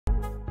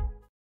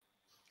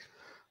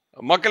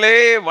மக்களே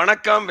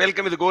வணக்கம்,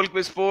 வெல்கம். இது கோல்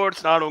குவிஸ்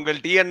ஸ்போர்ட்ஸ். நான் உங்கள்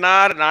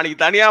டிஎன்ஆர். நாளைக்கு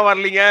தனியா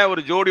வரலீங்க,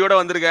 ஒரு ஜோடியோட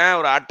வந்திருக்கேன்.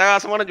 ஒரு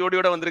அட்டகாசமான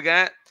ஜோடியோட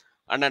வந்திருக்கேன்.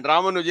 அண்ணன்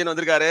ராமன் விஜயன்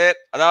வந்திருக்காரு.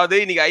 அதாவது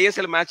இன்னைக்கு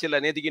ஐஎஸ்எல் மேட்ச் இல்ல,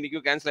 நேற்றுக்கு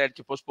இன்னைக்கும் கேன்சல்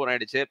ஆயிடுச்சு, போஸ்ட்போன்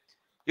ஆயிடுச்சு.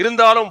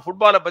 இருந்தாலும்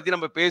ஃபுட்பாலை பத்தி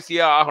நம்ம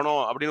பேசியே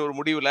ஆகணும் அப்படின்னு ஒரு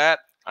முடிவுல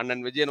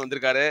அண்ணன் விஜயன்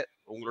வந்திருக்காரு.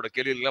 உங்களோட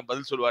கேள்விகளுக்கெல்லாம்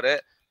பதில் சொல்லுவாரு.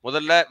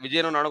 முதல்ல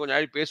விஜயனும் நானும் கொஞ்சம்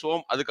நாள்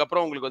பேசுவோம்.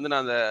 அதுக்கப்புறம் உங்களுக்கு வந்து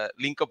நான் அந்த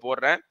லிங்கை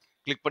போடுறேன்,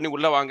 கிளிக் பண்ணி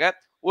உள்ள வாங்க.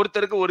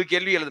 ஒருத்தருக்கு ஒரு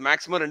கேள்வி அல்லது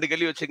மேக்சிமம் 2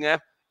 கேள்வி வச்சுங்க.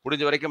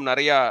 முடிஞ்ச வரைக்கும்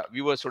நிறைய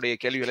வியூவர்ஸ் உடைய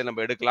கேள்விகளை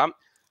நம்ம எடுக்கலாம்.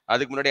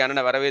 அதுக்கு முன்னாடி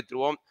அண்ணனை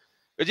வரவேற்றுவோம்.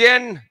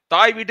 விஜயன்,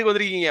 தாய் வீட்டுக்கு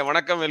வந்திருக்கீங்க.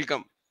 வணக்கம்,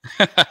 வெல்கம்.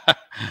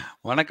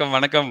 வணக்கம்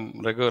வணக்கம்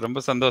ரகு,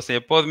 ரொம்ப சந்தோஷம்.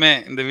 எப்போதுமே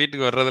இந்த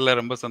வீட்டுக்கு வர்றதுல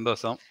ரொம்ப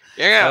சந்தோஷம்.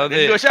 ஏங்க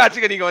 2 வருஷம்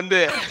ஆச்சுங்க நீங்க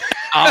வந்து.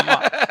 ஆமா,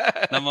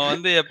 நம்ம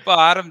வந்து எப்ப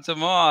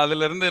ஆரம்பிச்சோமோ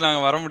அதுல இருந்து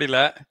நாங்க வர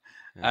முடியல.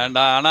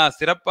 ஆனா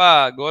சிறப்பா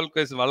கோல்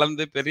குவிஸ்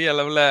வளர்ந்து பெரிய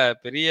அளவுல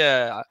பெரிய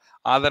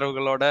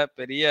ஆதரவுகளோட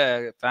பெரிய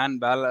ஃபேன்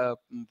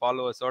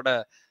ஃபாலோவர்ஸோட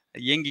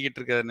இயங்கிக்கிட்டு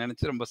இருக்கிறத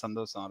நினைச்சு ரொம்ப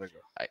சந்தோஷம்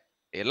இருக்கு.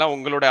 எல்லாம்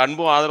உங்களோட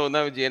அன்பும் ஆதரவும்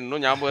தான் விஜயன்.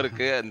 இன்னும் ஞாபகம்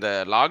இருக்கு, இந்த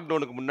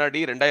லாக்டவுனுக்கு முன்னாடி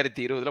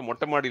 2020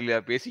 மொட்டை மாடியில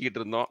பேசிக்கிட்டு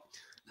இருந்தோம்.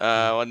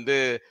 வந்து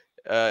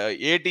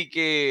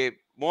ஏடிகே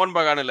மோகன்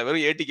பகான் இல்ல,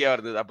 வெறும் ஏடிகேவா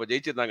இருந்தது. அப்ப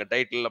ஜெயிச்சிருந்தாங்க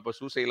டைட்டில். அப்ப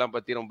சூசை எல்லாம்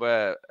பத்தி ரொம்ப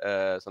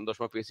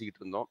சந்தோஷமா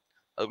பேசிக்கிட்டு இருந்தோம்.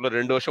 அதுக்குள்ள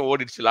 2 வருஷம்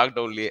ஓடிடுச்சு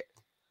லாக்டவுன்லயே.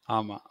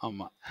 ஆமா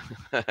ஆமா.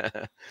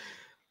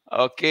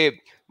 ஓகே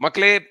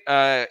மக்களே,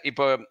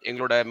 இப்போ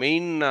எங்களோட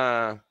மெயின்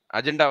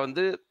அஜெண்டா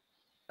வந்து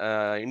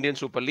இந்தியன்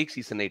சூப்பர் லீக்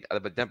சீசன் 8 அதை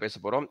பத்தி தான் பேச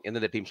போறோம்.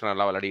 எந்தெந்த டீம்ஸ்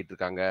நல்லா விளையாடிட்டு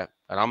இருக்காங்க,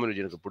 ராமன்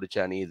விஜயனுக்கு பிடிச்ச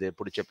அணி இது,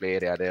 பிடிச்ச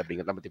பிளேயர் யாரு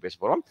அப்படிங்கிறத பத்தி பேச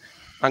போறோம்.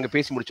 நாங்க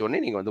பேசி முடிச்ச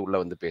உடனே நீங்க வந்து உள்ள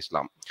வந்து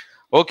பேசலாம்.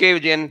 ஓகே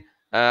விஜயன்,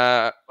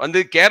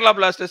 வந்து கேரளா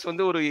பிளாஸ்டர்ஸ்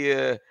வந்து ஒரு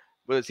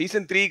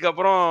சீசன் 3க்கு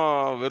அப்புறம்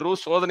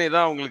வெறும் சோதனை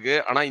தான் அவங்களுக்கு.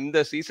 ஆனா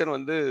இந்த சீசன்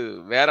வந்து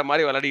வேற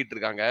மாதிரி விளையாடிட்டு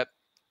இருக்காங்க.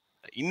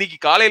 இன்னைக்கு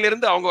காலையில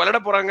இருந்து அவங்க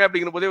விளையாட போறாங்க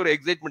அப்படிங்கிற போதே ஒரு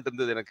எக்ஸைட்மெண்ட்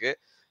இருந்தது எனக்கு.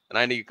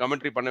 நான் இன்னைக்கு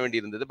கமெண்ட்ரி பண்ண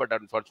வேண்டி இருந்தது. பட்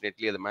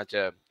அன்பார்ச்சுனேட்லி அந்த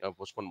மேட்சை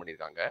போஸ்ட்போன்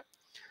பண்ணியிருக்காங்க.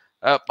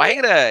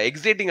 பயங்கர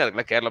எக்ஸைட்டிங்கா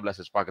இருக்குல்ல கேரளா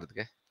பிளாஸ்டர்ஸ்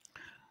பாக்குறதுக்கு.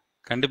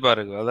 கண்டிப்பா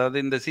இருக்கு. அதாவது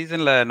இந்த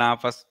சீசன்ல நான்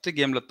ஃபர்ஸ்ட்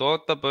கேம்ல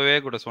தோத்தப்பவே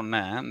கூட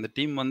சொன்னேன், இந்த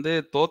டீம் வந்து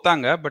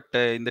தோத்தாங்க. பட்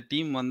இந்த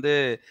டீம் வந்து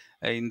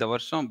இந்த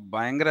வருஷம்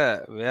பயங்கர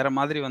வேற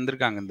மாதிரி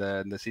வந்திருக்காங்க இந்த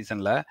இந்த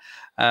சீசன்ல.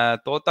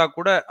 தோத்தா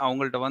கூட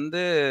அவங்கள்ட்ட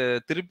வந்து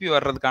திருப்பி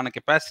வர்றதுக்கான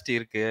கெப்பாசிட்டி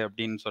இருக்கு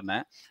அப்படின்னு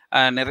சொன்னேன்.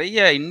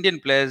 நிறைய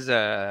இந்தியன் பிளேயர்ஸ்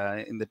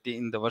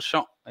இந்த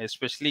வருஷம்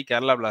எஸ்பெஷலி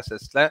கேரளா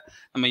பிளாஸ்டர்ஸ்ல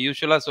நம்ம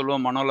யூஸ்வலா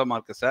சொல்லுவோம் மனோல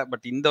மார்க்கஸை.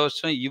 பட் இந்த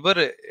வருஷம்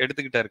இவர்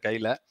எடுத்துக்கிட்டார்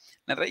கையில.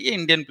 நிறைய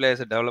இந்தியன்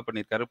பிளேயர்ஸை டெவலப்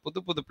பண்ணியிருக்காரு. புது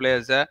புது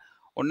பிளேயர்ஸை,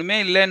 ஒண்ணுமே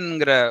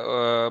இல்லைங்கிற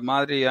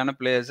மாதிரியான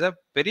பிளேயர்ஸை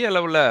பெரிய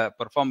அளவுல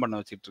பெர்ஃபார்ம் பண்ண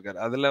வச்சுட்டு இருக்காரு.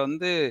 அதுல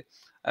வந்து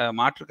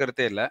மாற்று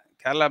கருத்தே இல்லை.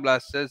 கேரளா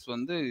பிளாஸ்டர்ஸ்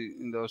வந்து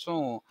இந்த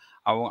வருஷம்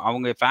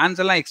அவங்க ஃபேன்ஸ்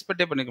எல்லாம்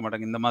எக்ஸ்பெக்டே பண்ணிக்க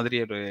மாட்டாங்க இந்த மாதிரி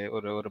ஒரு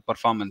ஒரு ஒரு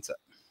பெர்ஃபார்மன்ஸை.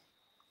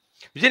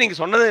 விஜய், நீங்க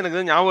சொன்னது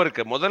எனக்கு ஞாபகம்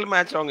இருக்கு. முதல்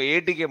மேட்ச் அவங்க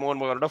ஏடிகே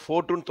மோகன் பகானோட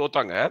 4-2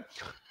 தோத்தாங்க.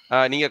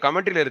 நீங்க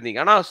கமெண்ட்ரியில இருந்தீங்க.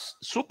 ஆனா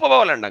சூப்பரா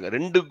விளையாண்டாங்க.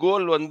 2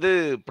 கோல் வந்து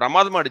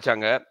பிரமாதமா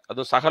அடிச்சாங்க.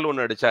 அதுவும் சகல்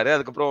ஒன்று அடிச்சாரு.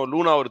 அதுக்கப்புறம்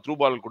லூனா ஒரு த்ரூ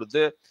பால்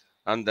கொடுத்து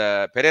அந்த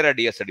பெரேரா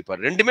டிஎஸ்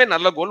அடிப்பார். 2மே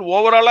நல்ல கோல்.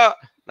 ஓவராலா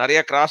நிறைய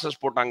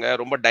கிராசஸ் போட்டாங்க.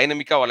 ரொம்ப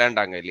டைனமிக்கா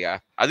விளையாண்டாங்க இல்லையா?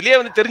 அதுலயே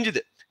வந்து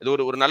தெரிஞ்சுது இது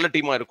ஒரு நல்ல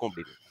டீமா இருக்கும்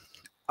அப்படின்னு.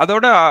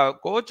 அதோட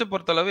கோச்சை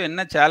பொறுத்தளவு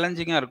என்ன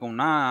சேலஞ்சிங்கா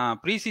இருக்கும்னா,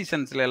 ப்ரீ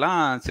சீசன்ஸ்ல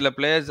எல்லாம் சில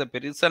பிளேயர்ஸை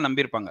பெருசா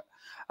நம்பியிருப்பாங்க.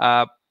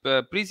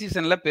 ப்ரீ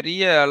சீசன்ல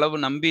பெரிய அளவு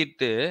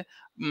நம்பிட்டு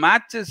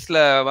மேட்சஸ்ல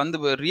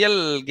வந்து ரியல்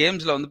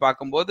கேம்ஸ்ல வந்து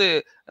பார்க்கும்போது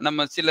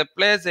நம்ம சில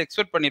பிளேயர்ஸ்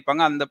எக்ஸ்பெக்ட்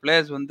பண்ணியிருப்பாங்க. அந்த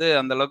பிளேயர்ஸ் வந்து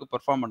அந்த அளவுக்கு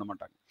பெர்ஃபார்ம் பண்ண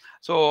மாட்டாங்க.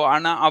 ஸோ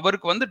ஆனால்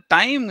அவருக்கு வந்து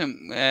டைம்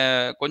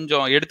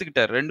கொஞ்சம்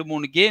எடுத்துக்கிட்டார்.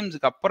 2-3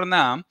 கேம்ஸுக்கு அப்புறம்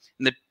தான்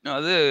இந்த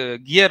அது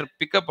கியர்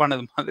பிக்கப்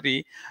ஆனது மாதிரி.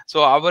 ஸோ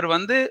அவர்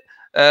வந்து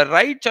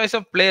ரைட் சாய்ஸ்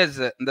ஆஃப்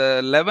பிளேயர்ஸ், இந்த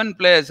 11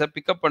 பிளேயர்ஸை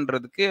பிக்கப்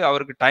பண்ணுறதுக்கு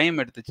அவருக்கு டைம்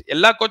எடுத்துச்சு.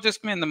 எல்லா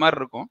கோச்சஸ்க்குமே இந்த மாதிரி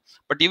இருக்கும்.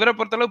 பட் இவரை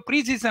பொறுத்தளவு ப்ரீ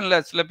சீசனில்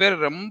சில பேர்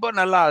ரொம்ப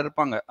நல்லா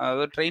இருப்பாங்க.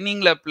 அதாவது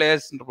ட்ரைனிங்கில்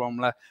பிளேயர்ஸ்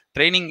இருப்போம்ல,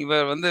 ட்ரைனிங்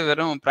இவர் வந்து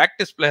வெறும்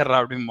ப்ராக்டிஸ் பிளேயரா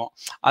அப்படிம்போம்.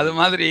 அது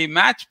மாதிரி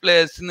மேட்ச்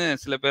பிளேயர்ஸ்னு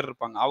சில பேர்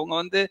இருப்பாங்க. அவங்க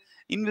வந்து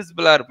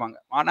இன்விசிபிளாக இருப்பாங்க.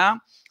 ஆனால்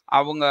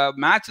அவங்க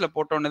மேட்ச்ல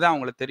போட்டோன்னே தான்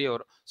அவங்களுக்கு தெரிய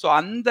வரும். ஸோ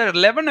அந்த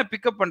 11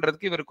 பிக்கப்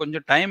பண்ணுறதுக்கு இவர்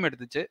கொஞ்சம் டைம்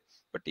எடுத்துச்சு.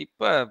 பட்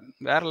இப்போ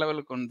வேற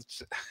லெவலுக்கு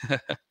வந்துச்சு.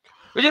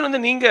 விஜய், வந்து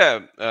நீங்க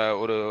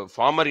ஒரு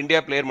ஃபார்மர் இந்தியா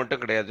பிளேயர்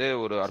மட்டும் கிடையாது,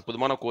 ஒரு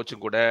அற்புதமான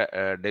கோச்சும் கூட.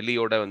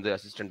 டெல்லியோட வந்து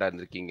அசிஸ்டண்டா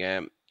இருந்திருக்கீங்க.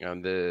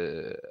 வந்து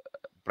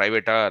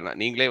பிரைவேட்டா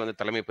நீங்களே வந்து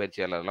தலைமை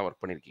பயிற்சியாளர்லாம்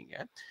ஒர்க்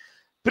பண்ணியிருக்கீங்க.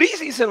 ப்ரீ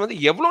சீசன் வந்து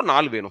எவ்வளோ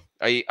நாள் வேணும்?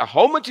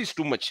 How much is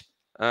too much?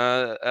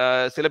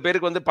 சில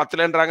பேருக்கு வந்து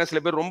 10லன்றாங்க,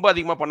 சில பேர் ரொம்ப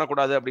அதிகமா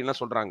பண்ணக்கூடாது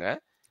அப்படின்லாம் சொல்றாங்க.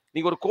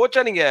 நீங்க ஒரு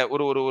கோச்சா நீங்க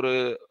ஒரு ஒரு ஒரு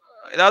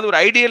ஏதாவது ஒரு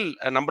ஐடியல்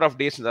நம்பர் ஆஃப்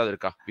டேஸ் ஏதாவது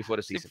இருக்கா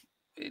பிஃபோர் சீசன்?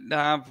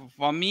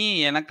 ஃபார் மீ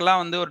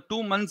எனக்கெல்லாம் வந்து ஒரு 2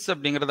 மந்த்ஸ்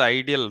அப்படிங்கிறது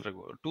ஐடியல்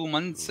இருக்கும். 2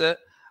 மந்த்ஸ்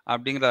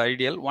அப்படிங்கிறது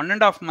ஐடியல்.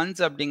 1.5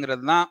 மந்த்ஸ்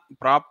அப்படிங்கிறது தான்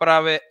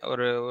ப்ராப்பராகவே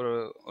ஒரு ஒரு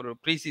ஒரு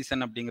ப்ரீ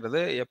சீசன்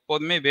அப்படிங்கிறது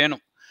எப்போதுமே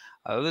வேணும்.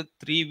 அதாவது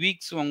 3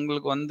 வீக்ஸ்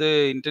உங்களுக்கு வந்து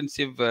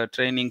இன்டென்சிவ்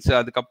ட்ரைனிங்ஸ்,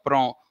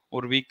 அதுக்கப்புறம்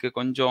ஒரு வீக்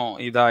கொஞ்சம்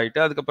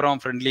இதாகிட்டு,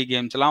 அதுக்கப்புறம் ஃப்ரெண்ட்லி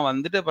கேம்ஸ் எல்லாம்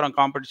வந்துட்டு அப்புறம்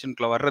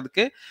காம்படிஷனுக்குள்ள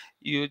வர்றதுக்கு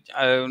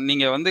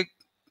நீங்கள் வந்து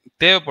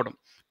தேவைப்படும்.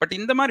 பட்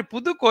இந்த மாதிரி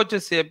புது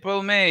கோச்சஸ்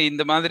எப்பவுமே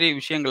இந்த மாதிரி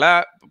விஷயங்களை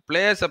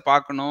பிளேயர்ஸை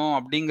பார்க்கணும்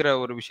அப்படிங்கிற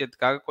ஒரு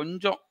விஷயத்துக்காக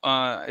கொஞ்சம்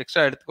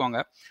எக்ஸ்ட்ரா எடுத்துக்கோங்க.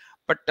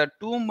 பட்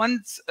 2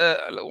 மந்த்ஸ்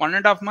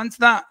 1.5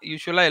 மந்த்ஸ் தான்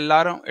யூஸ்வலா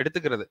எல்லாரும்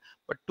எடுத்துக்கிறது.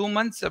 பட் 2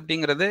 மந்த்ஸ்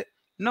அப்படிங்கிறது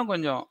இன்னும்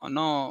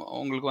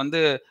உங்களுக்கு வந்து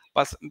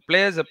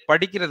பிளேயர்ஸை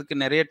படிக்கிறதுக்கு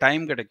நிறைய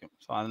டைம் கிடைக்கும்.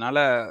 ஸோ அதனால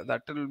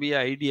that will be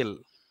ideal.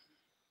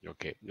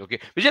 Okay, okay.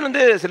 Vijayan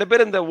வந்து சில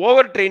பேர் இந்த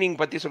ஓவர் ட்ரெய்னிங்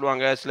பத்தி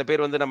சொல்லுவாங்க. சில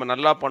பேர் வந்து நம்ம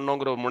நல்லா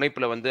பண்ணோங்கிற ஒரு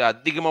முனைப்புல வந்து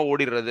அதிகமா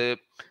ஓடிடுறது.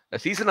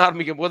 சீசன்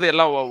ஆரம்பிக்கும்போது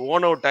எல்லாம்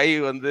ஓன் அவுட் ஆயி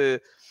வந்து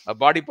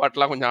பாடி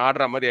பார்ட்லாம் கொஞ்சம்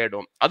ஆடுற மாரி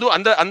ஆயிடும். அதுவும்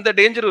அந்த அந்த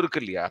டேஞ்சரும்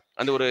இருக்கு இல்லையா?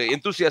 அந்த ஒரு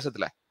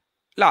எந்தூசியாசத்துல.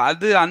 இல்ல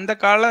அது அந்த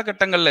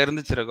காலகட்டங்கள்ல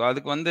இருந்துச்சு ரகு.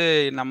 அதுக்கு வந்து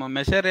நம்ம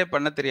மெஷரே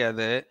பண்ண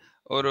தெரியாது.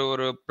 ஒரு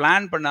ஒரு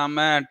பிளான்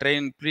பண்ணாம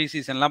ப்ரீ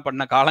சீசன்லாம்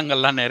பண்ண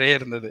காலங்கள்லாம் நெறைய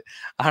இருந்தது.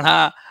 ஆனா,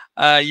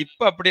 இப்ப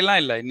அப்படிலாம்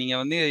இல்ல. நீங்க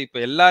வந்து இப்ப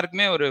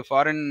எல்லாருக்குமே ஒரு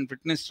ஃபாரின்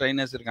ஃபிட்னஸ்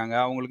ட்ரெய்னர்ஸ் இருக்காங்க.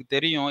 அவங்களுக்கு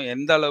தெரியும்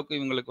எந்த அளவுக்கு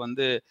இவங்களுக்கு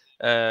வந்து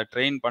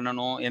ட்ரெயின்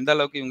பண்ணணும், எந்த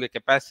அளவுக்கு இவங்க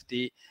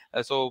கெப்பாசிட்டி,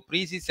 ஸோ ப்ரீ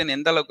சீசன்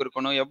எந்த அளவுக்கு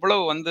இருக்கணும்,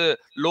 எவ்வளவு வந்து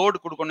லோட்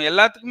குடுக்கணும்,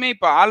 எல்லாத்துக்குமே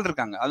இப்ப ஆள்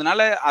இருக்காங்க.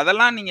 அதனால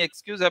அதெல்லாம் நீங்க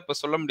எக்ஸ்கியூஸா இப்ப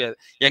சொல்ல முடியாது.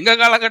 எங்க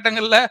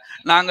காலகட்டங்கள்ல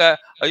நாங்க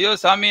ஐயோ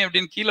சாமி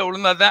அப்படின்னு கீழ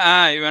விழுந்தா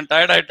தான், இவன்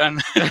டயர்ட்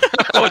ஆயிட்டான்னு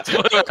கோச்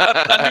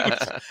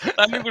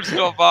தண்ணி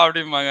குடிச்சிட்டு வாப்பா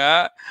அப்படிம்பாங்க.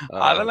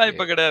 அதெல்லாம் ஓகே.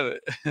 இப்ப கிடையாது.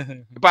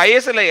 இப்ப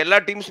ஐஎஸ்எல்ல எல்லா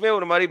டீம்ஸுமே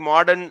ஒரு மாரி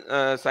மாடர்ன்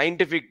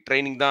சயன்டிஃபிக்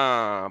ட்ரெய்னிங் தான்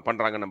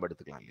பண்றாங்கன்னு நம்ம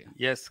எடுத்துக்கலாம் இல்லையா?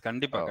 எஸ்.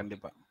 கண்டிப்பா, ஓகே.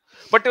 கண்டிப்பா.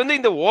 பட் வந்து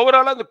இந்த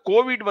ஓவராலா அந்த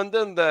கோவிட் வந்து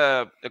அந்த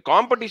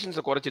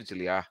காம்படிஷன்ஸ குறைச்சிருச்சு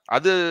இல்லையா?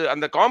 அது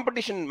அந்த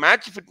காம்படிஷன்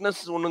மேட்ச்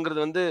ஃபிட்னஸ்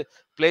ஒண்ணுங்கிறது வந்து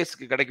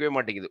பிளேயர்ஸ்க்கு கிடைக்கவே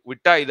மாட்டேங்குது.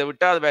 இத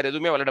விட்டா அது வேற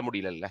எதுவுமே விளையாட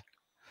முடியலல்ல.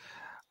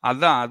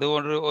 அதான். அது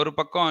ஒரு ஒரு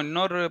பக்கம்.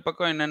 இன்னொரு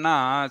பக்கம் என்னன்னா,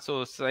 ஸோ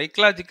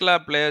சைக்காலஜிக்கலா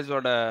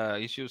பிளேயர்ஸோட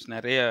இஷ்யூஸ்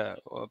நெறைய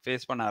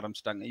ஃபேஸ் பண்ண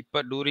ஆரம்பிச்சுட்டாங்க.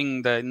 இப்ப டூரிங்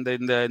இந்த இந்த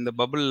இந்த இந்த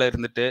பபிள்ல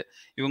இருந்துட்டு,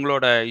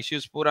 இவங்களோட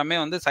இஷ்யூஸ் பூராமே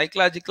வந்து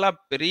சைக்காலஜிக்கலா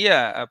பெரிய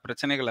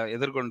பிரச்சனைகள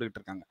எதிர்கொண்டுகிட்டு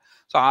இருக்காங்க.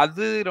 ஸோ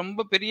அது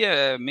ரொம்ப பெரிய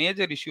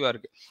மேஜர் இஷ்யூவா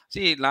இருக்கு.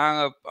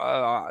 நாங்க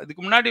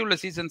இதுக்கு முன்னாடி உள்ள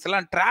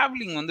சீசன்ஸ்லாம்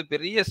டிராவலிங் வந்து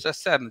பெரிய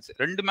ஸ்ட்ரெஸ்ஸா இருந்துச்சு.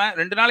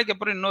 2 நாளைக்கு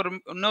அப்புறம்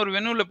இன்னொரு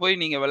வென்யூல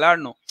போய் நீங்க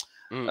விளையாடணும்.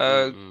 ம்,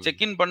 ம், ம்.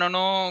 செக் இன்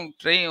பண்ணணும்.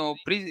 ப்ரீ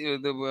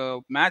இது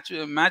மேட்ச்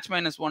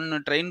 -1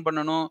 ட்ரெயின்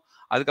பண்ணணும்.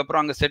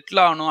 அதுக்கப்புறம் அங்க செட்டில்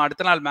ஆகணும்.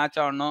 அடுத்த நாள் மேட்ச்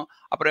ஆடணும்.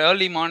 அப்புறம்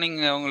ஏர்லி மார்னிங்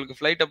உங்களுக்கு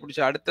ஃப்ளைட்ட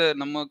புடிச்சு அடுத்து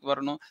நமக்கு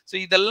வரணும். ஸோ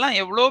இதெல்லாம்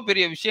எவ்வளோ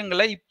பெரிய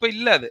விஷயங்கள இப்ப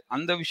இல்ல அது.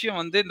 அந்த விஷயம்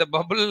வந்து இந்த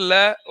பபிள்ல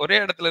ஒரே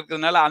இடத்துல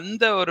இருக்கிறதுனால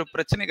அந்த ஒரு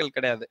பிரச்சனைகள்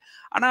கிடையாது.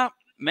 ஆனா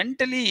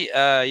மென்டலி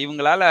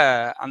இவங்களால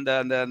அந்த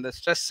அந்த அந்த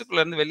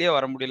ஸ்ட்ரெஸ்ஸுக்குள்ள இருந்து வெளிய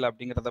வர முடியல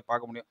அப்படிங்கிறத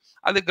பார்க்க முடியும்.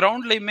 அது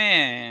கிரவுண்ட்லயுமே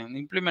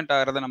இம்ப்ளிமெண்ட்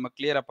ஆகுறத நம்ம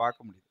கிளியரா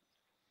பார்க்க முடியுது.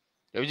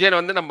 விஜயன்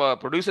வந்து நம்ம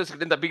புரொடியூசர்ஸ்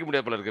கிட்ட தப்பிக்க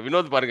முடியாது போல இருக்கு.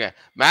 வினோத் பாருங்க.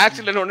 மேட்ச்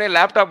இல்லன்ன உடனே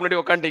லேப்டாப் முன்னாடி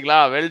உட்காந்துட்டீங்களா?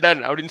 வெல்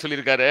டன் அப்படின்னு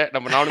சொல்லியிருக்காரு.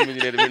 நம்ம நானும்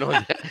engineer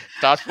Vinod.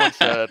 Star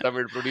sports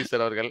Tamil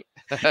producer அவர்கள்.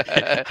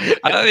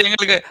 அதாவது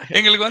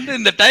எங்களுக்கு வந்து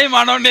இந்த டைம்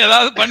ஆனோடனே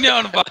ஏதாவது பண்ணி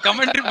ஆகணும்ப்பா.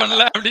 கமெண்ட்ரி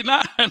பண்ணல அப்படின்னா,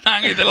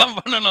 நாங்க இதெல்லாம்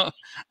பண்ணணும்.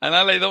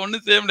 அதனால இத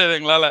ஒண்ணும் செய்ய முடியாது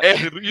எங்களால.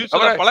 யூசுவலா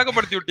அப்புறம்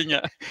பழக்கப்படுத்தி விட்டீங்க.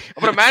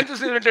 அப்புறம்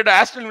மான்செஸ்டர் யுனைட்டட்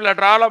ஆஸ்டன் வில்லா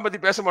டிராலாம்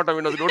பத்தி பேச மாட்டோம்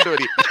வினோத். Don't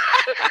worry.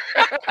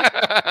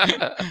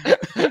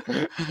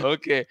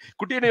 ஓகே.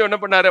 குட்டியனையும் என்ன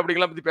பண்ணாரு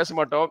அப்படிங்கலாம் பத்தி பேச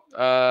மாட்டோம்.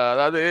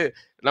 அதாவது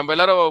நம்ம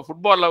எல்லாரும்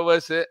ஃபுட்பால்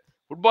லவ்வர்ஸ்.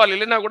 ஃபுட்பால்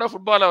இல்லைன்னா கூட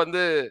ஃபுட்பால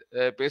வந்து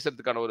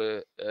பேசுறதுக்கான ஒரு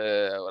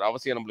ஒரு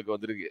அவசியம் நம்மளுக்கு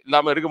வந்திருக்கு.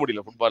 இல்லாம இருக்க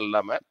முடியல ஃபுட்பால்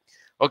இல்லாம.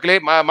 ஓகே.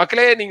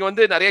 மக்களே நீங்க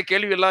வந்து நெறைய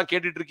கேள்வி எல்லாம்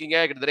கேட்டுட்டு இருக்கீங்க.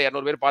 கிட்டத்தட்ட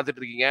 200 பேர்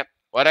பார்த்துட்டு இருக்கீங்க.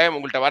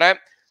 உங்கள்ட்ட வரேன்.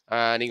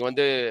 நீங்க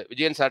வந்து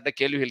விஜயன் சார்ட்ட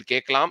கேள்விகள்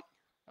கேட்கலாம்.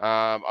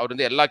 அவர்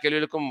வந்து எல்லா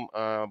கேள்விகளுக்கும்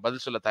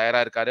பதில் சொல்ல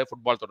தயாரா இருக்காரு.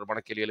 ஃபுட்பால்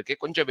தொடர்பான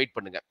கேள்விகளுக்கு. கொஞ்சம் வெயிட்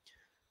பண்ணுங்க.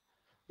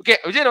 ஓகே.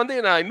 விஜயன் வந்து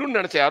நான் இன்னொன்னு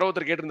நெனச்சேன். யாரோ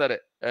ஒருத்தர் கேட்டிருந்தாரு.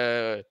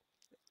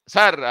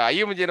 சார்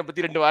ஐஎம் விஜயன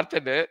பத்தி 2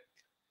 வார்த்தைன்னு.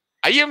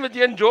 ஐஎம்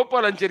விஜயன்,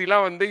 ஜோபால்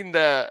அஞ்சரிலாம் வந்து இந்த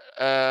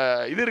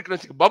இது இருக்குன்னு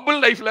வச்சுக்க பபிள்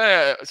லைஃப்ல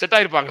செட்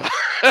ஆயிருப்பாங்களா?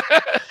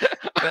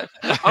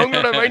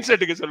 அவங்களோட மைண்ட்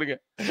செட்டுக்கு சொல்லுங்க.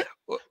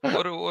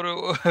 ஒரு ஒரு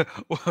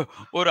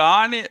ஒரு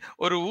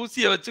ஒரு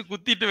ஊசிய வச்சு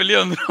குத்திட்டு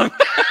வெளிய வந்துருவாங்க.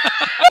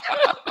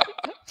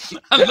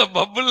 அந்த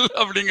பபுள்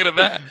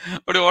அப்படிங்கிறத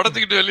அப்படி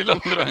உடைச்சுக்கிட்டு வெளியில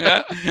வந்துருவாங்க.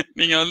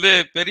 நீங்க வந்து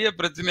பெரிய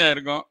பிரச்சனையா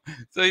இருக்கும்.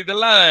 ஸோ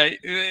இதெல்லாம்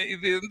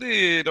இது வந்து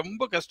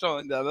ரொம்ப கஷ்டம்.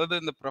 அதாவது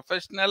இந்த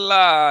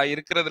ப்ரொஃபஷனலா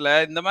இருக்கிறதுல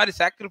இந்த மாதிரி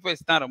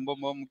சாக்ரிஃபைஸ் தான் ரொம்ப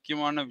ரொம்ப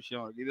முக்கியமான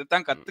விஷயம்.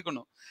 இதைத்தான்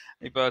கத்துக்கணும்.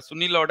 இப்ப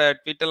சுனிலோட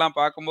ட்வீட் எல்லாம்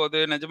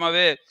பார்க்கும்போது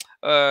நிஜமாவே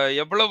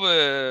எவ்வளவு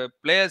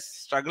பிளேயர்ஸ்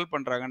ஸ்ட்ரகிள்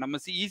பண்றாங்க.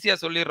 நம்ம ஈஸியா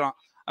சொல்லிடுறோம்.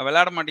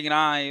 விளையாட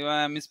மாட்டேங்கிறான்,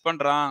 இவன் மிஸ்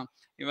பண்றான்,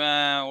 இவன்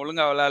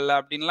ஒழுங்கா விளையாடல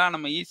அப்படின்லாம்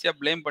நம்ம ஈஸியா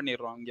பிளேம்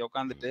பண்ணிடுறோம் இங்க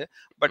உட்காந்துட்டு.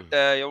 பட்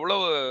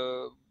எவ்வளவு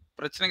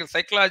பிரச்சனைகள்,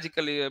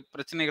 சைக்கலாஜிக்கல்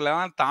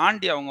பிரச்சனைகளெல்லாம்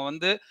தாண்டி அவங்க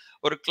வந்து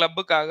ஒரு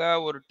கிளப்புக்காக,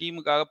 ஒரு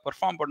டீமுக்காக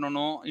பெர்ஃபார்ம்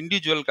பண்ணணும்,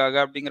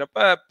 இண்டிவிஜுவலுக்காக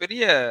அப்படிங்கிறப்ப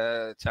பெரிய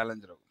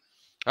சேலஞ்ச் இருக்கும்.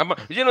 ஆமா.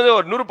 விஜயன் வந்து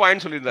ஒரு 100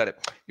 பாயிண்ட் சொல்லியிருந்தாரு.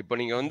 இப்ப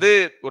நீங்க வந்து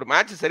ஒரு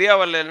மேட்ச் சரியா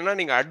வரலன்னா,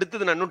 நீங்க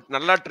அடுத்தது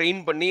நல்லா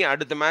ட்ரெயின் பண்ணி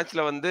அடுத்த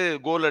மேட்ச்ல வந்து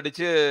கோல்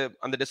அடிச்சு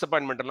அந்த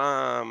டிசப்பாயின்ட்மென்ட்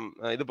எல்லாம்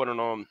இது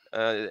பண்ணணும்,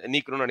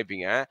 நீக்கணும்னு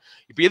நினைப்பீங்க.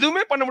 இப்ப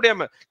எதுவுமே பண்ண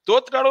முடியாம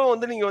தோத்துட்டாலும்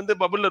வந்து நீங்க வந்து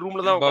பபிள்ல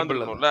ரூம்ல தான்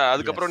உட்கார்ந்திருக்கணும்ல.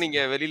 அதுக்கப்புறம்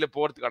நீங்க வெளியில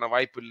போறதுக்கான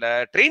வாய்ப்பு இல்ல.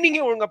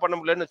 ட்ரெய்னிங்கே ஒழுங்கா பண்ண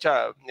முடியலன்னு வச்சா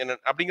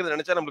அப்படிங்கறத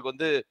நினைச்சா நம்மளுக்கு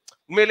வந்து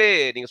உண்மையிலேயே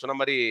நீங்க சொன்ன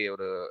மாரி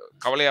ஒரு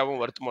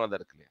கவலையாவும் வருத்தமா தான்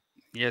இருக்கு இல்லையா?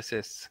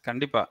 எஸ்.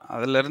 கண்டிப்பா.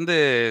 அதுலருந்து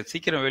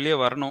சீக்கிரம் வெளிய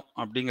வரணும்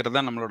அப்படிங்கிறது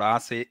தான் நம்மளோட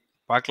ஆசை.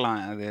 பார்க்கலாம்.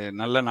 அது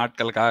நல்ல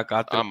நாட்களுக்காக ஆமா,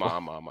 காத்திருப்போம்.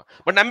 ஆமா, ஆமா.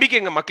 பட்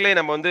நம்பிக்கைங்க மக்களே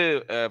நம்ம வந்து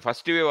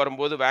ஃபர்ஸ்ட் வேவ்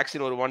வரும்போது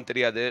வேக்சின் வருமான்னு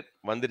தெரியாது.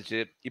 வந்துருச்சு.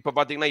 இப்ப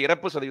பார்த்தீங்கன்னா,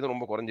 இறப்பு சதவீதம்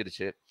ரொம்ப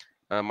குறைஞ்சிருச்சு.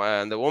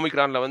 அந்த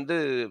ஓமிக்ரான்ல வந்து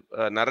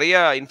நிறைய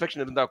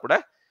இன்ஃபெக்ஷன் இருந்தா கூட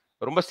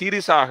ரொம்ப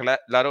சீரியஸ் ஆகல.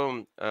 எல்லாரும்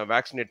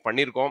வேக்சினேட்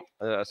பண்ணியிருக்கோம்.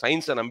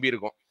 சயின்ஸை நம்பி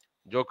இருக்கோம்.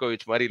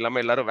 ஜோகோவிச் மாதிரி இல்லாம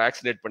எல்லாரும்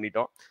வேக்சினேட்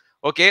பண்ணிட்டோம்.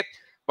 ஓகே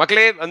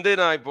மக்களே, வந்து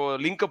நான் இப்போ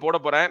லிங்கை போட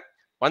போறேன்.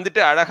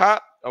 வந்துட்டு அழகா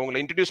அவங்களை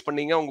இன்ட்ரடியூஸ்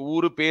பண்ணீங்க, உங்க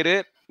ஊரு பேரு,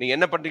 நீங்க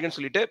என்ன பண்றீங்கன்னு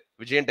சொல்லிட்டு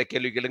விஜயன்ட்ட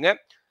கேள்வி கேளுங்க.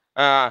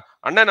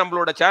 அண்ணன்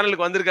நம்மளோட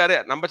சேனலுக்கு வந்திருக்காரு,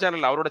 நம்ம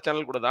சேனல் அவரோட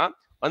சேனல் கூட தான்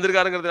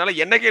வந்திருக்காருங்கிறதுனால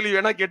என்ன கேள்வி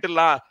வேணா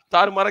கேட்டுடலாம்,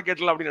 தாறுமாறா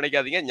கேட்டுடலாம் அப்படின்னு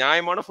நினைக்காதீங்க.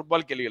 நியாயமான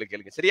ஃபுட்பால் கேள்விகளை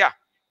கேளுங்க, சரியா?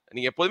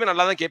 நீங்க எப்போதுமே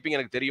நல்லா தான் கேட்பீங்க,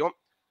 எனக்கு தெரியும்.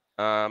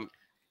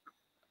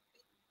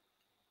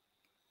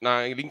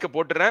 நான் லிங்கை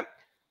போட்டுறேன்,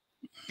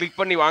 கிளிக்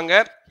பண்ணி வாங்க.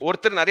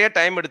 ஒருத்தர் நிறைய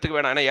டைம் எடுத்துக்க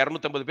வேணாம், ஏன்னா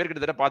 250 பேர்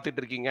கிட்டத்தட்ட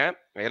பார்த்துட்டு இருக்கீங்க.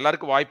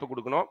 எல்லாருக்கும் வாய்ப்பு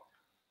கொடுக்கணும்.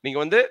 நீங்க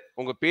வந்து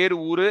உங்க பேரு,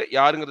 ஊரு,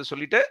 யாருங்கிறத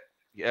சொல்லிட்டு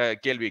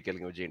கேள்வி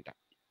கேளுங்க விஜயன்ட்ட.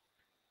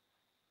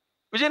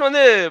 விஜயன்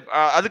வந்து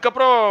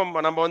அதுக்கப்புறம்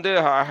நம்ம வந்து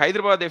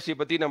ஹைதராபாத் எஃப்சி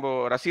பத்தி நம்ம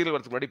ரசிகர்கள்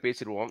வரதுக்கு முன்னாடி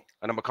பேசிடுவோம்.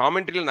 நம்ம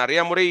காமெண்ட்ரியில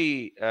நிறைய முறை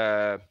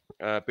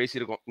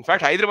பேசியிருக்கோம்.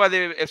 இன்ஃபேக்ட் ஹைதராபாத்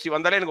எஃப்சி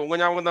வந்தாலே எனக்கு உங்க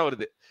ஞாபகம் தான்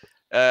வருது.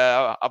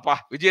 அப்பா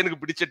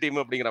விஜயனுக்கு பிடிச்ச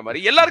டீம் அப்படிங்கிற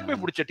மாதிரி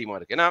எல்லாருக்குமே பிடிச்ச டீமா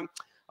இருக்கு. ஏன்னா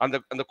அந்த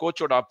அந்த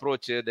கோச்சோட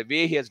approach, the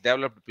way he has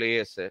developed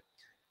players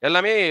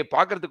எல்லாமே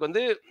பாக்குறதுக்கு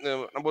வந்து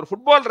நம்ம ஒரு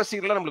ஃபுட்பால்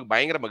ரசிகர்களா நம்மளுக்கு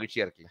பயங்கர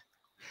மகிழ்ச்சியா இருக்குல்ல.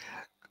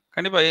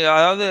 கண்டிப்பா.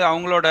 அதாவது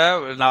அவங்களோட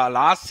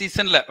லாஸ்ட்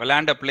சீசன்ல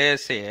விளையாண்ட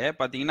பிளேயர்ஸே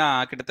பாத்தீங்கன்னா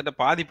கிட்டத்தட்ட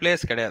பாதி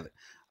பிளேயர்ஸ் கிடையாது.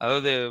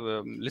 அதாவது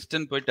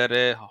லிஸ்டன்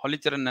போயிட்டாரு,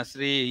 ஹாலிச்சரன்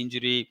நஸ்ரி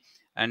இன்ஜுரி,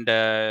 அண்ட்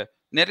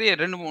நிறைய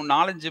 2, 3,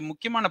 4, 5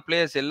 முக்கியமான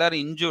பிளேயர்ஸ்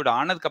எல்லாரும் இன்ஜூர்டு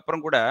ஆனதுக்கு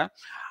அப்புறம் கூட,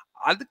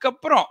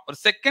 அதுக்கப்புறம் ஒரு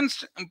செகண்ட்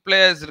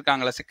பிளேயர்ஸ்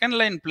இருக்காங்களா, செகண்ட்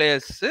லைன்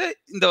பிளேயர்ஸ்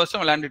இந்த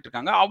வருஷம் விளையாண்டுட்டு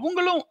இருக்காங்க.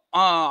 அவங்களும்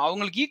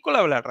அவங்களுக்கு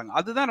ஈக்குவலா விளையாடுறாங்க.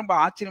 அதுதான் ரொம்ப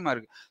ஆச்சரியமா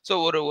இருக்கு. ஸோ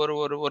ஒரு ஒரு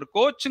ஒரு ஒரு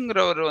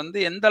கோச்சுங்கிறவர்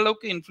வந்து எந்த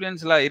அளவுக்கு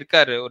இன்ஃப்ளூயன்ஸ்லா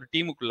இருக்காரு ஒரு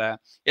டீமுக்குள்ள,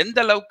 எந்த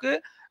அளவுக்கு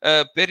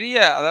பெரிய,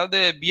 அதாவது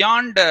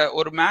பியாண்ட்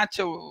ஒரு மேட்ச்,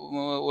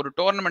 ஒரு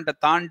டோர்னமெண்ட்டை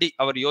தாண்டி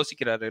அவர்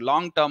யோசிக்கிறாரு.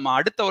 லாங் டேர்ம்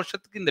அடுத்த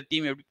வருஷத்துக்கு இந்த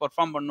டீம் எப்படி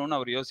பெர்ஃபார்ம் பண்ணணும்னு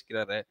அவர்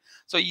யோசிக்கிறாரு.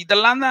 ஸோ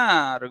இதெல்லாம் தான்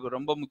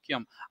ரொம்ப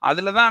முக்கியம்.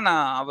 அதுல தான்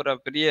நான் அவரை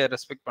பெரிய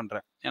ரெஸ்பெக்ட்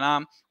பண்றேன். ஏன்னா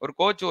ஒரு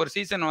கோச் ஒரு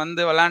சீசன்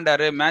வந்து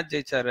விளையாண்டாரு, மேட்ச்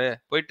ஜெயிச்சாரு,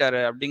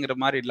 போயிட்டாரு அப்படிங்கிற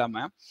மாதிரி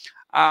இல்லாம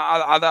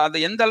அதை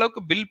எந்த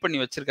அளவுக்கு பில்ட் பண்ணி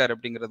வச்சிருக்காரு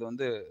அப்படிங்கிறது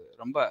வந்து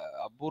ரொம்ப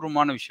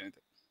அபூர்வமான விஷயம் இது.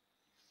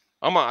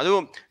 ஆமா,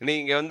 அதுவும்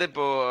நீங்க வந்து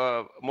இப்போ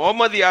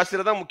முகமது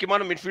யாசிர் தான்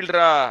முக்கியமான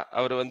மிட்ஃபீல்டரா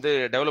அவர் வந்து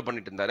டெவலப்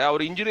பண்ணிட்டு இருந்தாரு.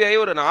 அவர் இன்ஜுரி ஆகி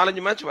ஒரு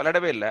 4-5 மேட்ச்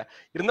விளையாடவே இல்லை.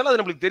 இருந்தாலும் அது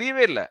நம்மளுக்கு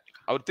தெரியவே இல்லை.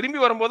 அவர்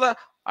திரும்பி வரும்போது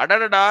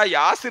அடடடா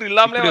யாசிர்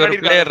இல்லாமலே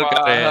விளையாடிருக்காரு.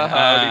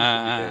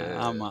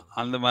 ஆமா,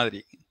 அந்த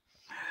மாதிரி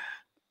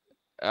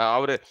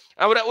அவரு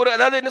ஒரு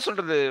அதாவது என்ன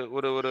சொல்றது,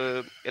 ஒரு ஒரு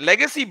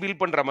லெகசி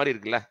பில்ட் பண்ற மாதிரி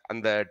இருக்குல்ல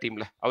அந்த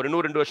டீம்ல. அவர்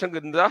இன்னும் 2 வருஷம்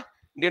இருந்தா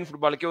இந்தியன்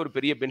ஃபுட்பாலுக்கே ஒரு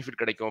பெரிய பெனிஃபிட்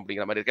கிடைக்கும்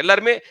அப்படிங்கிற மாதிரி இருக்கு.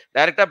 எல்லாருமே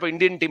டைரக்டா இப்போ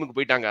இந்தியன் டீமுக்கு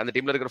போயிட்டாங்க. அந்த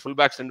டீம்ல இருக்கிற ஃபுல்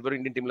பேக்ஸ் 2 பேரும்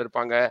இந்தியன் டீம்ல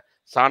இருப்பாங்க.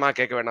 சானா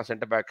கேட்க வேணாம்,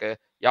 சென்டர் பேக்.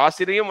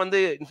 யாசிரையும் வந்து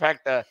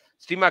இன்ஃபேக்ட்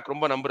ஸ்டீமாக்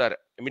ரொம்ப நம்புறாரு,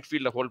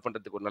 மிட்ஃபீல்ட்ல ஹோல்ட்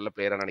பண்றதுக்கு ஒரு நல்ல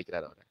பிளேயரா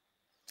நினைக்கிறாரு அவர்.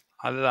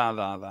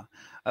 அதான்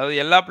அதாவது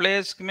எல்லா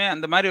பிளேயர்ஸ்க்குமே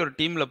அந்த மாதிரி ஒரு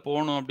டீம்ல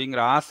போகணும்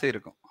அப்படிங்கிற ஆசை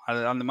இருக்கும். அது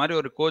அந்த மாதிரி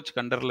ஒரு கோச்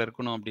கண்டர்ல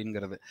இருக்கணும்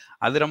அப்படிங்கிறது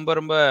அது ரொம்ப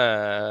ரொம்ப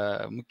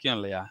முக்கியம்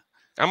இல்லையா?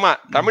 ஆமா,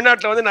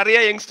 தமிழ்நாட்டுல வந்து நிறைய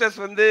யங்ஸ்டர்ஸ்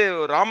வந்து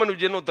ராமன்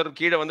விஜயன் ஒருத்தர்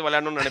கீழே வந்து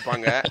விளையாடணும்னு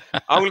நினைப்பாங்க.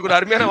 அவங்களுக்கு ஒரு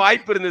அருமையான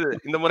வாய்ப்பு இருந்தது.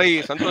 இந்த முறை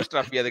சந்தோஷ்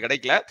டிராஃபி அது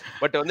கிடைக்கல.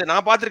 பட் வந்து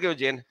நான் பார்த்திருக்கேன்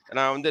விஜயன்.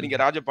 நான் வந்து நீங்க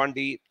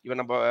ராஜபாண்டி, இவன்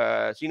நம்ம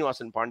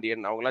சீனிவாசன்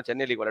பாண்டியன் அவங்க எல்லாம்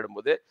சென்னை லீக் விளையாடும்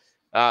போது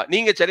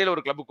நீங்க சென்னையில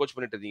ஒரு கிளப் கோச்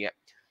பண்ணிட்டு இருந்தீங்க.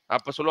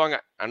 அப்ப சொல்லுவாங்க,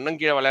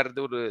 அண்ணன் கீழே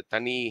விளையாடுறது ஒரு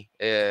தனி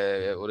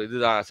ஒரு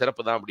இதுதான்,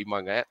 சிறப்பு தான்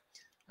அப்படிம்பாங்க.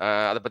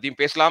 அதை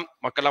பத்தியும் பேசலாம்.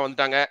 மக்கள்லாம்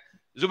வந்துட்டாங்க.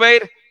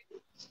 ஜுபைர்,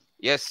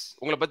 எஸ்,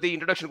 உங்களை பத்தி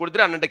இன்ட்ரோடக்ஷன்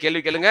கொடுத்துட்டு அண்ணன்ட்ட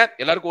கேள்வி கேளுங்க.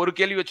 எல்லாருக்கும் ஒரு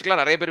கேள்வி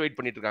வச்சுக்கலாம், நிறைய பேர் வெயிட்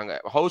பண்ணிட்டு இருக்காங்க.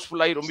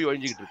 ஹவுஸ்ஃபுல் ஆகி ரொம்ப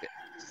ஒழிஞ்சிட்டு இருக்கு.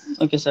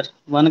 ஓகே சார்,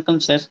 வணக்கம்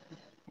சார்.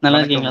 நல்லா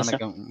இருக்கீங்களா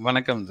சார்?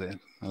 வணக்கம் சார்,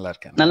 நல்லா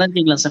இருக்கேன். நல்லா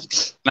இருக்கீங்களா சார்?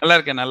 நல்லா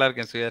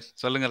இருக்கேன் சார்.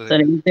 சொல்லுங்க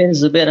சார். என் பேர்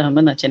ஜுபேர்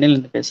அஹமத், நான் சென்னையில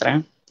இருந்து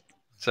பேசுறேன்.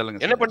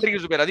 சொல்லுங்க. என்ன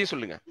பண்றீங்க ஜுபேர், அதையும்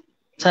சொல்லுங்க.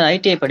 சார்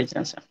ஐடிஐ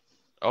படிக்கிறேன் sir.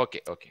 Okay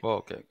okay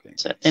okay okay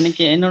sir.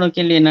 எனக்கு என்னோட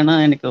கேள்வி என்னன்னா,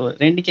 எனக்கு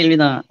 2 கேள்வி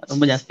தான்,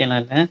 ரொம்ப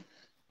ஜாஸ்தியெல்லாம் இல்லை.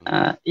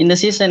 இந்த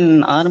சீசன்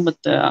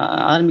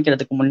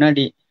ஆரம்பிக்கிறதுக்கு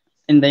முன்னாடி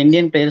இந்த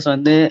இந்தியன் பிளேயர்ஸ்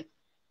வந்து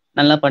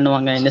நல்லா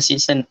பண்ணுவாங்க இந்த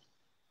சீசன்,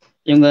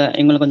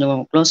 இவங்களை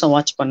கொஞ்சம் க்ளோஸா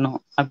வாட்ச் பண்ணோம்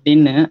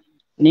அப்படின்னு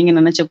நீங்க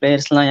நினைச்ச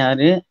பிளேயர்ஸ்லாம்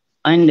யாரு?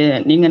 அண்ட்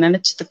நீங்க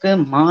நினைச்சதுக்கு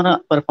மாறா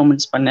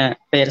பெர்ஃபார்மன்ஸ் பண்ண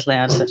பிளேயர்ஸ்லாம்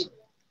யாரு சார்?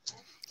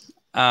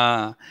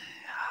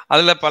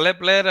 அதுல பல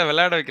பிளேயரை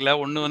விளையாட வைக்கல.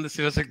 ஒண்ணு வந்து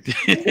சிவசக்தி.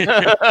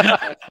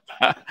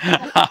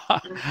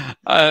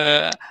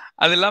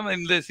 அது இல்லாம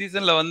இந்த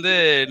சீசன்ல வந்து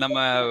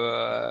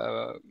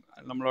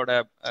நம்மளோட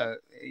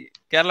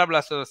கேரளா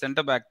பிளாஸ்டர்ஸ்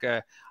சென்டர் பேக்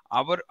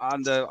அவர்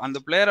அந்த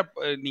பிளேயரை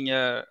நீங்க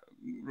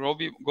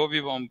கோபி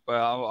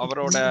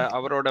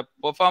அவரோட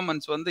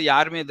பெர்ஃபார்மன்ஸ் வந்து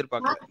யாருமே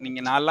எதிர்பார்க்கல.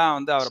 நீங்க நான்லாம்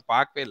வந்து அவரை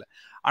பார்க்கவே இல்லை.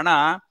 ஆனா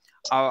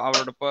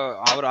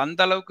அவர் அந்த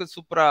அளவுக்கு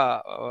சூப்பரா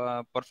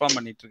பெர்ஃபார்ம்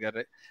பண்ணிட்டு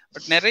இருக்காரு.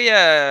 பட் நிறைய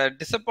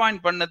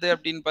டிசப்பாயிண்ட் பண்ணது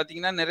அப்படின்னு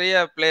பாத்தீங்கன்னா நிறைய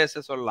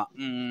பிளேயர்ஸ் சொல்லலாம்.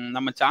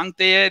 நம்ம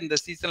சாங்தேயே இந்த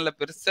சீசன்ல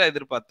பெருசா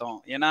எதிர்பார்த்தோம்.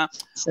 ஏன்னா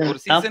ஒரு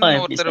சீசன்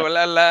ஒருத்தர்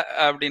விளையாடல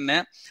அப்படின்னு.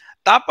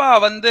 தாப்பா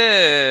வந்து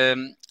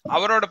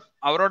அவரோட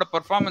அவரோட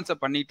பெர்ஃபார்மன்ஸை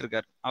பண்ணிட்டு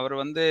இருக்காரு. அவர்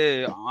வந்து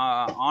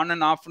ஆன்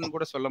அண்ட் ஆஃப்னு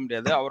கூட சொல்ல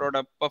முடியாது. அவரோட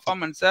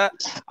பெர்ஃபார்மன்ஸை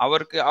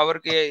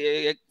அவருக்கு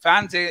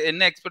ஃபேன்ஸ்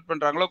என்ன எக்ஸ்பெக்ட்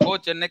பண்றாங்களோ,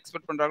 கோச் என்ன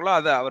எக்ஸ்பெக்ட் பண்றாங்களோ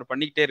அதை அவர்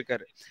பண்ணிக்கிட்டே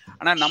இருக்காரு.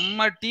 ஆனா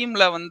நம்ம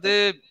டீம்ல வந்து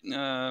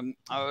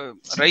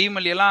ரஹீம்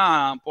அலி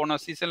எல்லாம் போன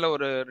சீசன்ல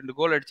ஒரு 2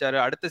 கோல் அடிச்சாரு.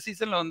 அடுத்த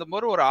சீசன்ல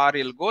வந்தபோது ஒரு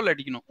 6-7 கோல்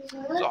அடிக்கணும்.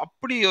 ஸோ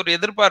அப்படி ஒரு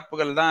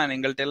எதிர்பார்ப்புகள் தான்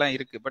எங்கள்கிட்ட எல்லாம்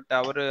இருக்கு. பட்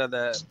அவரு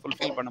அதை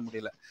ஃபுல்ஃபில் பண்ண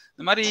முடியல.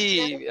 இந்த மாதிரி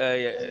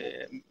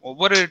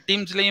ஒவ்வொரு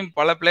டீம்ஸ்லயும்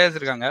பல பிளேயர்ஸ்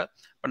இருக்காங்க.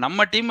 இப்போ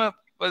நம்ம டீமை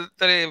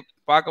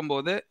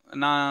பார்க்கும்போது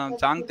நான்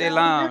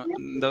சாங்தேலாம்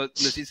இந்த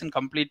சீசன்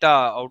கம்ப்ளீட்டா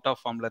அவுட்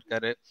ஆஃப் ஃபார்ம்ல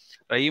இருக்காரு.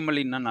 ரஹீம்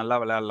அலி இன்னும் நல்லா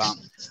விளையாடலாம்.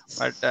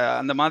 பட்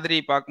அந்த மாதிரி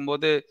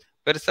பார்க்கும்போது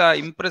பெருசா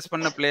இம்ப்ரெஸ்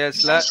பண்ண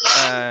பிளேயர்ஸ்ல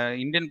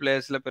இந்தியன்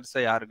பிளேயர்ஸ்ல பெருசா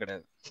யாரும்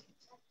கிடையாது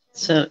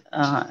சார்.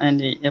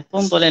 அண்ட்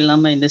எப்பவும் போல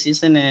இல்லாம இந்த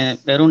சீசன்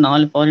வெறும்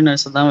 4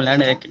 ஃபாரினர்ஸ் தான்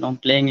விளையாட வைக்கணும்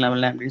பிளேயிங்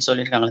லெவல்ல அப்படின்னு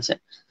சொல்லியிருக்காங்களே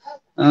சார்.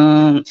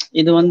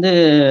 இது வந்து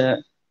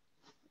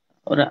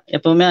ஒரு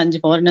எப்பவுமே 5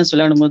 ஃபாரினர்ஸ்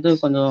விளையாடும் போது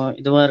கொஞ்சம்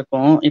இதுவா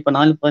இருக்கும். இப்போ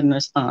 4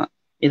 ஃபாரினர்ஸ் தான்.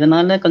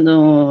 இதனால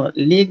கொஞ்சம்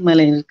லீக்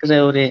மேல இருக்கிற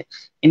ஒரு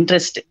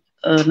இன்ட்ரெஸ்ட்,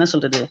 என்ன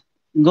சொல்றது,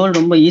 கோல்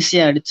ரொம்ப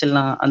ஈஸியா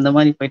அடிச்சிடலாம் அந்த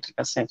மாதிரி போயிட்டு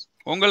இருக்கா சார்.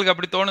 உங்களுக்கு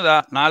அப்படி தோணுதா?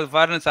 4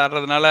 ஃபாரினர்ஸ்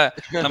ஆடுறதுனால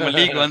நம்ம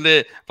லீக் வந்து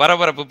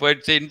பரபரப்பு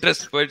போயிடுச்சு,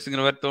 இன்ட்ரெஸ்ட்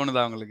போயிடுச்சுங்கிற மாதிரி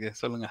தோணுதா உங்களுக்கு?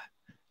 சொல்லுங்க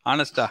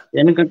ஆனஸ்டா.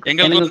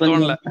 எங்களுக்கு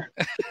தோணல.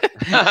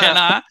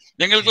 ஏன்னா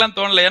எங்களுக்குலாம்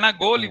தோணல. ஏன்னா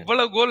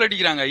இவ்வளவு கோல்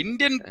அடிக்கிறாங்க.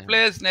 இந்தியன்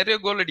பிளேயர்ஸ் நிறைய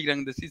கோல்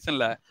அடிக்கிறாங்க இந்த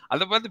சீசன்ல.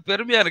 அதை பார்த்து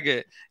பெருமையா இருக்கு.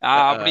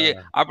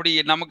 அப்படி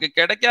நமக்கு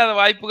கிடைக்காத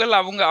வாய்ப்புகள்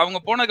அவங்க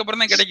போனதுக்கு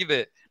அப்புறம் தான் கிடைக்குது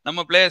நம்ம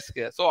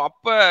பிளேயர்ஸ்க்கு. சோ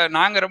அப்ப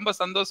நாங்க ரொம்ப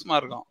சந்தோஷமா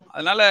இருக்கோம்.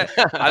 அதனால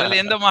அதுல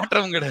எந்த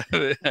மாற்றமும்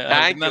கிடையாது.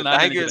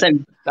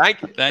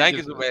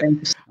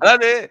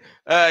 அதாவது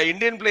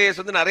இந்தியன்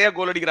பிளேயர்ஸ் வந்து நிறைய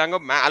கோல் அடிக்கிறாங்க.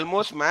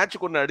 ஆல்மோஸ்ட்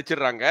மேட்சுக்கு ஒன்னு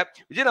அடிச்சிடுறாங்க.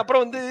 விஜயன்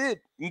அப்புறம் வந்து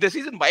இந்த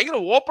சீசன் பயங்கர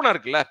ஓப்பனா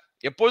இருக்குல்ல.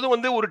 எப்போதும்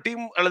வந்து ஒரு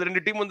டீம் அல்லது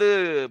 2 டீம் வந்து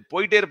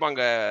போயிட்டே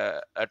இருப்பாங்க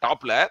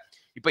டாப்ல.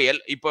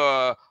 இப்ப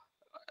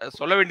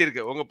சொல்ல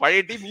வேண்டியிருக்கு, உங்க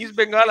பழைய டீம் ஈஸ்ட்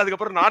பெங்கால்,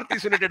 அதுக்கப்புறம் நார்த்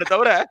ஈஸ்ட் யுனைடெட்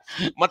தவிர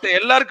மத்த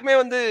எல்லாருக்குமே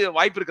வந்து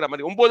வாய்ப்பு இருக்கிற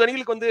மாதிரி 9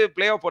 அணிகளுக்கு வந்து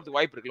பிளே ஆஃப் போறதுக்கு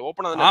வாய்ப்பு இருக்கு.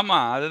 ஓப்பனா. ஆமா,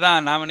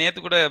 அதுதான் நாம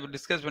நேத்து கூட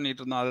டிஸ்கஸ்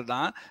பண்ணிட்டு இருந்தோம்.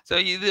 அதுதான். சோ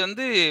இது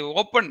வந்து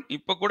ஓப்பன்.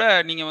 இப்ப கூட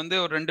நீங்க வந்து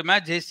ஒரு 2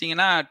 மேட்ச்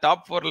ஜெயிச்சிங்கன்னா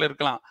டாப் 4ல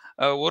இருக்கலாம்.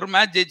 ஒரு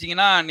மேட்ச்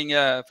ஜெயிச்சிங்கன்னா நீங்க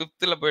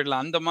 5th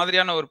போயிடலாம். அந்த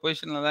மாதிரியான ஒரு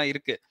பொசிஷன்ல தான்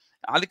இருக்கு.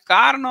 அதுக்கு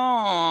காரணம்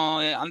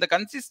அந்த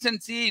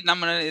கன்சிஸ்டன்சி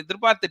நம்ம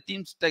எதிர்பார்த்த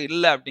டீம்ஸ்ட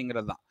இல்ல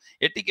அப்படிங்கிறது தான்.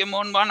 எட்டிகே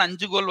மோகன்பான்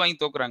 5 கோல் வாங்கி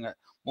தோக்குறாங்க.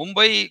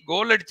 மும்பை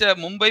கோல் அடிச்ச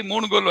மும்பை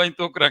 3 கோல் வாங்கி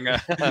தோக்குறாங்க.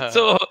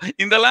 சோ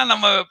இதெல்லாம்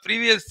நம்ம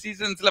ப்ரீவியஸ்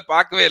சீசன்ஸ்ல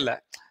பார்க்கவே இல்லை.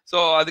 சோ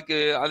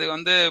அது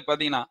வந்து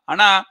பாத்தீங்கன்னா,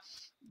 ஆனா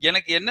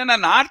எனக்கு என்னன்னா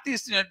நார்த்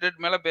ஈஸ்ட் யுனைடெட்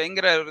மேல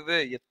பயங்கர வருது.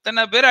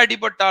 எத்தனை பேர்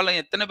அடிபட்டாலும்,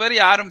 எத்தனை பேர்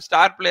யாரும்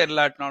ஸ்டார் பிளேயர்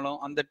இல்லாட்டினாலும்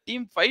அந்த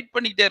டீம் ஃபைட்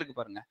பண்ணிக்கிட்டே இருக்கு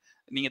பாருங்க.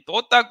 நீங்க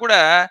தோத்தா கூட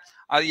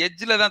அது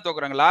எட்ஜ்ல தான்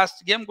தோக்குறாங்க.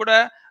 லாஸ்ட் கேம் கூட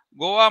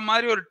கோவா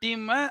மாதிரி ஒரு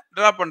டீம்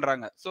டிரா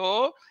பண்றாங்க. சோ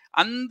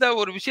அந்த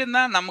ஒரு விஷயம்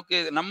தான்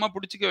நம்ம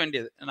பிடிச்சிக்க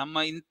வேண்டியது.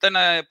 நம்ம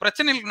இத்தனை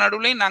பிரச்சனைகளுக்கு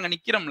நடுவுலயும் நாங்க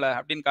நிக்கிறோம்ல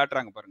அப்படின்னு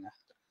காட்டுறாங்க பாருங்க.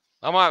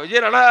 ஆமா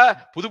விஜய், ஆனா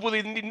புது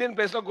இந்தியன்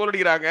பிளேயர்ஸ்லாம் கோல்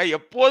அடிக்கிறாங்க.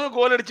 எப்போதும்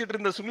கோல் அடிச்சிட்டு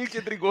இருந்த சுனில்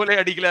சேத்ரி கோலே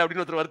அடிக்கல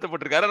அப்படின்னு ஒருத்தர்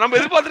வருத்தப்பட்டிருக்காரு. நம்ம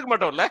எதிர்பார்த்திருக்க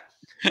மாட்டோம்ல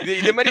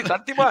இதே மாதிரி.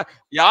 சத்தியமா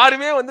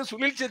யாருமே வந்து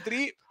சுனில்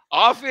சேத்ரி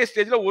ஆஃப்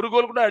ஸ்டேஜ்ல ஒரு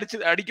கோல் கூட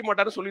அடிக்க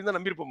மாட்டாருன்னு சொல்லி தான்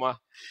நம்பியிருப்போமா?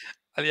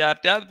 அது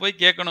யார்கிட்டயாவது போய்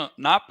கேட்கணும்.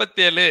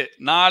 47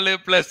 4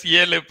 +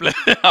 7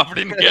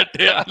 அப்படின்னு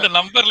கேட்டு அந்த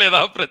நம்பர்ல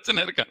ஏதாவது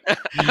பிரச்சனை இருக்கா?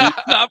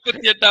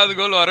 48வது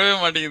கோல் வரவே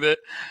மாட்டேங்குது.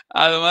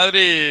 அது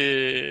மாதிரி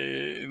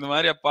இந்த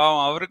மாதிரி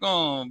பாவம்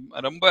அவருக்கும்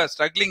ரொம்ப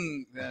ஸ்ட்ரகிளிங்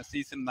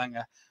சீசன்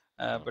தாங்க.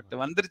 பட்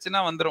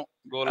வந்துருச்சுன்னா வந்துரும்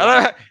கோல்.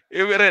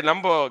 இவரு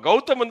நம்ம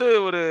கௌதம் வந்து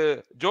ஒரு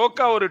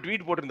ஜோக்கா ஒரு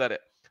ட்வீட் போட்டிருந்தாரு.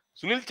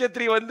 சுனில்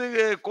சேத்ரி வந்து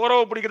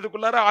கோரவை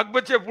பிடிக்கிறதுக்குள்ளார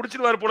அக்பச்சே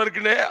புடிச்சிருவாரு போல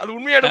இருக்குன்னு. அது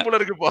உண்மையான போல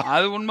இருக்குப்பா.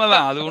 அது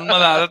உண்மைதான்.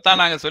 அதைத்தான்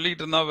நாங்க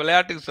சொல்லிட்டு இருந்தோம்.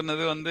 விளையாட்டுக்கு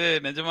சொன்னது வந்து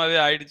நிஜமாவே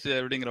ஆயிடுச்சு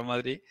அப்படிங்கிற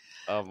மாதிரி.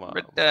 ஆமா.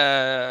 பட்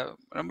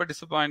ரொம்ப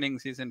டிசப்பாயிண்டிங்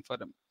சீசன்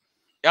ஃபார் ஹிம்.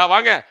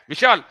 வாங்க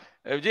விஷால்,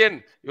 விஜயன்,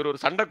 இவர்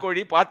ஒரு சண்டை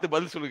கோழி, பார்த்து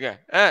பதில் சொல்லுங்க.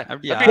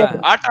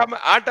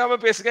 ஆட்டாம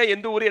பேசுங்க.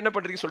 எந்த ஊரு, என்ன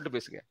பண்றீங்க சொல்லிட்டு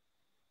பேசுங்க.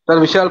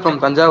 Sir Vishal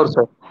from Thanjavur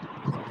sir.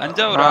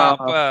 தஞ்சாவூரா?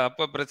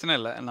 அப்ப பிரச்சனை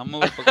இல்லை,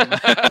 நம்ம ஊர் பக்கம்.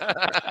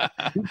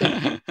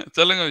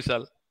 சொல்லுங்க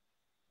விஷால்.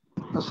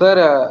 சார்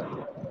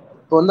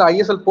இப்போ வந்து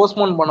ஐஎஸ்எல்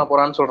போஸ்ட்போன் பண்ண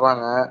போறான்னு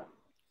சொல்றாங்க.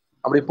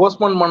 அப்படி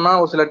போஸ்ட்போன் பண்ணா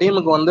ஒரு சில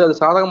டீமுக்கு வந்து அது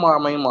சாதகமா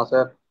அமையுமா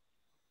சார்?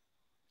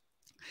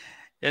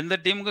 எந்த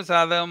டீமுக்கும்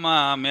சாதகமா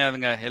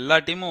அமையாதுங்க. எல்லா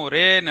டீமும்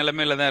ஒரே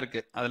நிலைமையில தான்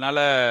இருக்கு. அதனால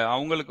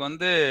அவங்களுக்கு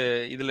வந்து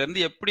இதுல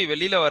இருந்து எப்படி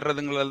வெளியில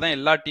வர்றதுங்கிறது தான்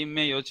எல்லா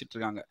டீமுமே யோசிச்சுட்டு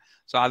இருக்காங்க.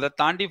 ஸோ அதை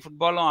தாண்டி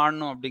ஃபுட்பாலும்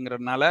ஆடணும்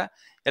அப்படிங்கறதுனால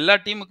எல்லா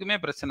டீமுக்குமே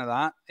பிரச்சனை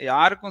தான்.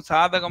 யாருக்கும்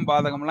சாதகம்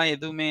பாதகம்லாம்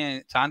எதுவுமே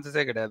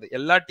சான்சஸே கிடையாது.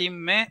 எல்லா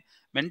டீமுமே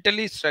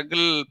மென்டலி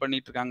ஸ்ட்ரகிள்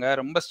பண்ணிட்டு இருக்காங்க,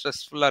 ரொம்ப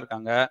ஸ்ட்ரெஸ்ஃபுல்லா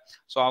இருக்காங்க.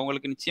 ஸோ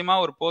அவங்களுக்கு நிச்சயமா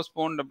ஒரு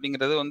போஸ்ட்போன்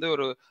அப்படிங்கிறது வந்து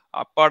ஒரு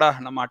அப்பாடா,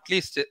 நம்ம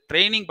அட்லீஸ்ட்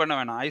ட்ரைனிங் பண்ண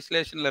வேணாம்.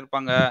 ஐசோலேஷன்ல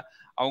இருப்பாங்க,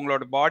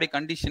 அவங்களோட பாடி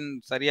கண்டிஷன்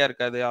சரியா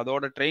இருக்காது,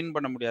 அதோட ட்ரெயின்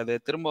பண்ண முடியாது,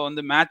 திரும்ப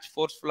வந்து மேட்ச்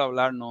ஃபோர்ஸ்ஃபுல்லா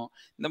விளையாடணும்,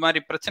 இந்த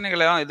மாதிரி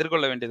பிரச்சனைகளை எல்லாம்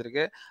எதிர்கொள்ள வேண்டியது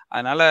இருக்கு.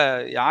 அதனால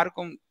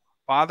யாருக்கும்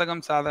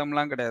பாதகம்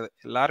சாதகம்லாம் கிடையாது.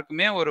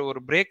 எல்லாருக்குமே ஒரு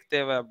பிரேக்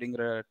தேவை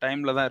அப்படிங்கிற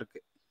டைம்ல தான் இருக்கு.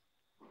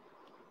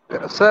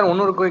 சார்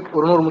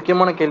இன்னொரு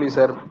முக்கியமான கேள்வி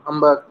சார்.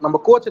 நம்ம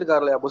கோச்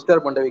இருக்காரு இல்லையா,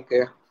 புஸ்டர் பண்டவிக்கு,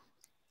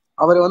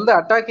 அவர் வந்து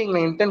அட்டாக்கிங்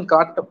இன்டென்ட்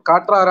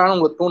காட்டுறாரான்னு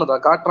உங்களுக்கு தோணுதா?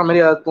 காட்டுற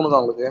மாதிரி ஏதாவது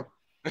தோணுதா உங்களுக்கு?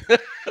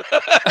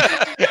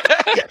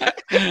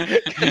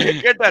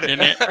 கேட்டாரு.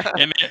 என்னை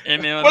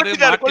வந்து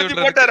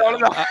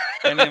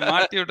என்னை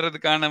மாட்டி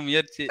விடுறதுக்கான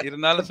முயற்சி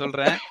இருந்தாலும்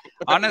சொல்றேன்.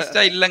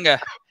 ஆனஸ்டா இல்லங்க,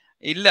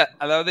 இல்ல.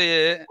 அதாவது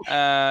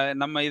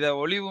நம்ம இத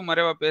ஒளிவு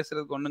மறைவா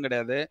பேசுறதுக்கு ஒண்ணும்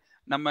கிடையாது.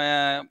 நம்ம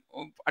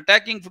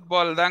அட்டாக்கிங்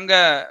ஃபுட்பால் தாங்க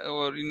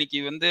இன்னைக்கு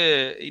வந்து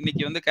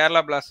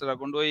கேரளா பிளாஸ்டரை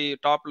கொண்டு போய்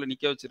டாப்ல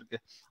நிக்க வச்சிருக்கு.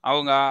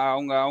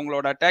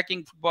 அவங்களோட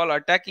அட்டாக்கிங் ஃபுட்பால்,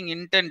 அட்டாக்கிங்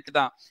இன்டென்ட்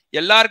தான்.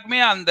 எல்லாருக்குமே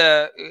அந்த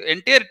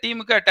என்டையர்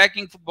டீமுக்கு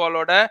அட்டாக்கிங்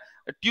ஃபுட்பாலோட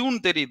டியூன்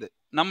தெரியுது.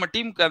 நம்ம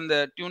டீமுக்கு அந்த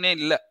டியூனே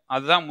இல்லை.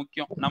 அதுதான்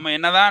முக்கியம். நம்ம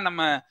என்னதான்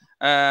நம்ம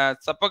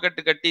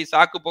சப்பக்கட்டு கட்டி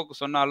சாக்கு போக்கு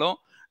சொன்னாலும்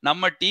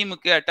நம்ம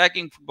டீமுக்கு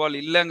அட்டாக்கிங் ஃபுட்பால்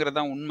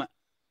இல்லைங்கிறதான் உண்மை.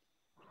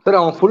 சார்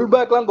அவங்க ஃபுல்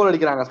பேக்லாம் கோல்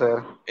அடிக்கிறாங்க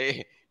சார்.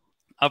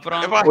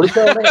 அப்புறம்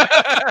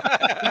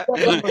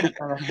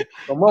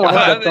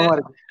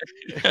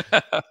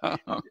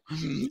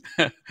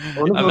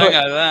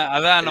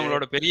அதான்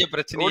நம்மளோட பெரிய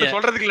பிரச்சனை.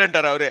 சொல்றதுக்கு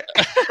இல்லன்றாரு அவரு.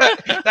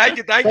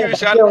 தேங்க்யூ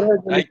விஷால்.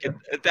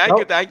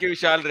 தேங்க்யூ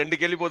விஷால். 2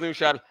 கேள்வி போதும்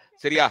விஷால்.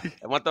 சரியா?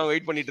 மொத்தம்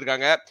வெயிட் பண்ணிட்டு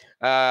இருக்காங்க.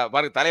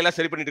 பாருங்க தலையெல்லாம்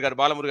சரி பண்ணிட்டு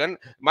இருக்காரு பாலமுருகன்.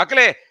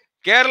 மக்களே,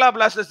 கேரளா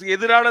பிளாஸ்டர்ஸ்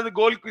எதிரானது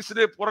கோல் குவிஸ்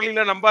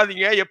புரளில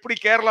நம்பாதீங்க. எப்படி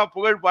கேரளா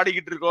புகழ்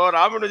பாடிக்கிட்டு இருக்கோம்.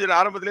 ராமன் விஜயன்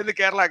ஆரம்பத்துல இருந்து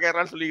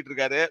கேரளான்னு சொல்லிட்டு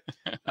இருக்காரு.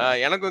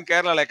 எனக்கும்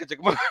கேரளால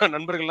எக்கச்சக்கமா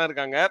நண்பர்கள்லாம்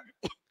இருக்காங்க.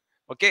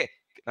 ஓகே,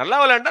 நல்லா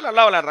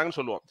விளையாடுறாங்கன்னு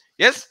சொல்லுவோம்.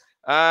 எஸ்,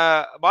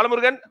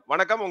 பாலமுருகன்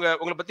வணக்கம்.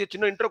 உங்களை பத்தி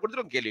சின்ன இன்ட்ரோ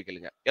கொடுத்துட்டு உங்க கேள்வி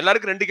கேளுங்க.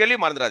 எல்லாருக்கும் 2 கேள்வி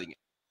மறந்துடாதீங்க.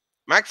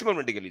 மேக்ஸிமம்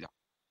 2 கேள்வி தான்.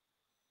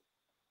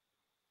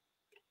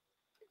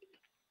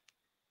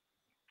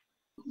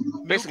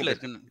 பேசுங்க.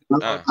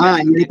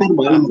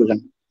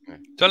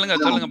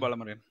 சொல்லுங்க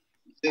பாலமுருகன்.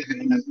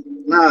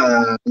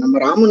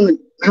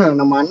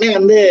 நம்ம அண்ணன்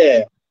வந்து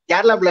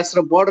கேரளா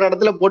பிளாஸ்டர் போடுற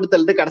இடத்துல போட்டு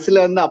தள்ளிட்டு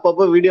கடைசியில வந்து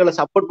அப்பப்போ வீடியோல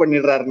சப்போர்ட்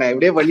பண்ணிடுறாருண்ணே.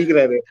 இப்படியே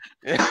பண்ணிக்கிறாரு.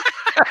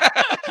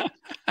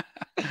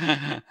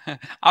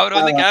 அவர்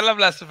வந்து கேரளா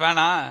பிளாஸ்டர்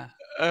ஃபேனா?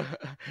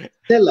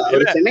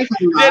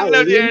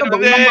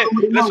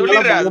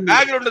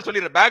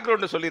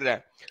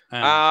 சொல்லிடுறேன்.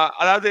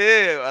 அதாவது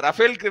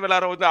ரஃபேலுக்கு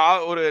விளையாட வந்து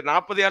ஒரு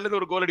 40 யார்ல இருந்து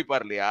ஒரு கோல்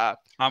அடிப்பார் இல்லையா?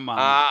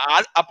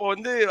 அப்போ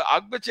வந்து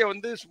அக்பச்சே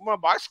வந்து சும்மா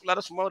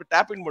பாக்ஸ்குள்ளார சும்மா ஒரு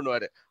டேப் இன்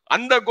பண்ணுவாரு.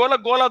 அந்த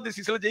கோல் ஆஃப் தி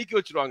சீசன்ல ஜெயிக்க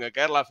வச்சிருவாங்க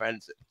கேரளா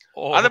ஃபேன்ஸ்.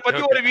 அத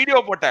பத்தி ஒரு வீடியோ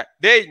போட்டேன்.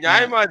 டேய்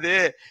நியாயமா இது?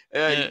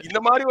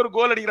 இந்த மாதிரி ஒரு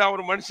கோல் அடிக்கிறான்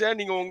ஒரு மனுஷன்,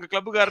 நீங்க உங்க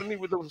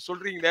கிளப்புக்காரன்னு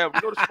சொல்றீங்களே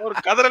அப்படின்னு ஒரு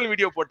கதறல்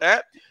வீடியோ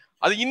போட்டேன்.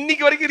 அது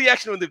இன்னைக்கு வரைக்கும்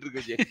ரியாக்ஷன் வந்துட்டு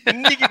இருக்கு.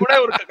 இன்னைக்கு கூட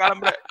ஒரு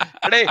கிளம்புற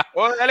அடே ஓ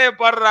வேலையை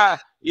பாடுறா,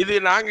 இது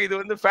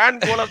வந்து fan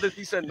goal of the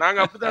season, நாங்க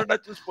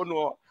அப்படிதான் சூஸ்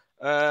பண்ணுவோம்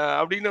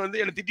அப்படின்னு வந்து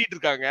என்ன திட்டிட்டு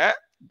இருக்காங்க.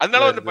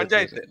 அதனால வந்து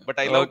panchayat. But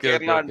I love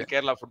Kerala and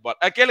Kerala football.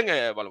 கேளுங்க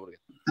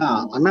பாலமுருகன்.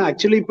 அண்ணா,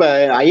 ஆக்சுவலி இப்ப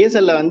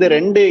ஐஎஸ்எல்ல வந்து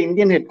 2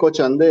 இந்தியன் ஹெட்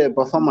கோச் வந்து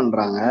பெர்ஃபார்ம்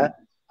பண்றாங்க.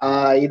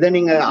 இத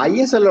நீங்க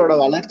ஐஎஸ்எல்லோட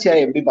வளர்ச்சியா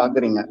எப்படி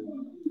பாக்குறீங்க?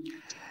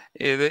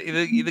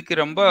 இதுக்கு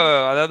ரொம்ப,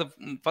 அதாவது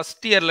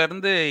ஃபர்ஸ்ட் இயர்ல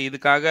இருந்து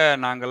இதுக்காக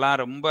நாங்கெல்லாம்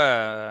ரொம்ப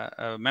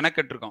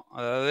மெனக்கெட்டு இருக்கோம்.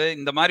 அதாவது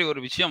இந்த மாதிரி ஒரு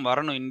விஷயம்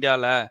வரணும்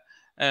இந்தியால,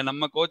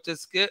 நம்ம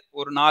கோச்சஸ்க்கு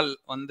ஒரு நாள்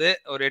வந்து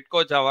ஒரு ஹெட்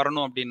கோச்சா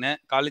வரணும் அப்படின்னு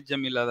காலித்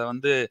ஜமீல் அதை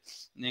வந்து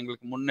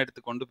எங்களுக்கு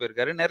முன்னெடுத்து கொண்டு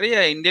போயிருக்காரு. நிறைய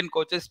இந்தியன்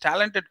கோச்சஸ்,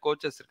 டேலண்டட்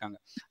கோச்சஸ் இருக்காங்க.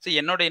 ஸோ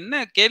என்னோட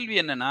என்ன கேள்வி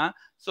என்னன்னா,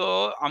 ஸோ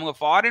அவங்க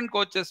ஃபாரின்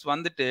கோச்சஸ்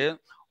வந்துட்டு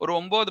ஒரு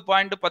 9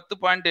 பாயிண்ட் 10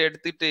 பாயிண்ட்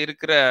எடுத்துட்டு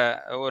இருக்கிற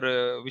ஒரு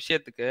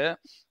விஷயத்துக்கு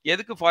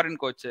எதுக்கு ஃபாரின்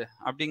கோச்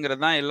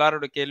அப்படிங்கிறது தான்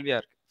எல்லாரோட கேள்வியா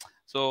இருக்கு.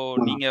 ஸோ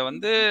நீங்க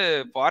வந்து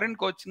ஃபாரின்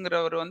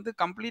கோச்சுங்கிறவர் வந்து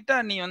கம்ப்ளீட்டா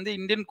நீ வந்து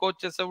இந்தியன்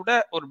கோச்சஸை விட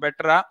ஒரு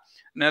பெட்டரா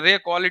நிறைய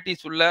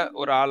குவாலிட்டிஸ் உள்ள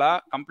ஒரு ஆளா,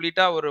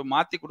 கம்ப்ளீட்டா ஒரு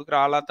மாத்தி கொடுக்குற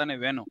ஆளா தானே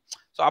வேணும்.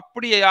 ஸோ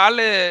அப்படி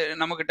ஆளு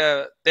நம்மகிட்ட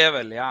தேவை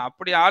இல்லையா?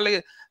 அப்படி ஆளு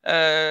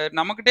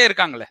நம்மகிட்டே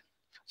இருக்காங்களே.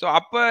 ஸோ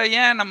அப்போ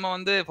ஏன் நம்ம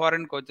வந்து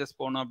ஃபாரின் கோச்சஸ்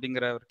போகணும்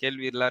அப்படிங்கிற ஒரு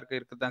கேள்வி எல்லாருக்கும்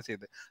இருக்குதான்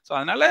செய்யுது. ஸோ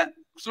அதனால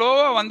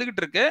ஸ்லோவா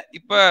வந்துகிட்டு இருக்கு.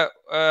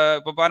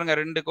 இப்போ பாருங்க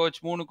 2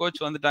 கோச் 3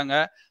 கோச் வந்துட்டாங்க.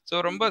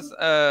 ஸோ ரொம்ப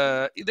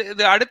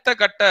இது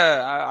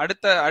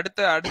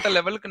அடுத்த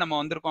லெவலுக்கு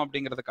நம்ம வந்திருக்கோம்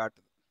அப்படிங்கறத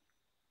காட்டுது.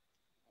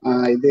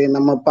 இது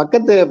நம்ம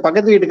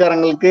பக்கத்து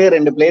வீட்டுக்காரங்களுக்கு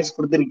 2 பிளேயர்ஸ்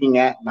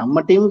கொடுத்துருக்கீங்க.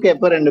 நம்ம டீமுக்கு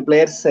எப்ப 2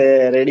 பிளேயர்ஸ்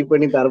ரெடி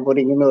பண்ணி தர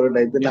போறீங்கன்னு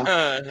ஒரு இதுதான்.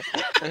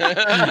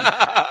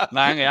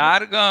 நாங்க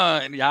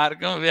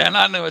யாருக்கும்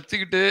வேணான்னு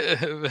வச்சுக்கிட்டு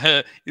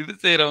இது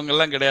செய்யறவங்க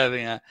எல்லாம்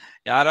கிடையாதுங்க.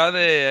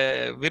 யாராவது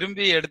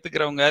விரும்பி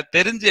எடுத்துக்கிறவங்க,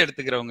 தெரிஞ்சு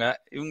எடுத்துக்கிறவங்க,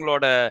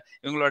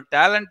 இவங்களோட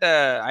டேலண்ட்டை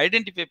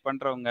ஐடென்டிஃபை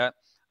பண்றவங்க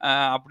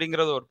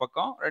அப்படிங்கிறது ஒரு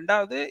பக்கம்.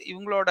 ரெண்டாவது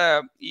இவங்களோட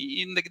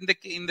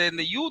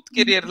இந்த யூத்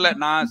கெரியர்ல,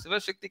 நான்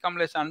சிவசக்தி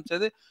கமலேஷ்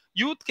அனுப்பிச்சது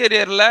யூத்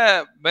கெரியர்ல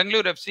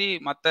பெங்களூர் எஃப்சி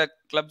மற்ற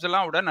கிளப்ஸ்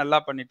எல்லாம் விட நல்லா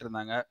பண்ணிட்டு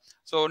இருந்தாங்க.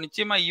 ஸோ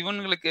நிச்சயமா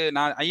இவங்களுக்கு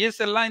நான்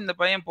ஐஎஸ்எல்லாம் இந்த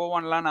பையன்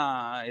போவான்லாம் நான்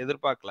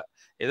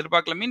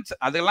எதிர்பார்க்கல மீன்ஸ்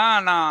அதெல்லாம்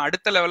நான்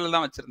அடுத்த லெவல்ல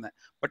தான் வச்சிருந்தேன்.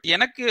 பட்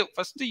எனக்கு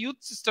ஃபர்ஸ்ட்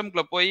யூத்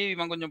சிஸ்டம்குள்ள போய்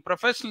இவன் கொஞ்சம்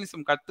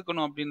ப்ரொஃபஷனலிசம்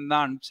கத்துக்கணும் அப்படின்னு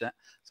தான் அனுப்பிச்சேன்.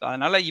 ஸோ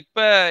அதனால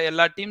இப்ப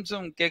எல்லா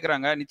டீம்ஸும்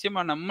கேட்கறாங்க.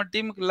 நிச்சயமா நம்ம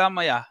டீமுக்கு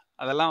இல்லாமையா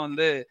அதெல்லாம்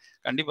வந்து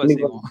கண்டிப்பா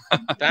செய்வோம்.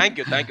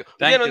 தேங்க்யூ.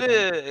 வந்து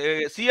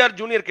சிஆர்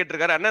ஜூனியர்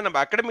கேட்டிருக்காரு, அண்ணா நம்ம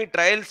அகாடமி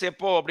ட்ரையல்ஸ்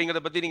எப்போ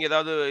அப்படிங்கறத பத்தி நீங்க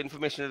ஏதாவது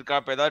இன்ஃபர்மேஷன் இருக்கா?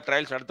 இப்ப ஏதாவது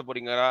ட்ரையல்ஸ் நடத்த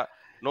போறீங்களா?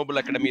 நோபல்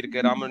அகாடமி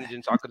இருக்கு, ராமன்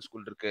விஜயன் சாக்கர்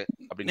ஸ்கூல் இருக்கு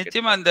அப்படின்னு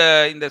நிச்சயமா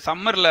இந்த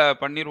சம்மர்ல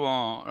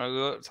பண்ணிடுவோம்.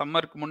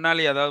 சம்மருக்கு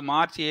முன்னாடி, அதாவது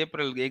மார்ச்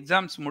ஏப்ரல்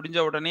எக்ஸாம்ஸ் முடிஞ்ச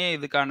உடனே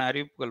இதுக்கான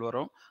அறிவிப்புகள்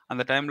வரும்.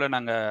 அந்த டைம்ல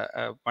நாங்க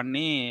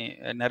பண்ணி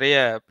நிறைய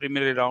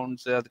ப்ரீமியரி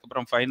ரவுண்ட்ஸ்,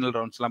 அதுக்கப்புறம் ஃபைனல்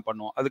ரவுண்ட்ஸ்லாம்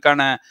பண்ணுவோம்.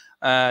 அதுக்கான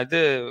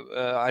இது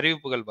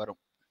அறிவிப்புகள் வரும்.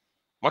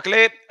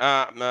 மக்களே,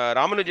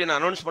 ராமன் விஜயன்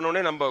அனௌன்ஸ் பண்ண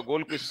உடனே நம்ம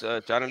கோல் குவிஸ்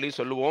சேனல்லையும்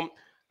சொல்லுவோம்.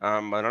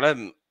 அதனால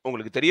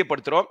உங்களுக்கு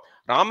தெரியப்படுத்துறோம்.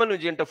 ராமன்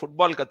விஜயன்ட்ட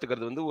ஃபுட்பால்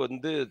கத்துக்கிறது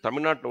வந்து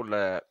தமிழ்நாட்டில் உள்ள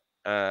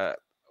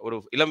ஒரு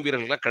இளம்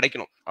வீரர்களுக்கு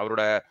கிடைக்கணும்.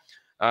 அவரோட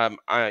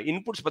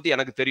இன்புட்ஸ் பத்தி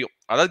எனக்கு தெரியும்.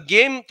 அதாவது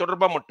கேம்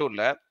தொடர்பா மட்டும்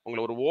இல்ல,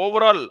 உங்களை ஒரு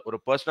ஓவரால் ஒரு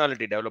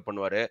பர்சனாலிட்டி டெவலப்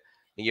பண்ணுவாரு.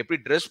 நீங்க எப்படி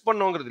ட்ரெஸ்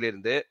பண்ணுங்கிறதுல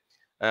இருந்து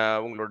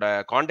உங்களோட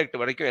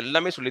கான்டாக்ட் வரைக்கும்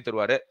எல்லாமே சொல்லி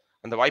தருவாரு.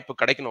 அந்த வாய்ப்பு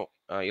கிடைக்கணும்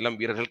இளம்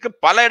வீரர்களுக்கு.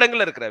 பல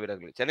இடங்கள்ல இருக்கிற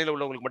வீரர்கள், சென்னையில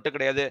உள்ளவங்களுக்கு மட்டும்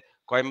கிடையாது,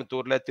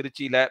 கோயம்புத்தூர்ல,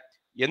 திருச்சியில,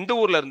 எந்த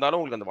ஊர்ல இருந்தாலும்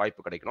உங்களுக்கு அந்த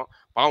வாய்ப்பு கிடைக்கணும்.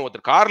 பாவம்,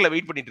 ஒருத்தர் கார்ல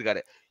வெயிட் பண்ணிட்டு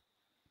இருக்காரு.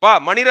 பா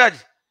மணிராஜ்,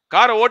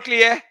 காரை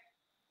ஓட்டலையே.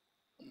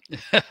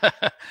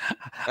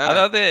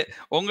 அதாவது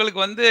உங்களுக்கு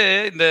வந்து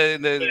இந்த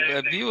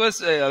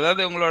வியூவர்ஸ்,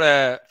 அதாவது உங்களோட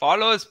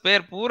ஃபாலோவர்ஸ்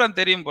பேர் பூரா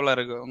தெரியும் போல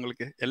இருக்கு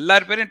உங்களுக்கு.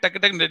 எல்லார் பேரையும் டக்கு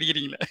டக்குன்னு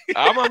நடிக்கிறீங்களே.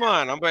 ஆமாமா,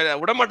 நம்ம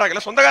விட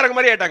மாட்டாங்கல்ல, சொந்தக்காரங்க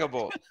மாதிரி ஆயிட்டாங்க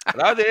இப்போ.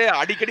 அதாவது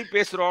அடிக்கடி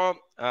பேசுறோம்.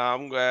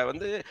 அவங்க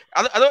வந்து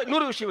அதாவது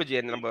இன்னொரு விஷயம்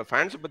விஜயன், நம்ம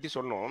ஃபேன்ஸ் பத்தி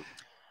சொன்னோம்.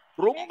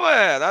 ரொம்ப,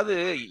 அதாவது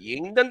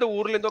எந்தெந்த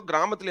ஊர்ல இருந்தோ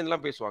கிராமத்துல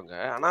இருந்தெல்லாம் பேசுவாங்க.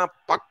 ஆனா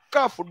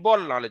பக்கா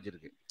ஃபுட்பால் நாலேஜ்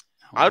இருக்கு.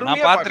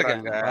 நான்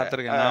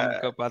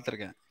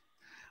பாத்திருக்கேன்.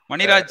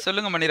 மணிராஜ்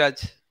சொல்லுங்க.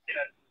 மணிராஜ்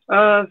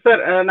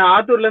சார், நான்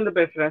ஆத்தூர்ல இருந்து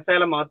பேசுறேன்,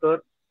 சேலம்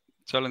ஆத்தூர்.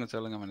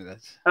 சொல்லுங்க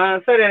மணிராஜ்.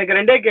 சார், எனக்கு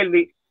 2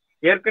 கேள்வி.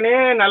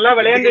 ஏற்கனவே நல்லா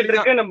விளையாண்டுட்டு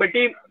இருக்கு நம்ம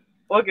டீம்.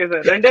 ஓகே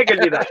சார், 2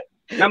 கேள்விதான்.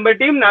 நம்ம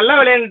டீம் நல்லா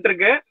விளையாண்டுட்டு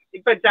இருக்கு.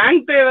 இப்ப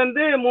சாங்தே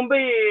வந்து மும்பை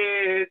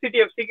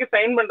சிடிஎஃப்சிக்கு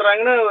சைன்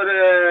பண்றாங்கன்னு ஒரு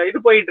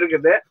இது போயிட்டு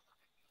இருக்குது.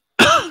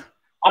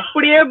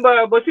 அப்படியே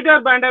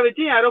பொசிட்டார் பேண்டா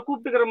வச்சு யாரோ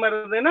கூப்பிட்டுக்கிற மாதிரி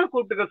இருந்ததுன்னா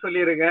கூப்பிட்டுக்க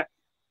சொல்லிருங்க.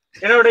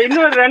 என்னோட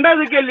இன்னொரு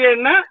 2வது கேள்வி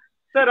என்ன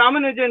சார்,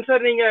 ராமன் விஜயன்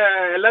சார், நீங்க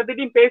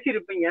எல்லாத்திட்டையும்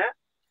பேசியிருப்பீங்க.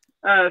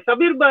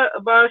 சபீர்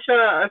பாஷா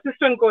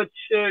அசிஸ்டன்ட்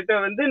கோச் கிட்ட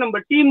வந்து நம்ம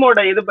டீமோட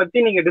இதை பத்தி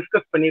நீங்க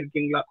டிஸ்கஸ்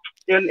பண்ணிருக்கீங்களா?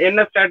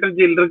 என்ன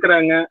ஸ்ட்ராட்டஜியில்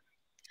இருக்கிறாங்க?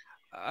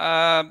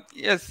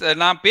 எஸ்,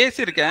 நான்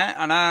பேசியிருக்கேன்.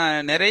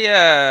 ஆனால் நிறைய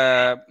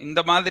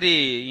இந்த மாதிரி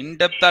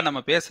இன்டெப்தா நம்ம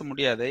பேச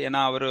முடியாது.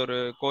 ஏன்னா அவர்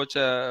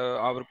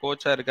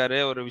கோச்சா இருக்காரு.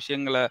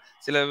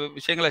 சில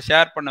விஷயங்களை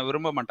ஷேர் பண்ண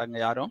விரும்ப மாட்டாங்க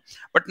யாரும்.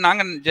 பட்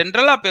நாங்கள்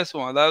ஜென்ரலாக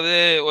பேசுவோம். அதாவது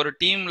ஒரு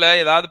டீம்ல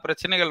ஏதாவது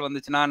பிரச்சனைகள்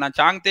வந்துச்சுன்னா, நான்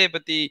சாங்தே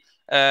பத்தி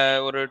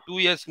ஒரு 2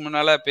 இயர்ஸ்க்கு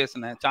முன்னால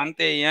பேசினேன்.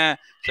 சாங்தே ஏன்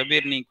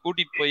ஷபீர் நீ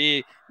கூட்டிட்டு போய்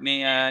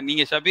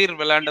நீங்க ஷபீர்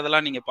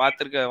விளையாண்டதெல்லாம் நீங்க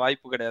பார்த்துருக்க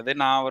வாய்ப்பு கிடையாது.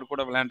 நான் அவர்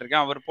கூட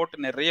விளையாண்டுருக்கேன். அவர்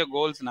போட்டு நிறைய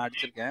கோல்ஸ் நான்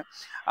அடிச்சிருக்கேன்.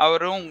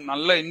 அவரும்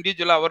நல்ல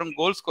இண்டிவிஜுவலா, அவரும்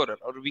கோல்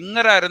ஸ்கோரர். அவர்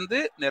விங்கரா இருந்து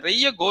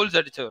நிறைய கோல்ஸ்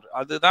அடிச்சவர்.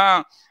 அதுதான்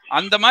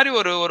அந்த மாதிரி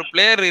ஒரு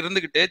பிளேயர்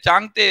இருந்துகிட்டு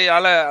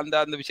சாங்தேயால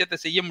அந்த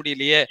விஷயத்த செய்ய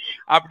முடியலையே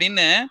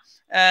அப்படின்னு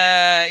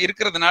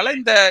இருக்கிறதுனால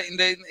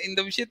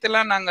இந்த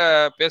விஷயத்தெல்லாம் நாங்க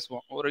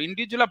பேசுவோம். ஒரு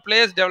இண்டிவிஜுவலா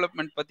பிளேயர்ஸ்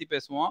டெவலப்மெண்ட் பத்தி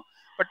பேசுவோம்.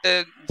 பட்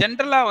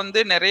ஜென்ரலா வந்து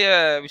நிறைய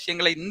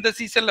விஷயங்களை இந்த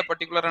சீசன்ல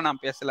பர்டிகுலரா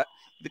நான் பேசல.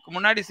 இதுக்கு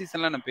முன்னாடி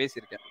சீசன்ல நான்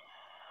பேசியிருக்கேன்.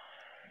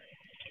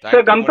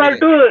 கம்பேர்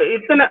டு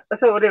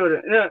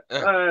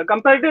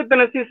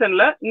இத்தனை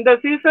சீசன்ல இந்த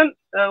சீசன்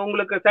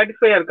உங்களுக்கு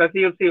சாட்டிஸ்ஃபையா இருக்கா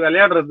சிஎஃப்சி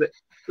விளையாடுறது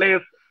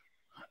பிளேயர்ஸ்?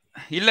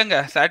 இல்லைங்க,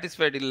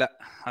 சாட்டிஸ்ஃபைடு இல்லை.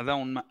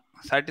 அதான் உண்மை.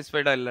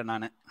 சாட்டிஸ்ஃபைடா இல்லை.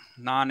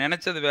 நான்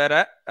நினைச்சது வேற.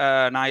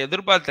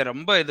 நான்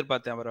ரொம்ப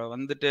எதிர்பார்த்தேன். அவரை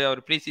வந்துட்டு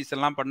அவர் ப்ரீ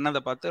சீசன்லாம்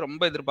பண்ணதை பார்த்து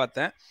ரொம்ப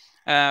எதிர்பார்த்தேன்.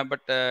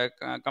 பட்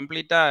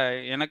கம்ப்ளீட்டா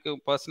எனக்கு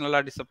பர்சனலா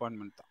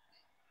டிசப்பாயின்மெண்ட் தான்.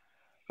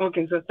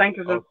 Okay sir,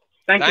 thank you sir.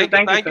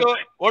 Thank you.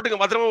 ஓட்டுங்க,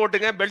 பத்திரமா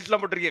ஓட்டுங்க. பெல்ட்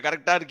எல்லாம் போட்டுருக்கீங்க,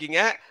 கரெக்டா இருக்கீங்க.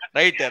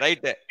 ரைட்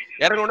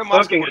இறங்க உடனே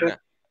மாஸ்க் போடுங்க.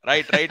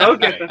 ரைட்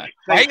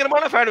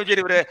பயங்கரமான ஃபேன்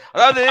விஜய் இவரு.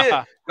 அதாவது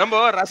நம்ம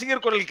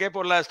ரசிகர் குரல்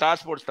கேட்போம்ல ஸ்டார்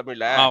ஸ்போர்ட்ஸ்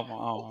தமிழ்ல,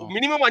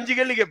 மினிமம் 5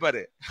 கேள்வி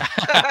கேட்பாரு.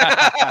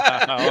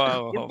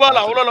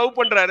 ஃபுட்பால் அவ்வளவு லவ்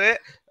பண்றாரு.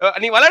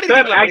 நீ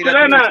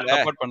விளையாடுறீங்களா?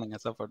 சப்போர்ட் பண்ணுங்க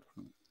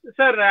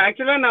சார்.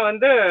 ஆக்சுவலா நான்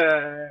வந்து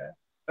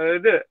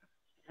இது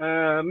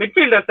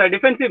மிட்ஃபீல்டர் சார்,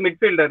 டிஃபென்சிவ்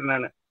மிட்ஃபீல்டர்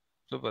நானு.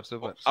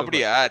 சூப்பர்.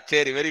 அப்படியா?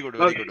 சரி, வெரி குட்.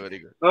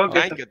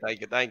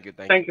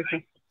 தேங்க்யூ.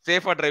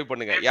 சேஃபா டிரைவ்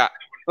பண்ணுங்க. யா,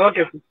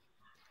 ஓகே சார்.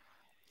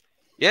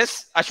 எஸ்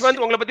அஸ்வந்த்,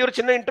 உங்களை பத்தி ஒரு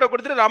சின்ன இன்ட்ரோ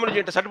கொடுத்துட்டு ராமன்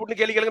விஜயன் சட் புட்னு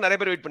கேள்வி கேளுங்க. நிறைய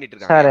பேர் வெயிட் பண்ணிட்டு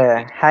இருக்காங்க.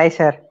 Sir hi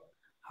sir.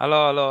 Hello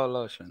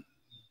Ashwanth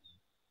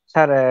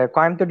sir.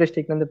 Coimbatore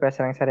டிஸ்ட்ரிக்ட்ல இருந்து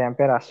பேசுறேங்க சார். என்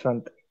பேர்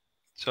அஸ்வந்த்.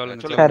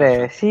 சொல்லுங்க சார்.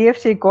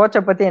 சிஎஃப்சி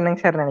கோச்சை பத்தி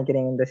என்னங்க சார்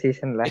நினைக்கிறீங்க இந்த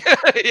சீசன்ல?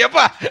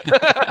 எப்பா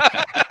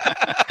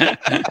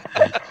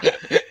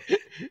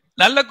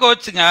நல்ல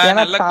கோச்சுங்க,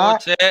 நல்ல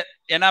கோச்சு.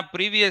 ஏன்னா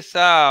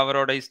ப்ரீவியஸா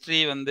அவரோட ஹிஸ்டரி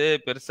வந்து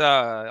பெருசா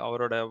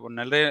அவரோட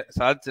நிறைய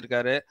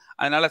சாதிச்சிருக்காரு.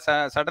 அதனால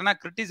சடனா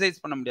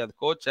கிரிட்டிசைஸ் பண்ண முடியாது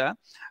கோச்சை.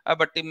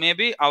 பட்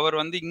மேபி அவர்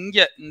வந்து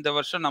இந்த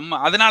வருஷம்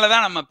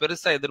அதனாலதான் நம்ம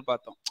பெருசா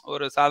எதிர்பார்த்தோம்.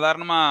 ஒரு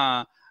சாதாரணமா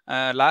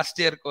லாஸ்ட்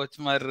இயர் கோச்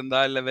மாதிரி இருந்தா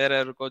இல்ல வேற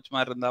ஒரு கோச்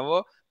மாதிரி இருந்தாவோ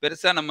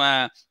பெருசா நம்ம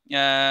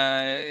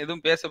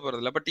எதுவும் பேச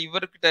போறது இல்லை. பட்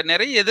இவர்கிட்ட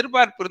நிறைய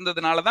எதிர்பார்ப்பு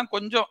இருந்ததுனாலதான்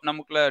கொஞ்சம்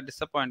நமக்குள்ள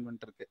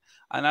டிசப்பாயின்மெண்ட் இருக்கு.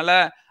 அதனால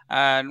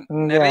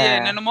நிறைய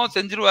என்னென்னமோ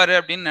செஞ்சிருவாரு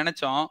அப்படின்னு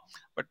நினைச்சோம்.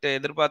 பட்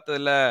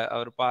எதிர்பார்த்ததுல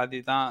அவர் பாதி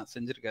தான்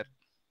செஞ்சிருக்காரு.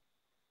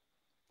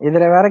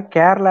 இதுல வேற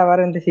கேரளா வேற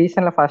இந்த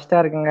சீசன்ல ஃபர்ஸ்டா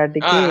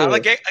இருக்குங்காட்டிக்கு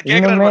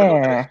இன்னுமே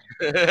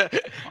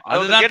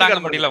அதுதான் தாங்க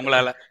முடியல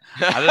உங்களால.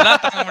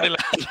 அதுதான் தாங்க முடியல.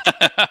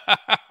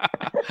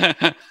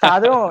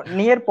 அதுவும்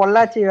நியர்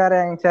பொள்ளாச்சி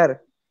வேறங்க சார்.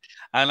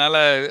 அதனால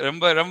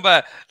ரொம்ப ரொம்ப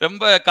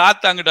ரொம்ப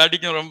காத்து அங்கிட்டு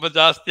அடிக்கும் ரொம்ப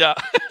ஜாஸ்தியா.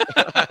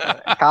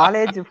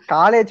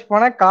 காலேஜ்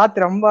போனா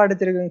காத்து ரொம்ப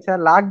அடிச்சிருக்குங்க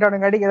சார்.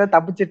 லாக்டவுன் காட்டிக்கு ஏதோ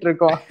தப்பிச்சிட்டு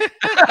இருக்கோம்.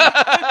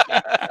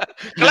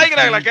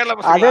 கலாய்க்கிறாங்களா கேரளா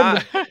பசங்களா?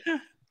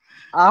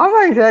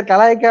 ஆமாங்க சார்,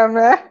 கலாய்க்காம.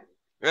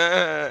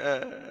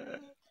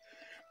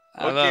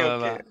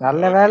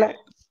 நல்ல வேலை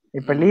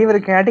இப்ப லீவ்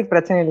இருக்குங்காட்டிக்கு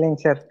பிரச்சனை இல்லைங்க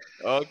சார்.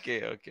 ஓகே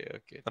ஓகே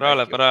ஓகே,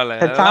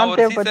 பரவாயில்ல.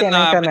 சாந்தே பத்தி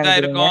என்ன சார்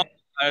நினைக்கிறீங்க?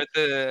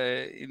 அடுத்து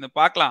இந்த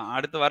பார்க்கலாம்.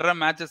 அடுத்து வர்ற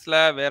மேட்சஸ்ல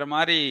வேற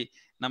மாதிரி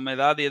நம்ம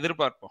ஏதாவது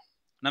எதிர்பார்ப்போம்,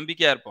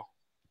 நம்பிக்கையா இருப்போம்.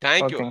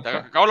 தேங்க்யூ,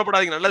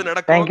 கவலைப்படாதீங்க, நல்லது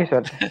நடக்கும். Thank you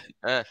sir.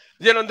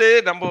 விஜயன் வந்து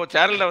நம்ம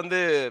சேனல்ல வந்து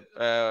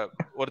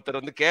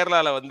ஒருத்தர் வந்து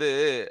கேரளால வந்து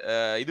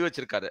இது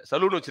வச்சிருக்காரு,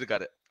 சலூன்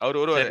வச்சிருக்காரு.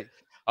 அவர்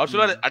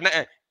சொல்லுவாரு,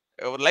 அண்ணன்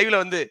ஒரு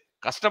லைவ்ல வந்து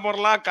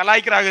கஸ்டமர்லாம்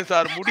கலாய்க்கிறாங்க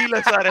சார், முடியல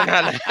சார்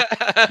என்னால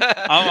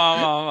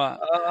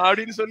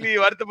அப்படின்னு சொல்லி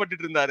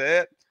வருத்தப்பட்டு இருந்தாரு.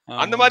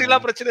 அந்த மாதிரி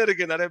எல்லாம் பிரச்சனை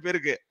இருக்கு நிறைய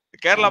பேருக்கு.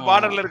 கேரளா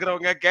பார்டர்ல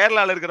இருக்கிறவங்க,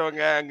 கேரளால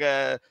இருக்கிறவங்க, அங்க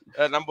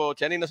நம்ம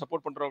சென்னையில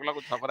சப்போர்ட் பண்றவங்க எல்லாம்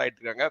கொஞ்சம் சஃபர்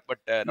ஆயிட்டு இருக்காங்க.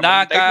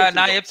 பட்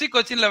நான் எஃப்சி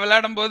கொச்சின்ல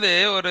விளையாடும் போது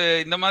ஒரு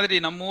இந்த மாதிரி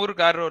நம்ம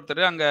ஊருக்காரர்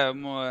ஒருத்தர் அங்க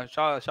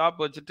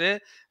ஷாப் வச்சுட்டு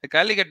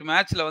காலிகட்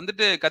மேட்ச்ல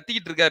வந்துட்டு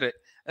கத்திக்கிட்டு இருக்காரு.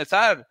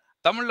 சார்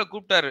தமிழ்ல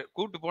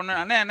கூப்பிட்டு போன,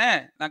 அண்ணே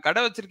நான்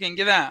கடை வச்சிருக்கேன்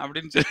இங்கதான்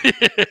அப்படின்னு சொல்லி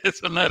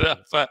சொன்னாரு.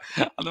 அப்ப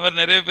அந்த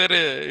மாதிரி நிறைய பேரு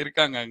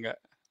இருக்காங்க அங்க.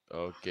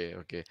 ஓகே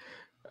ஓகே,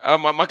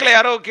 மக்களை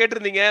யாரோ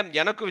கேட்டிருந்தீங்க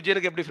எனக்கும்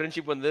விஜயனுக்கு எப்படி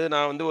ஃப்ரெண்ட்ஷிப் வந்து.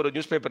 நான் வந்து ஒரு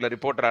நியூஸ் பேப்பர்ல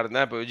ரிப்போர்ட்டரா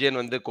இருந்தேன். இப்போ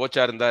விஜயன் வந்து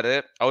கோச்சா இருந்தாரு.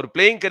 அவர்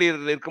பிளேயிங்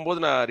கரியர் இருக்கும்போது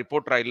நான்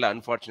ரிப்போர்ட்டரா இல்லை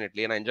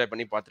அன்பார்ச்சுனேட்லி. நான் என்ஜாய்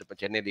பண்ணி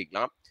பார்த்துருப்பேன் சென்னை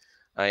லீக்லாம்,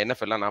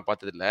 என்எஃப்எல்லாம் நான்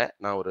பார்த்தது இல்லை.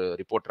 நான் ஒரு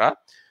ரிப்போர்ட்டரா,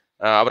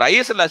 அவர்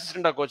ஐஎஸ்எல்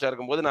அசிஸ்டண்டா கோச்சா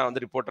இருக்கும்போது நான்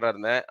வந்து ரிப்போர்ட்டரா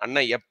இருந்தேன்.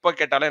 அண்ணன் எப்ப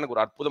கேட்டாலும் எனக்கு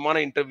ஒரு அற்புதமான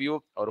இன்டர்வியூ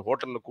அவர்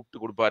ஹோட்டல்ல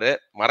கூப்பிட்டு கொடுப்பாரு.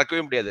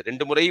 மறக்கவே முடியாது.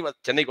 2 முறை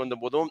சென்னைக்கு வந்த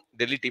போதும்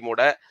டெல்லி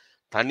டீமோட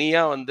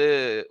தனியா வந்து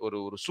ஒரு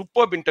ஒரு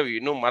சூப்பர் இன்டர்வியூ,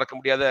 இன்னும் மறக்க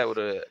முடியாத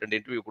ஒரு 2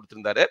 இன்டர்வியூ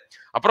கொடுத்திருந்தாரு.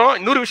 அப்புறம்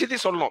இன்னொரு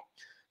விஷயத்தையும் சொல்லணும்,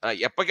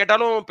 எப்ப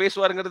கேட்டாலும்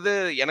பேசுவாருங்கிறது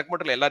எனக்கு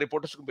மட்டும் இல்லை, எல்லா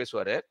ரிப்போர்ட்டர்ஸுக்கும்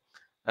பேசுவாரு.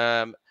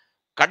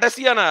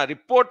 கடைசியா நான்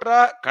ரிப்போர்ட்டரா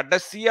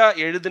கடைசியா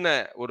எழுதின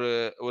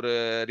ஒரு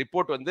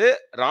ரிப்போர்ட் வந்து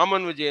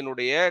ராமன்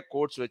விஜயனுடைய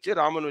கோட்ஸ் வச்சு.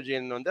 ராமன்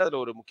விஜயன் வந்து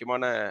அதுல ஒரு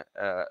முக்கியமான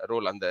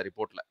ரோல் அந்த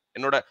ரிப்போர்ட்ல.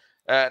 என்னோட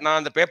நான்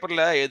அந்த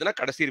பேப்பர்ல எழுதின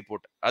கடைசி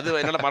ரிப்போர்ட், அது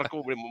என்னால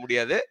மறக்க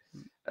முடியாது.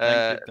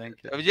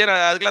 விஜயன்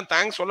அதுக்கெல்லாம்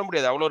தேங்க்ஸ் சொல்ல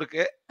முடியாது, அவ்வளவு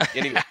இருக்கு.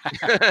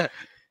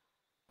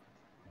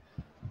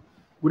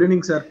 Good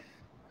evening sir.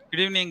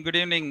 Good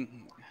evening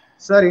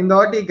sir. இந்த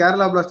வாட்டி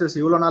கேரளா பிளாஸ்டர்ஸ்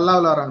இவ்வளவு நல்லா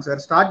விளையாடுறாங்க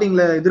சார்.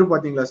 ஸ்டார்டிங்ல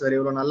எதிர்பார்த்தீங்களா சார்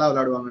இவ்வளவு நல்லா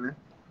விளையாடுவாங்கன்னு?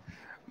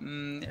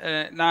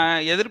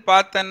 நான்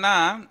எதிர்பார்த்தேன்னா,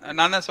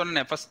 நான் தான்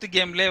சொன்னேன் ஃபர்ஸ்ட்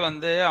கேம்லேயே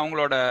வந்து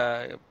அவங்களோட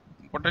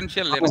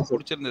பொட்டன்ஷியல் எனக்கு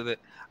பிடிச்சிருந்தது.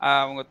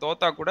 அவங்க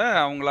தோத்தா கூட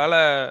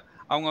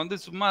அவங்க வந்து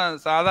சும்மா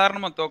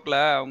சாதாரணமாக தோக்கல,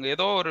 அவங்க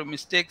ஏதோ ஒரு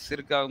மிஸ்டேக்ஸ்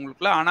இருக்கு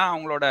அவங்களுக்குள்ள. ஆனால்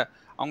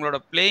அவங்களோட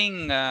பிளேயிங்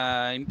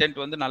இன்டென்ட்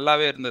வந்து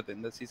நல்லாவே இருந்தது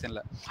இந்த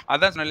சீசனில்.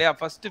 அதான் சொன்னேன் இல்லையா,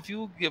 ஃபர்ஸ்ட்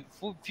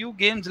ஃபியூ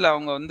கேம்ஸில்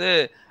அவங்க வந்து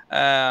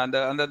அந்த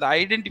அந்த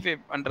ஐடென்டிஃபை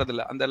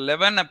பண்ணுறதுல, அந்த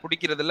 11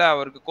 பிடிக்கிறதுல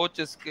அவருக்கு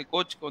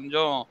கோச்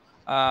கொஞ்சம்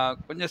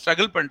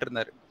ஸ்ட்ரகிள் பண்ணிட்டு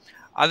இருந்தார்.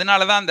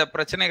 அதனால தான் அந்த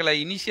பிரச்சனைகளை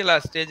இனிஷியலா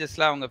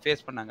ஸ்டேஜஸ்ல அவங்க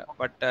ஃபேஸ் பண்ணாங்க.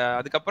 பட்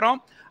அதுக்கப்புறம்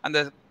அந்த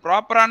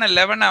ப்ராப்பரான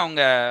 11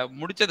 அவங்க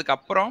முடிச்சதுக்கு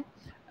அப்புறம்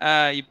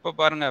இப்ப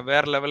பாருங்க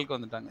வேற லெவலுக்கு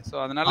வந்துட்டாங்க. சோ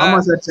அதனால ஆமா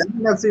சார்,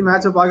 சென்னை எஃப்சி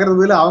மேட்ச்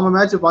பாக்குறதுல அவங்க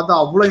மேட்ச் பார்த்தா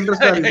அவ்வளவு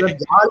இன்ட்ரஸ்டா இருக்கு சார்.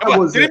 ஜாலியா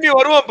போகுது. திரும்பி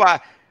வருவோம்ப்பா,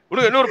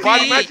 இன்னொரு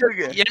 4 மேட்ச்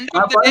இருக்கு. எண்ட்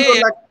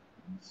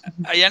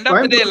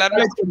ஆஃப் தி டே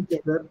எல்லாரும்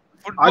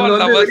ஃபுட்பால்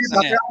லவர்ஸ்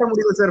சப்போர்ட்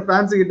முடியல சார்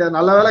ஃபேன்ஸ் கிட்ட.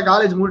 நல்ல வேளை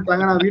காலேஜ்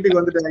மூடிட்டாங்க, நான்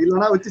வீட்டுக்கு வந்துட்டேன்,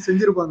 இல்லனா வச்சு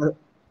செஞ்சிருப்பாங்க.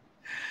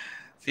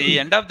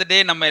 எண்ட் ஆஃப் தி டே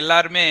நம்ம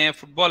எல்லாருமே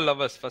ஃபுட்பால்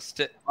லவர்ஸ்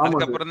ஃபர்ஸ்ட்.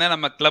 அதுக்கப்புறம் தான்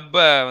நம்ம கிளப்ப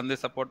வந்து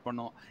சப்போர்ட்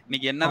பண்ணுவோம்.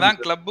 இன்னைக்கு என்னதான்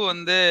கிளப்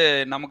வந்து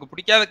நமக்கு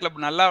பிடிக்காத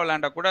கிளப் நல்லா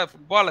விளையாண்டா கூட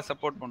ஃபுட்பாலை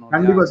சப்போர்ட் பண்ணுவோம்.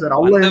 கண்டிப்பா சார்,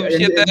 அவ்வளவு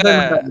விஷயத்த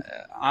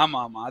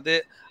ஆமா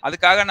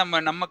அதுக்காக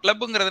நம்ம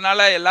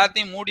கிளப்புங்கிறதுனால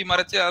எல்லாத்தையும் மூடி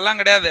மறைச்சு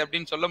அதெல்லாம் கிடையாது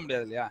அப்படின்னு சொல்ல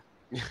முடியாது இல்லையா?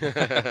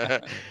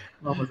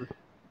 ஆமா சார்.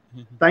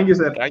 தேங்க்யூ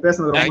சார்,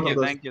 பேசுனது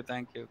ரொம்ப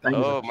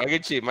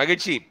தேங்க்யூ.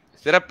 மகிழ்ச்சி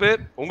சிறப்பு.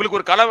 உங்களுக்கு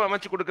ஒரு களம்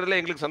அமைச்சு கொடுக்கறதுல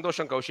எங்களுக்கு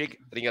சந்தோஷம் கௌஷிக்.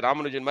 நீங்க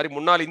ராமன் விஜயன் மாதிரி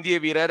முன்னாள் இந்திய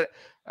வீரர்,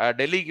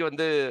 டெல்லிக்கு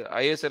வந்து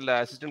ஐஎஸ்எல்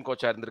அசிஸ்டன்ட்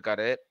கோச்சா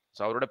இருந்திருக்காரு. ஸோ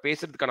அவரோட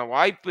பேசுறதுக்கான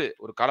வாய்ப்பு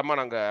ஒரு களமா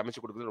நாங்க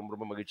அமைச்சு கொடுக்கறது ரொம்ப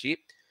ரொம்ப மகிழ்ச்சி.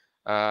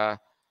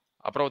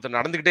 அப்புறம் ஒருத்தர்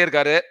நடந்துகிட்டே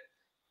இருக்காரு.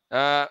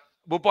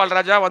 பூபால்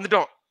ராஜா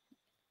வந்துட்டோம்,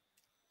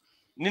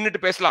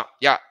 நின்னுட்டு பேசலாம்.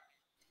 யா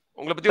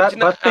உங்களை பத்தி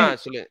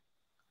சொல்லு.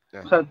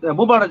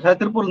 பூபால் ராஜா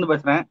திருப்பூர்ல இருந்து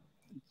பேசுறேன்.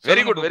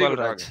 Very good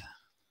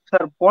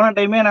sir. போன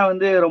டைமே நான்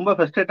வந்து ரொம்ப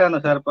ஃப்ரஸ்ட்ரேட்டா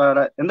இருந்தேன் சார். இப்ப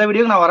எந்த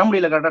வீடியோக்கு நான் வர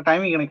முடியல, கரெக்டா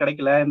டைமிங் எனக்கு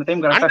கிடைக்கல. இந்த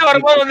டைம் கரெக்டா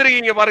வரும்போது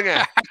வந்திருக்கீங்க பாருங்க.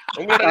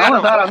 ஆமா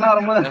சார், அண்ணா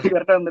வரும்போது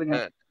கரெக்டா வந்திருங்க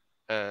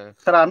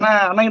சார்.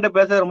 அண்ணா கிட்ட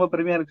பேச ரொம்ப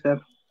பெருமையா இருக்கு சார்.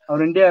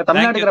 அவர்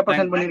தமிழ்நாட்டுக்கு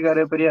ரெப்ரசென்ட்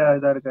பண்ணிருக்காரு, பெரிய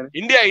இதா இருக்காரு.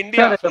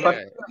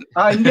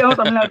 இந்தியாவும்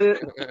தமிழ்நாடு.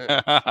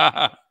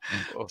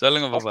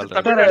 சொல்லுங்க பூபால்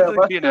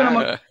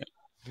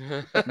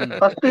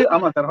ஃபர்ஸ்ட்.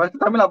 ஆமா சார்,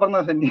 ஃபர்ஸ்ட் தமிழ், அப்புறம்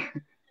தான் செஞ்சு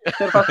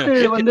சார். ஃபர்ஸ்ட்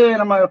வந்து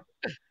நம்ம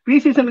ப்ரீ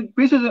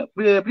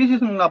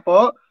சீசன் அப்போ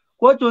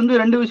கோச் வந்து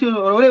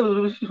ஒரே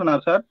ஒரு விஷயம்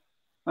சொன்னார் சார்.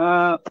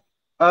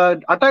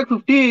 அட்டாக்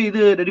 50,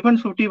 இது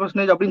டிஃபென்ஸ்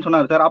 50% அப்படின்னு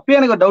சொன்னார் சார். அப்பயே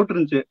எனக்கு டவுட்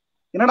இருந்துச்சு,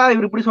 என்னடா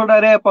இவர் இப்படி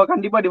சொல்றாரு, இப்போ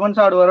கண்டிப்பா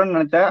டிஃபென்ஸ் ஆடுவாருன்னு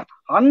நினைச்சேன்.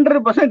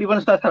 100%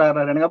 டிஃபென்ஸ் தான் சார்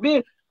ஆடுறாரு. எனக்கு அப்படியே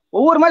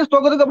ஒவ்வொரு மேட்ச்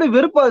தோக்கிறதுக்கு அப்படியே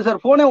வெறுப்பாது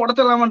சார், போனே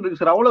உடச்சிடலாமான்னு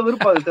இருக்கு சார், அவ்வளவு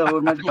வெறுப்பாது சார்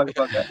ஒரு மேட்ச்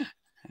பார்க்க.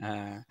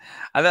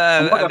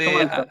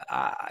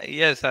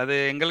 எஸ், அது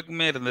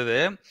எங்களுக்குமே இருந்தது.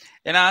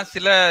 ஏன்னா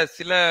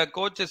சில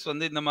கோச்சஸ்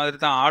வந்து இந்த மாதிரி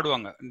தான்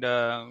ஆடுவாங்க, இந்த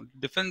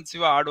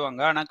டிஃபென்சிவா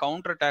ஆடுவாங்க. ஆனா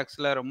கவுண்டர்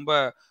அட்டாக்ஸ்ல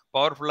ரொம்ப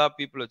பவர்ஃபுல்லா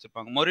பீப்புள்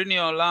வச்சிருப்பாங்க.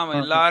 மொரினியோ எல்லாம்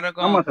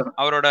எல்லாருக்கும்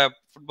அவரோட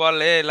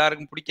ஃபுட்பால்லே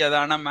எல்லாருக்கும் பிடிக்காது,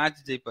 ஆனா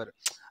மேட்ச் ஜெயிப்பாரு.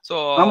 ஸோ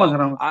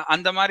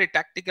அந்த மாதிரி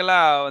டாக்டிக்கலா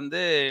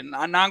வந்து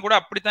நான் கூட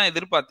அப்படித்தான்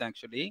எதிர்பார்த்தேன்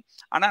ஆக்சுவலி.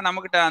 ஆனா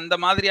நம்மகிட்ட அந்த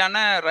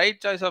மாதிரியான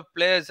ரைட் சாய்ஸ் ஆஃப்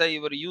பிளேயர்ஸை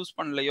இவர் யூஸ்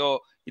பண்ணலையோ,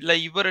 இல்ல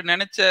இவர்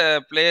நினைச்ச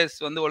பிளேயர்ஸ்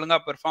வந்து ஒழுங்கா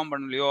பெர்ஃபார்ம்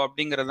பண்ணலையோ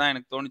அப்படிங்கறதுதான்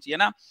எனக்கு தோணுச்சு.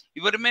 ஏன்னா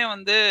இவருமே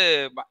வந்து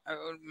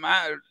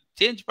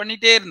சேஞ்ச்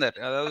பண்ணிட்டே இருந்தார்.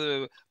 அதாவது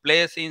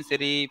பிளேயர்ஸையும்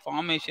சரி,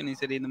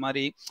 ஃபார்மேஷனையும் சரி, இந்த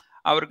மாதிரி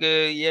அவருக்கு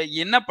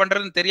என்ன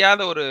பண்றதுன்னு தெரியாத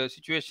ஒரு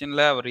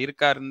சுச்சுவேஷன்ல அவர்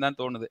இருக்காருன்னு தான்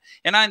தோணுது.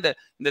 ஏன்னா இந்த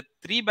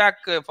 3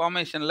 பேக்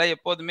ஃபார்மேஷன்ல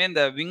எப்போதுமே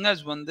இந்த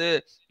விங்கர்ஸ் வந்து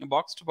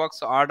பாக்ஸ் டு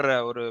பாக்ஸ் ஆடுற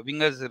ஒரு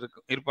விங்கர்ஸ்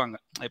இருப்பாங்க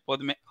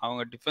எப்போதுமே.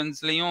 அவங்க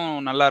டிஃபென்ஸ்லயும்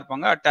நல்லா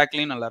இருப்பாங்க,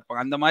 அட்டாக்லயும் நல்லா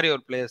இருப்பாங்க. அந்த மாதிரி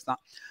ஒரு பிளேயர்ஸ்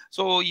தான்.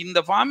 ஸோ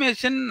இந்த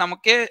ஃபார்மேஷன்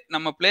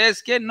நம்ம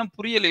பிளேயர்ஸ்க்கே இன்னும்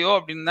புரியலையோ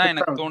அப்படின்னு தான்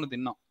எனக்கு தோணுது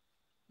இன்னும்.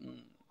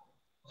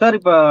 சார்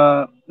இப்ப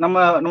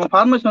நம்ம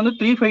ஃபார்மேஷன் வந்து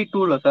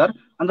 3-5-2ல சார்,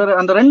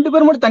 அந்த 2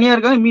 பேர் மட்டும் தனியா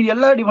இருக்காங்க, மீதி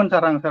எல்லா டிஃபென்ஸ்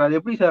ஆடுறாங்க சார். அது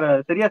எப்படி சார்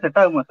சரியா செட்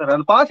ஆகுமா சார்?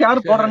 அந்த பாஸ் யாரு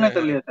போடுறேன்னே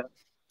தெரியல சார்.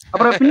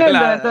 அப்புறம் பின்னாடி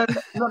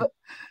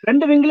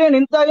 2 விங்லயும்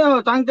நிந்தாயும்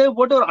சாங்தேவ்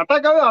போட்டு ஒரு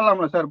அட்டாக்காவே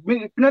ஆடலாம்ல சார்,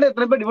 பின்னாடி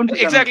எத்தனை பேர்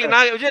டிஃபென்ஸ்? எக்ஸாக்ட்லி.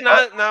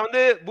 நான்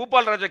வந்து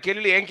பூபால் ராஜா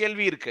கேள்வி என்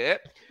கேள்வி இருக்கு.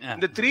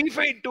 இந்த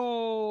 3-5-2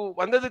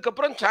 வந்ததுக்கு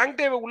அப்புறம்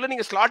சாங்தேவ் உள்ள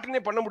நீங்க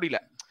ஸ்லாட்டிங்கே பண்ண முடியல.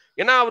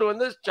 ஏன்னா அவர்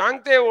வந்து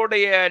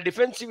சாங்தேவோடைய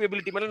டிஃபென்சிவ்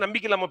எபிலிட்டி மேல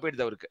நம்பிக்கை இல்லாம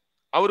போயிடுது அவருக்கு.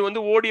 அவர்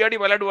வந்து ஓடி ஆடி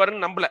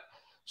விளையாடுவாருன்னு நம்பல.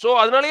 சோ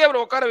அதனாலயே அவர்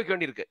உட்கார வைக்க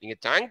வேண்டியிருக்கு. நீங்க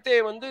சாங்தே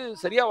வந்து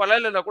சரியா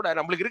விளையாடலன்னா கூட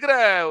நம்மளுக்கு இருக்கிற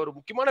ஒரு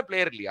முக்கியமான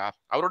பிளேயர் இல்லையா,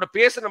 அவரோட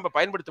பேச நம்ம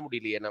பயன்படுத்த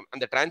முடியலையே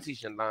அந்த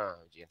டிரான்சிஷன்லாம்.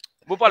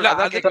 பூபால்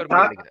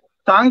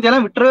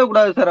சாங்தேலாம் விட்டுறவே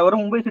கூடாது சார்.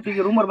 அவரும் மும்பை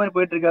சிட்டிக்கு ரூமர் மாதிரி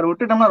போயிட்டு இருக்காரு,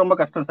 விட்டுட்டோம்னா ரொம்ப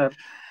கஷ்டம் சார்.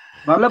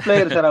 நல்ல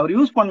பிளேயர் சார், அவர்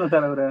யூஸ் பண்ணணும்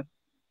சார் அவரு.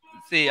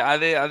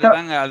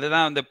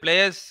 அதுதான் அந்த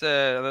பிளேயர்ஸ்,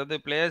 அதாவது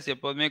பிளேயர்ஸ்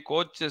எப்போதுமே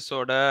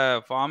கோச்சஸோட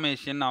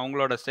ஃபார்மேஷன்,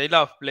 அவங்களோட ஸ்டைல்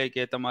ஆஃப்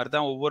பிளேக்கு ஏற்ற மாதிரி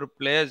தான் ஒவ்வொரு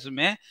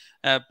பிளேயர்ஸுமே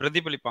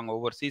பிரதிபலிப்பாங்க.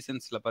 ஒவ்வொரு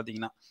சீசன்ஸ்ல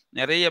பாத்தீங்கன்னா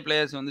நிறைய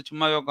பிளேயர்ஸ் வந்து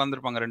சும்மாவே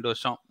உட்காந்துருப்பாங்க 2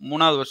 வருஷம்,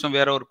 3வது வருஷம்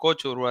வேற ஒரு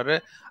கோச் வருவாரு,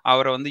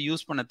 அவரை வந்து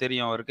யூஸ் பண்ண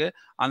தெரியும் அவருக்கு,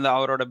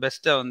 அவரோட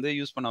பெஸ்ட்டை வந்து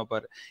யூஸ் பண்ண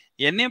வைப்பாரு.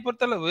 என்னைய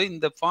பொறுத்தளவு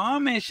இந்த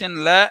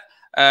ஃபார்மேஷன்ல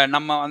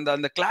நம்ம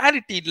அந்த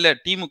கிளாரிட்டி இல்ல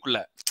டீமுக்குள்ள,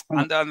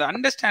 அந்த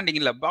அண்டர்ஸ்டாண்டிங்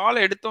இல்ல. பால்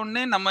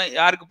எடுத்தோடனே நம்ம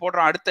யாருக்கு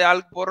போடுறோம், அடுத்த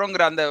ஆளுக்கு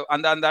போடுறோங்கிற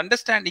அந்த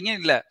அண்டர்ஸ்டாண்டிங்கே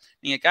இல்ல.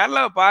 நீங்க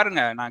கேரளாவை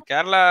பாருங்க, நான்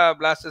கேரளா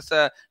பிளாஸ்டர்ஸ்,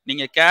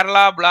 நீங்க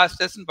கேரளா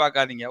பிளாஸ்டர்ஸ்ன்னு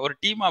பாக்காதீங்க, ஒரு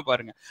டீமா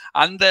பாருங்க.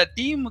 அந்த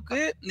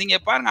டீமுக்கு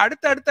நீங்க பாருங்க,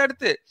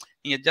 அடுத்து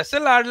நீங்க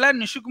ஜசல் ஆடல,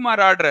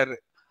 நிஷுகுமார் ஆடுறாரு,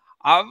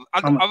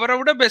 அவரை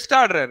விட பெஸ்ட்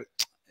ஆடுறாரு.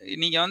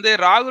 நீங்க வந்து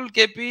ராகுல்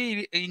கேபி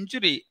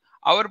இன்ஜுரி,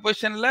 அவர்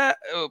பொசிஷன்ல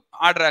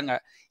ஆடுறாங்க.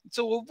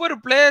 ஸோ ஒவ்வொரு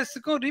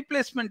பிளேயர்ஸுக்கும்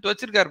ரீப்ளேஸ்மெண்ட்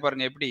வச்சிருக்காரு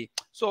பாருங்க எப்படி.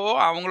 ஸோ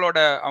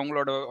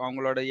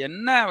அவங்களோட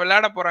என்ன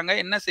விளையாட போறாங்க,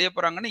 என்ன செய்ய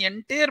போறாங்கன்னு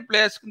என்டையர்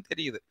பிளேயர்ஸ்க்கும்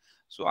தெரியுது.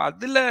 ஸோ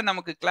அதுல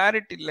நமக்கு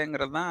கிளாரிட்டி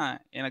இல்லைங்கிறது தான்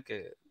எனக்கு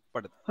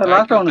படுது.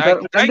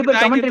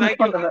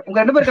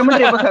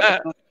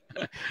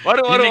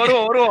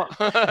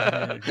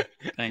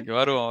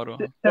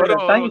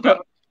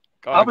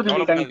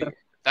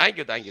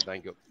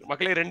 தேங்க்யூ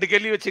மக்களே. 2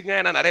 கேள்வி வச்சுங்க.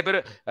 ஏன்னா நிறைய பேர்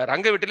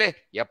ரங்க வீட்டுல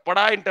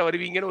எப்படா என்கிட்ட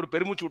வருவீங்கன்னு ஒரு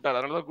பெருமூச்சு விட்டார்,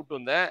 அதனாலதான் கூப்பிட்டு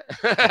வந்தேன்.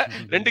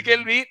 2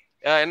 கேள்வி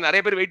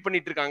நிறைய பேர் வெயிட்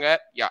பண்ணிட்டு இருக்காங்க.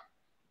 யா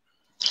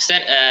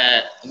சார்,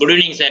 குட்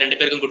ஈவினிங் சார். 2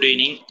 பேருக்கும் குட்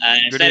ஈவினிங்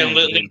சார்.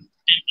 உங்களுக்கு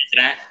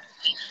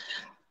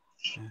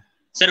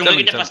சார்,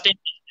 உங்ககிட்ட ஃபர்ஸ்ட் டைம்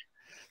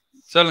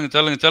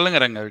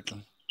சொல்லுங்க ரங்க வீட்ல.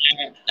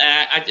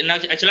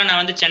 ஆக்சுவலா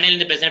நான் வந்து சென்னையில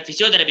இருந்து பேசுறேன்,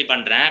 பிசியோதெரபி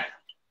பண்றேன்.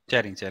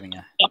 சரிங்க.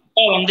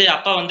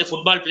 அப்பா வந்து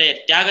ஃபுட்பால் பிளேயர்,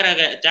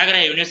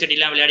 தியாகராய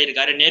யூனிவர்சிட்டிலாம் விளையாடி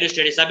இருக்காரு, நேரு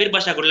ஸ்டேடியம், சபீர்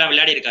பாஷா கூட எல்லாம்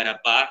விளையாடி இருக்காரு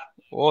அப்பா.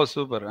 ஓ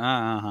சூப்பர்.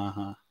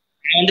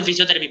 நான் வந்து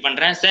பிசியோதெரபி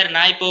பண்றேன் சார்.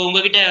 நான் இப்போ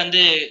உங்ககிட்ட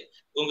வந்து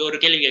ஒரு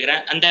கேள்வி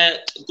கேட்கிறேன். அந்த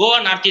கோவா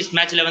நார்த் ஈஸ்ட்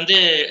மேட்ச்ல வந்து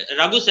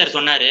ரகு சார்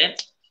சொன்னாரு,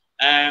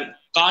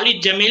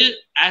 Khalid Jameel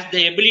has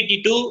the ability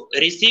to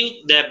receive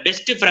the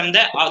best from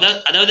the,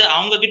 அதாவது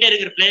அவங்க கிட்ட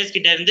இருக்கிற பிளேயர்ஸ்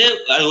கிட்ட இருந்து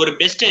ஒரு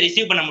பெஸ்ட்டை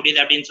ரிசீவ் பண்ண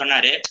முடியுது அப்படின்னு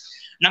சொன்னாரு.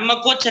 நம்ம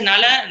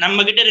கோச்சனால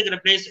நம்ம கிட்ட இருக்கிற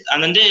பிளேயர்ஸ்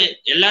அது வந்து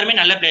எல்லாருமே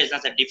நல்ல பிளேயர்ஸ்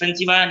தான் சார்.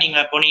 டிஃபென்சிவா நீங்க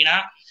போனீங்கன்னா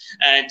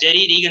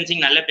ஜெரி, ரீகன்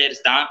சிங் நல்ல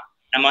பிளேயர்ஸ் தான்,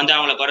 நம்ம வந்து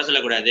அவங்கள குறை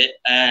சொல்லக்கூடாது.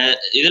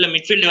 இதுல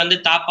மிட்ஃபீல்டு வந்து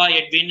தாப்பா,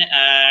 எட்வின்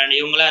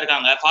இவங்களா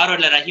இருக்காங்க.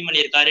 ஃபார்வர்ட்ல ரஹீம்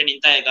அலி இருக்காரு,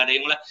 நிந்தா இருக்காரு.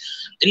 இவங்கள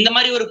இந்த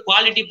மாதிரி ஒரு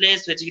குவாலிட்டி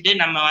பிளேயர்ஸ் வச்சுக்கிட்டு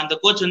நம்ம அந்த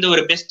கோச் வந்து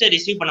ஒரு பெஸ்ட்டை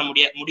ரிசீவ் பண்ண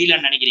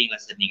முடியலன்னு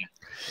நினைக்கிறீங்களா சார் நீங்க?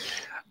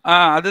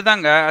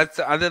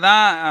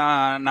 அதுதான்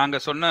நாங்க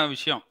சொன்ன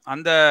விஷயம்.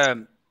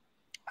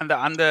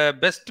 அந்த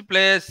பெஸ்ட்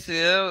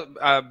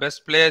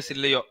பிளேயர்ஸ்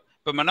இல்லையோ,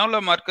 இப்ப மனோலோ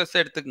மார்க்கஸ்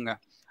எடுத்துக்கோங்க.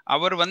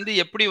 அவர் வந்து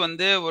எப்படி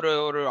வந்து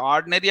ஒரு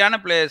ஆர்டினரியான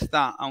பிளேயர்ஸ்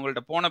தான்,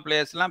 அவங்கள்ட்ட போன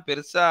பிளேயர்ஸ் எல்லாம்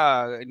பெருசா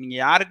நீங்க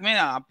யாருக்குமே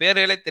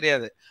பேர்களே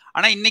தெரியாது.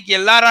 ஆனா இன்னைக்கு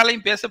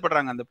எல்லாராலையும்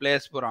பேசப்படுறாங்க அந்த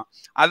பிளேயர்ஸ் பூரா.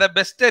 அதை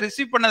பெஸ்ட்டை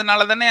ரிசீவ்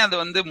பண்ணதுனால தானே அது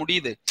வந்து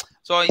முடியுது.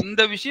 ஸோ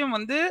இந்த விஷயம்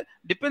வந்து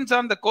depends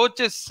on the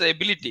coaches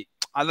ability.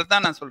 அதை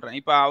தான் நான் சொல்றேன்.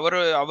 இப்போ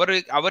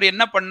அவர்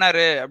என்ன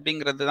பண்ணாரு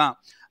அப்படிங்கிறது தான்.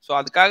 ஸோ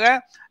அதுக்காக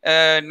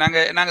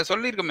நாங்க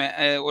சொல்லியிருக்கோமே,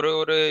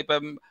 ஒரு இப்போ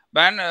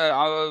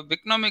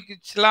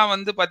விக்னோமிக்ஸ்லாம்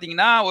வந்து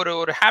பாத்தீங்கன்னா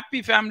ஒரு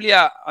ஹாப்பி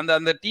ஃபேமிலியா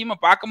அந்த டீமை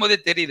பார்க்கும் போதே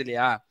தெரியுது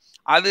இல்லையா,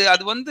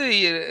 அது வந்து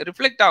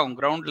ரிஃப்ளெக்ட் ஆகும்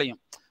கிரவுண்ட்லயும்.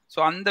 ஸோ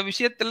அந்த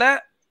விஷயத்துல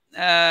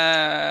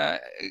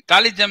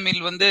காலித்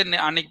ஜமீல் வந்து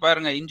அன்னைக்கு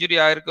பாருங்க இன்ஜுரி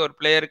ஆயிருக்கு, ஒரு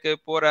பிளேயருக்கு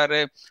போறாரு,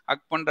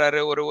 ஹக் பண்றாரு.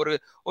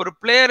 ஒரு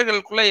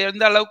பிளேயர்களுக்குள்ள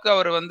எந்த அளவுக்கு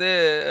அவர் வந்து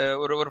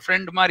ஒரு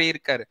ஃப்ரெண்ட் மாதிரி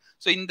இருக்காரு.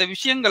 ஸோ இந்த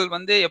விஷயங்கள்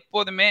வந்து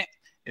எப்போதுமே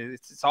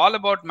இட்ஸ் ஆல்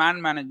அபவுட்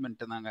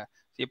மேனேஜ்மெண்ட் தாங்க.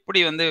 எப்படி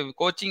வந்து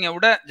கோச்சிங்கை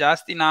விட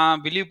ஜாஸ்தி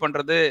நான் பிலீவ்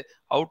பண்றது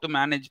ஹவு டு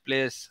மேனேஜ்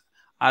பிளேயர்ஸ்.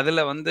 அதுல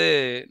வந்து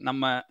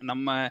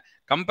நம்ம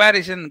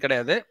கம்பேரிசன்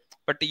கிடையாது,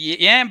 பட்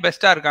ஏன்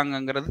பெஸ்டா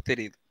இருக்காங்கங்கிறது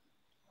தெரியுது.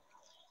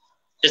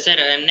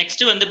 சார்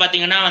நெக்ஸ்ட் வந்து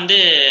பாத்தீங்கன்னா வந்து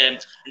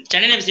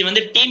சென்னை எஃப்சி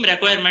வந்து டீம்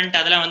ரெக்குயர்மெண்ட்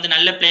அதெல்லாம் வந்து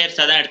நல்ல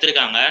பிளேயர்ஸா தான்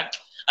எடுத்திருக்காங்க.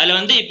 அதுல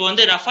வந்து இப்போ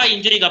வந்து ரஃபா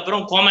இன்ஜுரிக்கு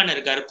அப்புறம் கோமன்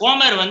இருக்காரு.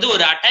 கோமர் வந்து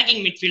ஒரு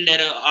அட்டாக்கிங்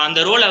மிட்ஃபீல்டர் அந்த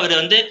ரோல் அவர்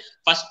வந்து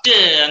ஃபர்ஸ்ட்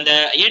அந்த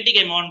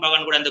ஏடிகே மோகன்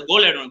பகவான் கூட அந்த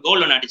கோல்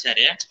ஒன்று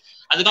அடிச்சாரு.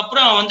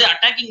 அதுக்கப்புறம் வந்து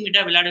அட்டாக்கிங்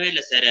மிட்டா விளையாடவே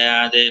இல்லை சார்.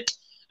 அது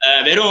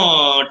வெறும்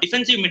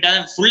டிஃபென்சிவ் மிட்டா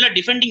ஃபுல்லா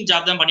டிஃபெண்டிங்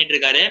ஜாப் தான் பண்ணிட்டு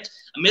இருக்காரு.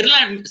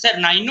 மிர்லான்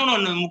சார் நான்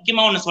இன்னொன்னு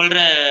முக்கியமா ஒண்ணு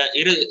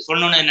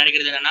சொல்லணும்னு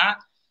நினைக்கிறது என்னன்னா,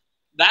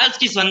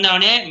 பால்ஸ்டிஸ்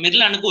வந்தவனே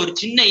மிர்லானுக்கு ஒரு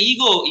சின்ன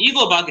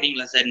ஈகோ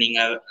பாக்குறீங்களா சார் நீங்க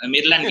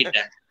மிர்லான்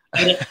கிட்ட?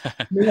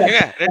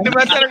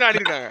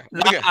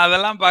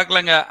 அதெல்லாம்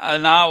பாக்கலங்க.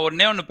 நான்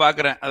ஒண்ணு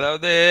பாக்குறேன்.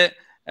 அதாவது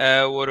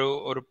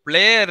ஒரு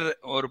பிளேயர்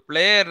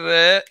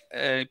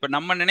இப்ப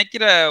நம்ம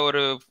நினைக்கிற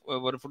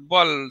ஒரு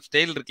ஃபுட்பால்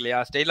ஸ்டைல் இருக்கு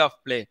இல்லையா, ஸ்டைல் ஆஃப்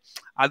பிளே,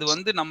 அது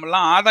வந்து நம்ம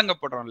எல்லாம்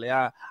ஆதங்கப்படுறோம்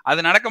இல்லையா,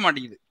 அது நடக்க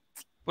மாட்டேங்குது.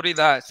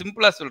 புரியுதா?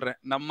 சிம்பிளா சொல்றேன்.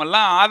 நம்ம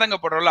எல்லாம்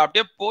ஆதங்கப்படுறோம்ல,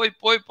 அப்படியே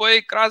போய்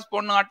கிராஸ்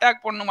பண்ணும்,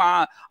 அட்டாக் பண்ணும்,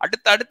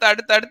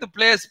 அடுத்து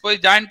பிளேயர்ஸ்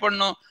போய் ஜாயின்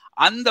பண்ணும்,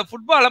 அந்த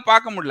ஃபுட்பாலை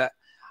பார்க்க முடியல.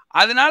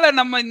 அதனால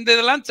நம்ம இந்த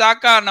இதெல்லாம்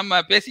சாக்கா நம்ம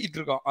பேசிக்கிட்டு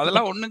இருக்கோம்.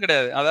 அதெல்லாம் ஒண்ணும்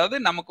கிடையாது. அதாவது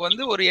நமக்கு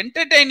வந்து ஒரு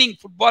என்டர்டைனிங்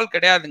ஃபுட்பால்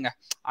கிடையாதுங்க.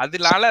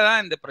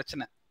 அதனாலதான் இந்த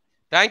பிரச்சனை.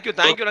 தேங்க்யூ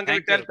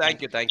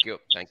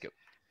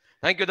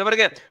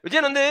தவறுங்க.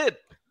 விஜயன் வந்து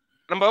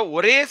நம்ம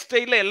ஒரே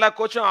ஸ்டைல்ல எல்லா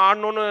கோச்சும்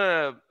ஆடணும்னு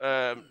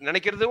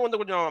நினைக்கிறதும் வந்து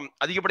கொஞ்சம்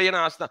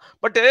அதிகப்படியான ஆசை தான்.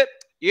 பட்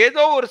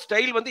ஏதோ ஒரு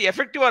ஸ்டைல் வந்து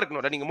எஃபெக்டிவா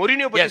இருக்கணும். நீங்க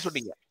மொரினியோ பத்தி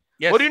சொன்னீங்க.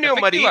 மொரினியோ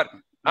மாதிரி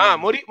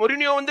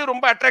மொரினியோ வந்து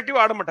ரொம்ப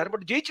அட்ராக்டிவா ஆட மாட்டாரு,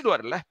 பட்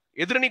ஜெயிச்சிடுவாருல்ல.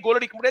 எதிரணி கோல்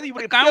அடிக்க முடியாது,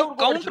 இவரு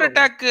கவுண்டர்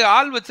அட்டாக்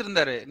ஆள்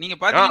வச்சிருந்தாரு. நீங்க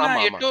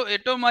பாத்தீங்கன்னா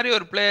எட்டோ மாதிரி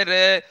ஒரு பிளேயர்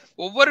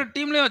ஒவ்வொரு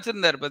டீம்லயும்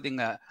வச்சிருந்தாரு.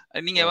 பாத்தீங்க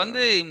நீங்க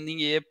வந்து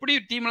நீங்க எப்படி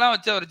டீம் எல்லாம்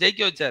வச்சு அவர்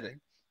ஜெயிக்க வச்சாரு.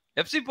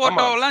 எஃப்சி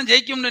போர்ட்டோலாம்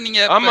ஜெயிக்கும்னு நீங்க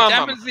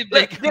சாம்பியன்ஷிப்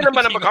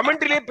நம்ம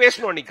கமெண்ட்ரியிலே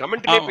பேசணும். நீங்க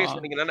கமெண்ட்ரியிலே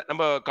பேசுனீங்க.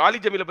 நம்ம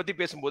காலித் ஜமீலை பத்தி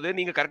பேசும்போது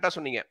நீங்க கரெக்டா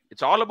சொன்னீங்க.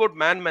 It's all about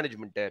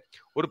management.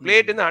 ஒரு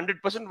பிளேயர் வந்து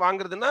 100%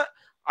 வாங்குறதுன்னா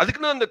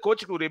அதுக்குன்னு அந்த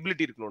கோச்சுக்கு ஒரு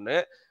எபிலிட்டி இருக்கணும்னு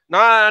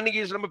நான் அன்னைக்கு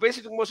நம்ம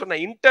பேசிட்டு இருக்கும்போது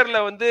சொன்னேன். இன்டர்ல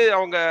வந்து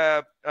அவங்க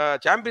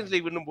சாம்பியன்ஸ்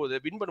லீக்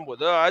வின்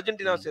பண்ணும்போது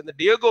அர்ஜென்டினா சேர்ந்த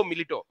டியோகோ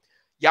மிலிட்டோ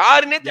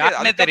யாருன்னே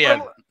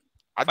தெரியாது.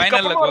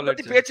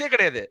 அதுக்கப்புறம் பேச்சே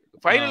கிடையாது.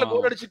 ஃபைனல்ல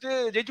கோல் அடிச்சுட்டு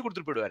ஜெயிச்சு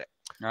கொடுத்துட்டு போயிடுவாரு.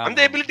 அந்த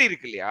எபிலிட்டி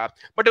இருக்கு இல்லையா.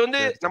 பட் வந்து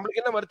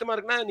நம்மளுக்கு என்ன வருத்தமா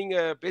இருக்குன்னா, நீங்க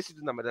பேசிட்டு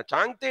இருந்த மாதிரி தான்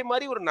சாங்தே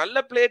மாதிரி ஒரு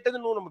நல்ல பிளேயர்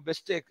நம்ம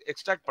பெஸ்ட்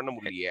எக்ஸ்ட்ராக்ட் பண்ண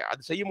முடியலையே.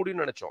 அது செய்ய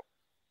முடியும்னு நினைச்சோம்.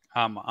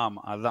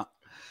 ஆமா அதுதான்.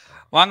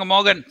 வாங்க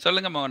மோகன்,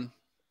 சொல்லுங்க மோகன்.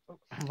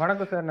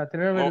 வணக்கம் சார், நான்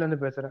திருநெல்வேலியில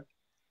இருந்து பேசுறேன்.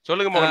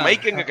 சொல்லுங்க மோகன்.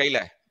 மைக் எங்க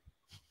கையில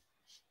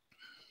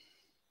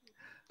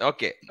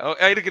ஓகே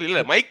இருக்கு இல்ல,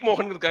 மைக்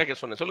மோகனுக்காக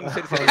சொன்னேன். சொல்லுங்க.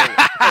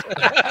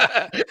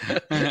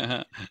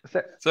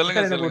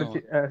 சொல்லுங்க சார்.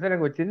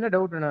 எனக்கு ஒரு சின்ன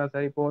டவுட் என்ன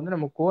சார், இப்போ வந்து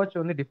நம்ம கோச்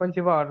வந்து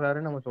டிஃபென்சிவா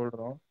ஆடுறாருன்னு நம்ம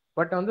சொல்றோம்.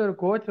 பட் வந்து ஒரு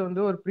கோச்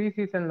வந்து ஒரு ப்ரீ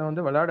சீசன்ல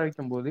வந்து விளையாட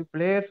வைக்கும் போது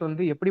பிளேயர்ஸ்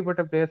வந்து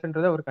எப்படிப்பட்ட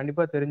பிளேயர்ஸ்ன்றது அவர்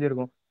கண்டிப்பா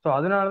தெரிஞ்சிருக்கும். ஸோ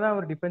அதனாலதான்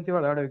அவர் டிஃபென்சிவா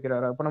விளையாட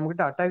வைக்கிறாரு. அப்போ நம்ம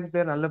கிட்ட அட்டாக்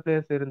பிளேயர் நல்ல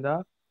பிளேயர்ஸ் இருந்தா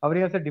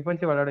அவரையும் சார்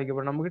டிஃபென்சிவ் விளையாட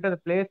வைக்கப்படும். நம்ம கிட்ட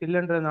அந்த பிளேயர்ஸ்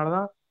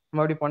இல்லைன்றதுனாலதான்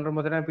நம்ம அப்படி பண்ற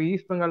போது இப்போ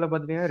ஈஸ்ட் பெங்கால்ல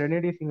பாத்தீங்கன்னா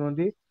ரெனேடி சிங்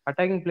வந்து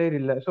அட்டாக்கிங் பிளேயர்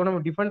இல்ல. ஸோ நம்ம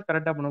டிஃபென்ஸ்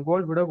கரெக்டா பண்ணணும்,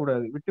 கோல்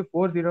விடக்கூடாது, விட்டு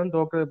 4-0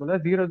 தோக்குறது போல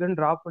 0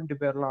 டிராப் பண்ணிட்டு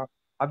போயிடலாம்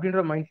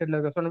அப்படின்ற மைண்ட் செட்ல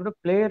இருக்க. ஸோ நம்ம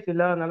பிளேயர்ஸ்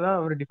இல்லாதனால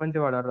அவர்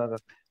டிஃபென்சிவ் விளையாடுறாரு.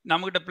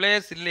 நம்ம கிட்ட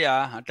பிளேயர்ஸ் இல்லையா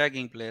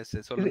அட்டாக்கிங் பிளேயர்ஸ்?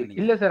 சொல்லுங்க.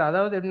 இல்ல சார்,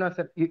 அதாவது எப்படின்னா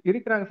சார்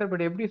இருக்கிறாங்க சார்,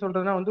 பட் எப்படி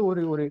சொல்றதுன்னா வந்து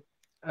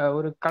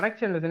ஒரு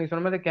கனெக்ஷன் இல்லை சார். நீங்க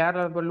சொன்ன மாதிரி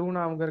கேரளா இப்போ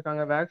லூனா அவங்க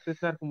இருக்காங்க,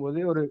 வேக்ஸ் இருக்கும்போது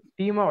ஒரு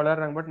டீமா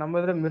விளையாடுறாங்க. பட் நம்ம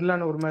இதுல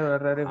மிர்லான ஒரு மாதிரி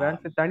விளையாடுறாரு,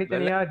 வேக்ஸ்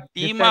தனித்தனியா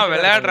டீமா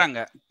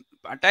விளையாடுறாங்க.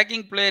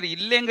 அட்டாக்கிங் பிளேயர்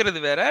இல்லைங்கிறது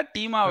வேற,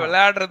 டீமா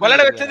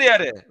விளையாட வச்சது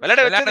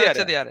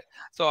யாரு?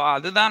 சோ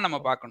அதுதான் நம்ம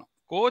பார்க்கணும்.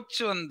 கோச்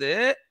வந்து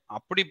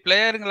அப்படி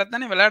பிளேயருங்களை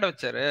தானே விளையாட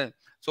வச்சாரு.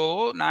 சோ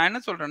நான் என்ன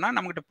சொல்றேன்னா,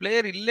 நம்மகிட்ட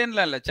பிளேயர்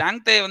இல்லைன்னு இல்ல.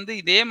 சாங்தே வந்து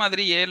இதே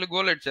மாதிரி 7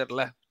 கோல்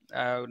அடிச்சார்ல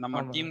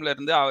நம்ம டீம்ல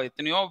இருந்து.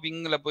 எத்தனையோ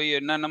விங்ல போய்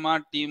என்னென்னமா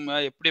டீம்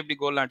எப்படி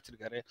கோல்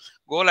அடிச்சிருக்காரு.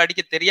 கோல்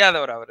அடிக்க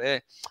தெரியாதவர் அவரு.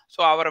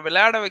 சோ அவரை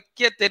விளையாட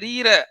வைக்க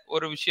தெரியிற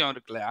ஒரு விஷயம்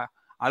இருக்குல்ல,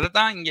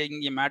 அதுதான்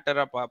இங்க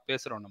மேட்டரா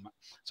பேசுறோம் நம்ம.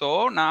 சோ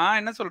நான்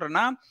என்ன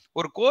சொல்றேன்னா,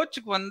 ஒரு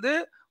கோச்சுக்கு வந்து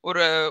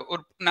ஒரு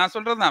நான்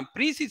சொல்றதுதான்,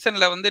 ப்ரீ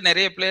சீசன்ல வந்து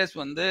நிறைய பிளேயர்ஸ்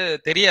வந்து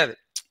தெரியாது.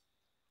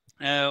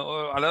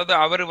 அதாவது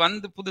அவர்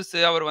வந்து புதுசு,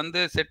 அவர்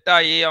வந்து செட்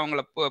ஆகி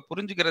அவங்கள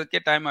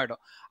புரிஞ்சுக்கிறதுக்கே டைம்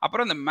ஆயிடும்.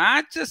 அப்புறம் இந்த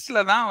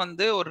மேட்சஸ்ல தான்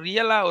வந்து ஒரு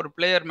ரியலா ஒரு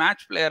பிளேயர்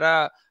மேட்ச் பிளேயரா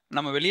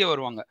நம்ம வெளியே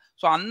வருவாங்க.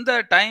 ஸோ அந்த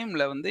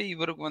டைம்ல வந்து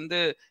இவருக்கு வந்து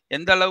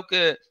எந்த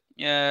அளவுக்கு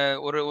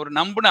ஒரு ஒரு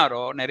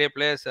நம்பினாரோ நிறைய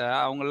பிளேயர்ஸை,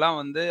 அவங்கெல்லாம்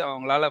வந்து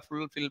அவங்களால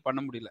ஃபுல்ஃபில் பண்ண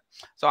முடியல.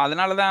 ஸோ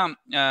அதனால தான்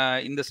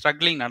இந்த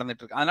ஸ்ட்ரகிளிங்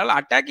நடந்துட்டு இருக்கு. அதனால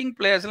அட்டாக்கிங்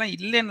பிளேயர்ஸ்லாம்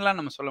இல்லைன்னுலாம்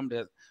நம்ம சொல்ல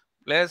முடியாது,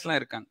 பிளேயர்ஸ்லாம்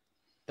இருக்காங்க.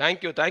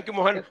 தேங்க்யூ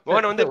மோகன்.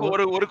 மோகன் வந்து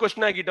ஒரு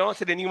क्वेश्चन ஆகிட்டோம்.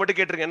 சரி நீங்க மட்டும்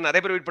கேட்டுருங்க,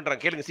 நிறைய பேர் வெயிட்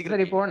பண்றாங்க, கேளுங்க சீக்கிரம்.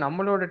 சார் இப்போ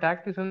நம்மளோட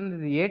டாக்டிக்ஸ்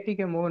வந்து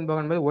ஏடிகே மோகன்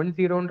பகன் மாதிரி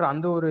 1-0ன்ற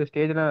அந்த ஒரு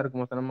ஸ்டேஜ்ல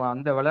இருக்குமா சார்? நம்ம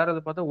அந்த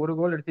விளையாடுறத பார்த்தா ஒரு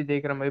கோல் அடிச்சு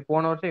ஜெயிக்கிற மாதிரி,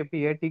 போன வருஷம்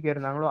எப்படி ஏடிகே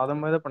இருந்தாங்களோ அதை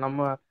மாதிரி இப்ப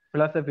நம்ம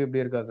பிலாசபி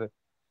எப்படி இருக்காது?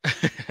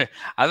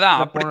 அதான்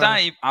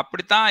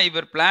அப்படித்தான்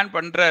இவர் பிளான்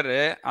பண்றாரு.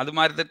 அது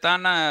மாதிரி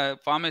தான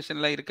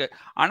ஃபார்மேஷன்ல இருக்கு.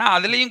 ஆனா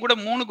அதுலயும் கூட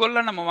 3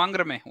 கோல்ல நம்ம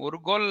வாங்குறோமே. ஒரு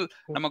கோல்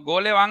நம்ம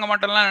கோலே வாங்க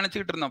மாட்டோம்லாம்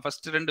நினைச்சுக்கிட்டு இருந்தோம்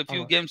ஃபர்ஸ்ட் 2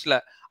 ஃபியூ கேம்ஸ்ல.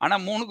 ஆனா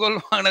 3 கோல்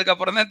வாங்கினதுக்கு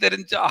அப்புறம் தான்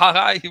தெரிஞ்சு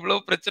ஆஹா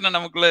இவ்வளவு பிரச்சனை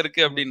நமக்குள்ள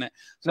இருக்கு அப்படின்னு.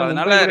 சோ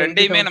அதனால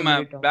ரெண்டையுமே நம்ம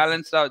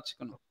பேலன்ஸ்டா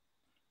வச்சுக்கணும்.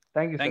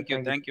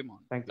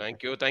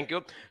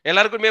 தேங்க்யூ.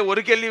 எல்லாருக்குமே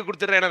ஒரு கேள்வி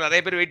கொடுத்துறேன், ஏன்னா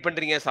நிறைய பேர் வெயிட்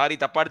பண்றீங்க. சாரி,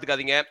 தப்பா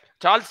எடுத்துக்காதீங்க.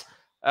 சார்ல்ஸ்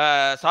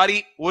சாரி,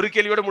 ஒரு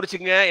கேள்வியோட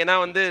முடிச்சுங்க, ஏன்னா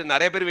வந்து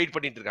நிறைய பேர் வெயிட்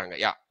பண்ணிட்டு இருக்காங்க.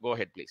 யா, கோ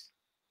ஹெட் ப்ளீஸ்.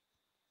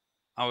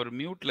 அவர்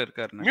மியூட்ல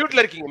இருக்காரு.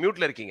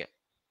 மியூட்ல இருக்கீங்க.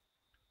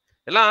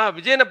 எல்லாம்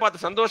விஜயனை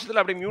பார்த்த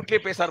சந்தோஷத்துல அப்படியே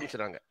மியூட்லயே பேச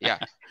ஆரம்பிச்சாங்க. யா,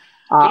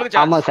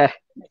 ஆமா சார்,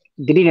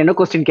 திடீர்னு என்ன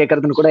क्वेश्चन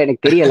கேக்குறதுன்னு கூட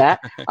எனக்கு தெரியல.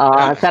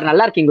 சார்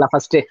நல்லா இருக்கீங்களா?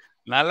 ஃபர்ஸ்ட்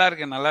நல்லா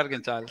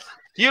இருக்கேன் சார்ல்ஸ்.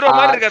 ஹீரோ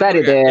மாதிரி இருக்காரு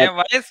சார். இது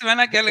என் வயசு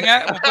வேணா கேளுங்க,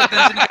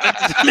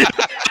 35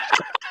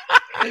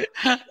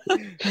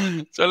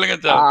 சொல்லுங்க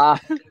சார்.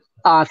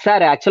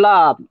 சார் ஆக்சுவலா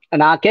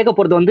நான் கேட்க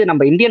போறது வந்து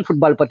நம்ம இந்தியன்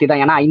ஃபுட்பால் பத்தி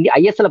தான். ஏன்னா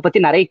ஐஎஸ்எல் பத்தி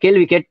நிறைய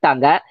கேள்வி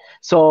கேட்டாங்க.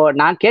 சோ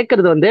நான்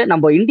கேட்கறது வந்து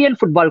நம்ம இந்தியன்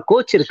ஃபுட்பால்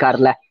கோச்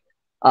இருக்காருல்ல,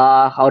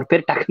 அவர்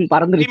பேர் டக்குன்னு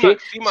மறந்துருச்சு.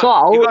 சோ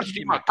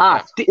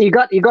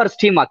இகார்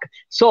ஸ்டீமாக்.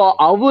 சோ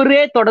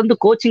அவரே தொடர்ந்து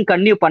கோச்சிங்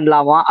கன்டினியூ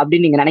பண்ணலாமா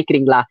அப்படின்னு நீங்க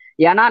நினைக்கிறீங்களா?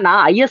 ஏன்னா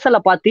நான்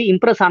ஐஎஸ்எல்ல பார்த்து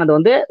இம்ப்ரெஸ் ஆனது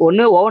வந்து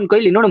ஒன்னு ஓவன்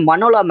கோயில், இன்னொன்னு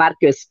மனோலா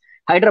மார்க்வெஸ்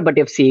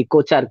ஹைதராபாத் எஃப்சி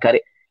கோச்சா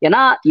இருக்காரு.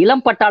 ஏன்னா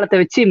இளம் பட்டாளத்தை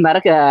வச்சு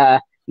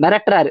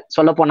மிரட்டுறாரு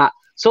சொல்ல போனா.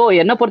 சோ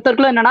என்ன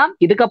பொறுத்தவரைக்கும் என்னன்னா,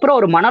 இதுக்கப்புறம்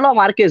ஒரு மனோலா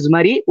மார்க்கெஸ்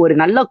மாதிரி ஒரு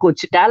நல்ல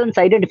கோச், டேலண்ட்ஸ்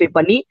ஐடென்டிஃபை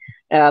பண்ணி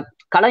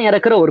களம்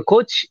இறக்குற ஒரு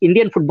coach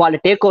Indian football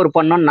take over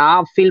பண்ணணும்னு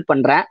நான் ஃபீல்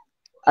பண்றேன்.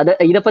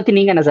 இத பத்தி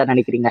நீங்க என்ன சார்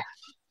நினைக்கிறீங்க?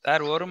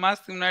 சார், ஒரு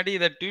மாசத்துக்கு முன்னாடி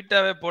இதை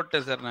ட்வீட்டாவே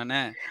போட்டேன் சார்.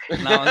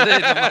 நான் வந்து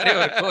இந்த மாதிரி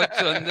ஒரு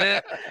கோச் வந்து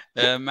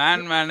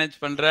மேனேஜ்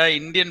பண்ற,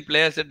 இந்தியன்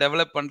பிளேயர்ஸை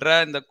டெவலப்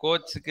பண்ற இந்த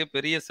கோச்சுக்கு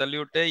பெரிய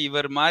சல்யூட்டு.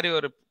 இவர் மாதிரி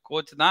ஒரு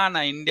கோச் தான்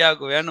நான்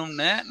இந்தியாவுக்கு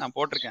வேணும்னு நான்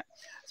போட்டிருக்கேன்.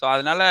 ஸோ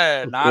அதனால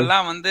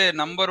நான்லாம் வந்து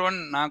நம்பர் 1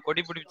 நான்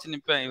கொடி பிடிச்சு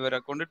நிற்பேன், இவரை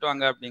கொண்டுட்டு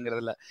வாங்க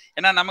அப்படிங்கிறதுல.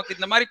 ஏன்னா நமக்கு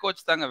இந்த மாதிரி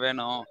கோச் தாங்க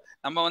வேணும்.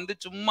 நம்ம வந்து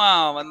சும்மா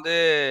வந்து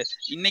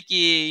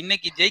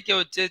இன்னைக்கு ஜெயிக்க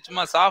வச்சு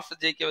சும்மா சாஃப்ட்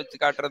ஜெயிக்க வச்சு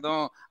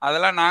காட்டுறதும்,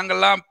 அதெல்லாம்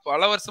நாங்கள்லாம்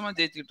பல வருஷமா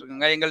ஜெயிச்சுக்கிட்டு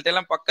இருக்கோங்க. எங்கள்கிட்ட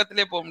எல்லாம்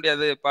பக்கத்திலே போக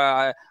முடியாது.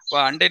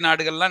 அண்டை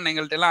நாடுகள்லாம்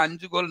எங்கள்கிட்ட எல்லாம்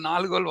 5 கோல்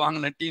 4 கோல்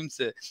வாங்கின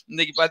டீம்ஸ்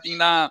இன்னைக்கு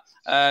பாத்தீங்கன்னா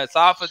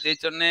சாஃப்ட்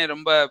ஜெயிச்சோடனே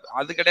ரொம்ப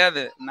அது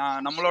கிடையாது.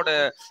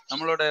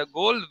 நம்மளோட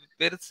கோல்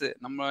பெருசு,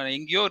 நம்ம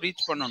எங்கேயோ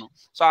ரீச் பண்ணணும்.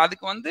 ஸோ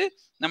அதுக்கு வந்து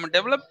நம்ம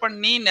டெவலப்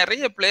பண்ணி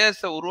நிறைய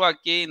பிளேயர்ஸை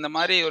உருவாக்கி இந்த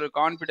மாதிரி ஒரு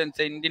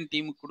கான்ஃபிடென்ஸை இந்தியன்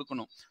டீமுக்கு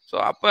கொடுக்கணும். ஸோ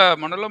அப்போ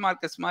மனோலா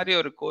மார்க்கஸ் மாதிரி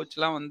ஒரு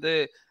கோச்லாம் வந்து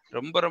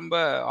ரொம்ப ரொம்ப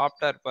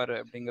ஆப்டா இருப்பாரு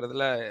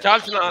அப்படிங்கிறதுல.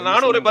 சார்ல்ஸ்,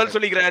 நானும் ஒரு பதில்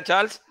சொல்லிக்கிறேன்.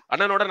 சார்ல்ஸ்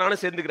அண்ணனோட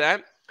நானும்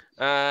சேர்ந்துக்கிறேன்.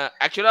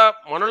 ஆக்சுவலா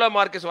மனோலா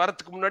மார்க்கஸ்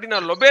வரதுக்கு முன்னாடி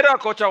நான் லொபேரா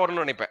கோச்சா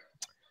வரணும்னு நினைப்பேன்.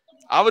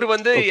 அவர்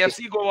வந்து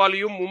எஃப்சி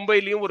கோவாலையும்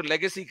மும்பைலையும் ஒரு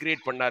லெகசி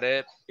கிரியேட் பண்ணாரு.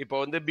 இப்போ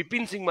வந்து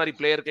பிபின் சிங் மாதிரி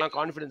பிளேயருக்குலாம்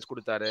கான்ஃபிடன்ஸ்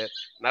கொடுத்தாரு.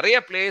 நிறைய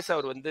பிளேயர்ஸ்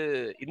அவர் வந்து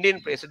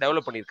இந்தியன் பிளேயர்ஸ்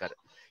டெவலப் பண்ணியிருக்காரு.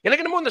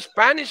 எனக்கு என்னமோ இந்த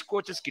ஸ்பானிஷ்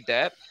கோச்சஸ் கிட்ட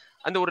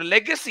அந்த ஒரு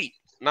லெகசி,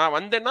 நான்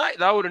வந்தேன்னா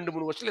ஏதாவது ஒரு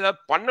 2-3 வருஷத்துல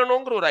ஏதாவது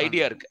பண்ணணுங்கிற ஒரு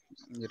ஐடியா இருக்கு.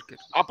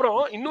 அப்புறம்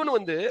இன்னொன்னு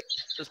வந்து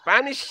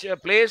ஸ்பானிஷ்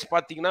பிளேயர்ஸ்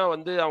பாத்தீங்கன்னா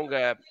வந்து அவங்க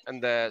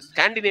அந்த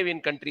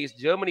ஸ்காண்டினேவியன் கண்ட்ரிஸ்,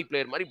 ஜெர்மனி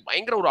பிளேயர் மாதிரி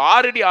பயங்கர ஒரு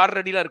 6 அடி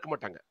 6 அடிலாம் இருக்க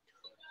மாட்டாங்க.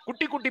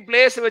 குட்டி குட்டி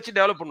பிளேயர்ஸ் வச்சு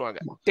டெவலப் பண்ணுவாங்க.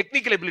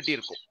 டெக்னிக்கல் எபிலிட்டி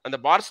இருக்கும். அந்த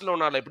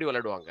பார்சிலோனால எப்படி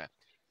விளையாடுவாங்க,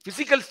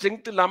 பிசிக்கல்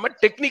ஸ்ட்ரென்த் இல்லாம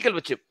டெக்னிக்கல்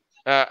வச்சு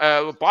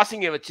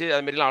பாசிங்கை வச்சு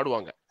அது மாதிரி எல்லாம்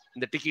ஆடுவாங்க,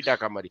 இந்த டிக்கி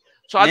டாக்கா மாதிரி.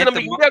 சோ அது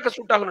நம்ம இந்தியாவுக்கு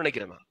சூட் ஆகும்னு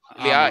நினைக்கிறேன்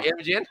இல்லையா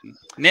விஜயன்?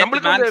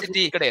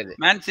 நம்மளுக்கு கிடையாது.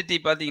 மேன் சிட்டி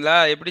பாத்தீங்களா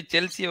எப்படி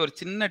செல்சியை ஒரு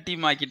சின்ன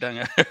டீம்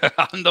ஆக்கிட்டாங்க.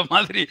 அந்த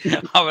மாதிரி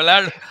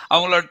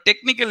அவங்களோட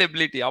டெக்னிக்கல்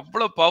எபிலிட்டி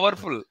அவ்வளவு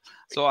பவர்ஃபுல்.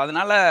 சோ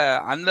அதனால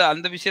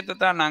அந்த விஷயத்தை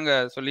தான் நாங்க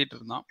சொல்லிட்டு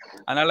இருந்தோம்.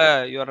 அதனால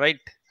you are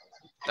right.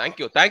 Thank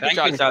you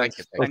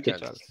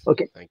Charles.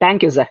 Okay, thank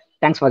you sir,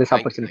 thanks for this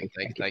opportunity.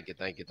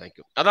 Thank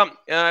you. அதான்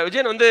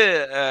விஜயன் வந்து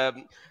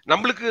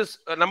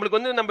நம்மளுக்கு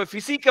வந்து நம்ம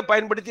பிசிக்கை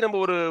பயன்படுத்தி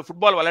நம்ம ஒரு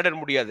ஃபுட்பால் விளையாட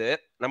முடியாது.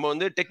 நம்ம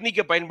வந்து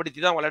டெக்னிக்கை பயன்படுத்தி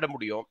தான் விளையாட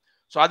முடியும்.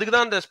 ஸோ அதுக்கு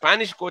தான் இந்த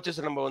ஸ்பானிஷ்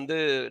கோச்சஸ் நம்ம வந்து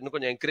இன்னும்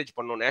கொஞ்சம் என்கரேஜ்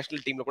பண்ணோம்.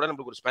 நேஷனல் டீம்ல கூட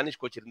நம்மளுக்கு ஒரு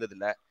ஸ்பானிஷ் கோச்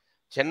இருந்ததில்ல,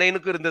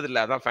 சென்னைனுக்கும்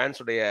இருந்ததில்ல. அதான்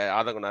ஃபேன்ஸுடைய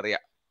ஆதங்கம் நிறைய.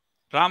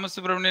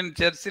 ராமசுப்ரமணியன்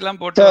ஜெர்சி எல்லாம்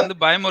போட்டு வந்து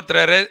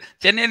பயமுறுத்துறாரு.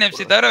 சென்னை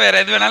எஃப்சி தவிர வேற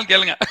எது வேணாலும்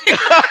கேளுங்க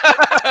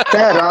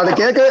சார். அது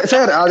கேட்க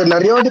சார், அது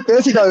நிறைய வாட்டி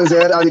பேசிட்டாங்க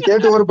சார், அது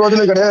கேட்டு ஒரு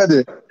ப்ரோஜனம் கிடையாது.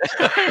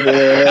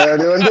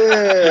 அது வந்து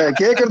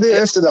கேக்குறது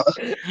வேஸ்ட் தான்.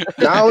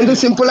 நான் வந்து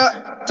சிம்பிளா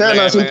சார்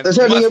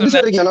நீங்க எப்படி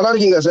சார் இருக்கீங்க? நல்லா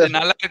இருக்கீங்க சார்?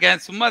 நல்லா இருக்கேன்.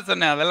 சும்மா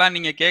சொன்னேன், அதெல்லாம்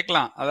நீங்க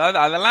கேட்கலாம். அதாவது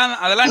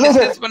அதெல்லாம்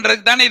டிஸ்கஸ்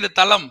பண்றதுக்கு தானே இது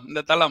தளம்,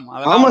 இந்த தளம்.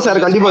 ஆமா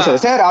சார், கண்டிப்பா சார்.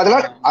 சார்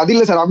அதெல்லாம் அது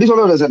இல்ல சார், அப்படி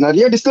சொல்ல சார்,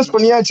 நிறைய டிஸ்கஸ்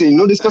பண்ணியாச்சு.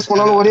 இன்னும் டிஸ்கஸ்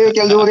பண்ணாலும் ஒரே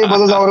கேள்வி ஒரே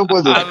பதில் தான்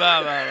வரப்போகுது.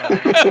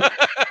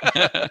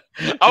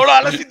 அவ்வளவு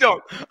அலசிட்டோம்.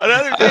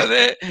 அதாவது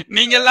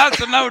நீங்க எல்லாம்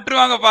சொன்னா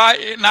விட்டுருவாங்கப்பா,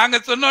 நாங்க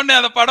சொன்னோடனே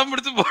அதை படம்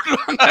முடிச்சு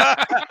போட்டுருவாங்க.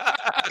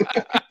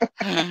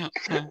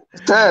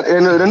 சார்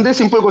ரெண்டே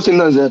சிம்பிள்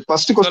கொஸ்டின் தான் சார்.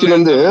 ஃபர்ஸ்ட் கொஸ்டின்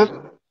வந்து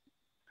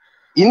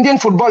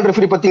இந்தியன் ஃபுட்பால்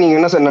ரெஃபரி பத்தி நீங்க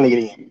என்ன சார்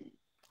நினைக்கிறீங்க?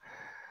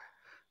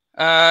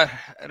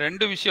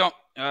 ரெண்டு விஷயம்.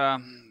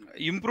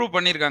 இம்ப்ரூவ்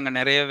பண்ணிருக்காங்க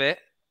நிறையவே,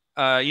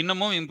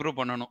 இன்னமும் இம்ப்ரூவ்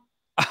பண்ணணும்.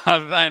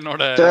 அதுதான்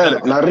என்னோட சார்.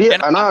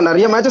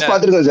 நிறைய மேட்சஸ்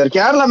பாத்துருக்கேன் சார்.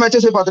 கேரளா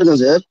மேட்சஸே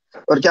பாத்துருக்கேன் சார்.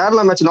 ஒரு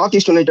Kerala match, north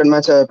east United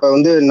match, இப்ப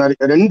வந்து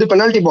 2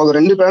 பெனால்டி போகும்,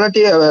 2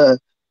 பெனால்டி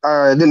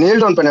இது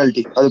நேல் டவுன்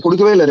பெனால்டி, அது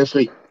கொடுக்கவே இல்லை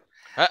ரெஃபரி.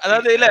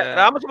 அதாவது இல்ல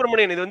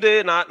ராமசுப்ரமணியன், இது வந்து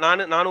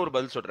நானும் ஒரு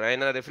பதில் சொல்றேன்.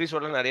 ஏன்னா ரெஃபரி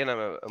சொல்ல நிறைய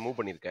நான் மூவ்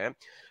பண்ணிருக்கேன்.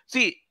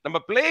 நம்ம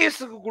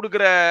பிளேயர்ஸுக்கு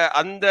கொடுக்குற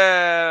அந்த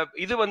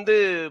இது வந்து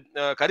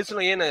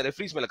கரிசனம் ஏன்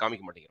ரெஃபரிஸ் மேல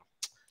காமிக்க மாட்டேங்கிறோம்?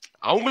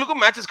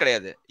 அவங்களுக்கும் மேட்சஸ்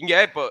கிடையாது. இங்க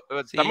இப்போ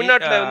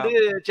தமிழ்நாட்டுல வந்து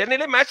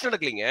சென்னையில மேட்ச்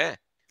நடக்கலீங்க.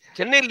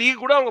 சென்னை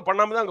லீக் கூட அவங்க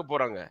பண்ணாம தான் அங்க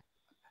போறாங்க.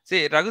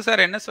 சரி, ரகு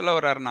சார் என்ன சொல்ல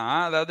வர்றாருன்னா,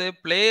 அதாவது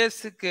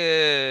பிளேயர்ஸுக்கு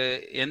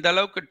எந்த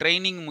அளவுக்கு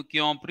ட்ரைனிங்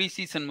முக்கியம், ப்ரீ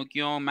சீசன்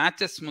முக்கியம்,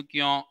 மேட்சஸ்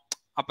முக்கியம்,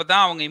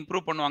 அப்பதான் அவங்க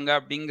இம்ப்ரூவ் பண்ணுவாங்க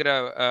அப்படிங்கிற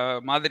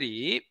மாதிரி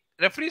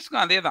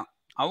ரெஃபரிஸ்க்கும் அதே தான்.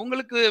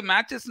 அவங்களுக்கு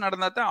மேட்சஸ்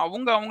நடந்தா தான்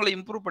அவங்கள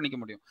இம்ப்ரூவ் பண்ணிக்க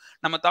முடியும்.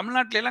 நம்ம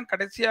தமிழ்நாட்டில எல்லாம்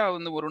கடைசியா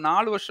வந்து ஒரு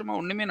 4 வருஷமா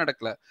ஒண்ணுமே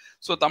நடக்கல.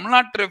 ஸோ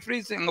தமிழ்நாட்டு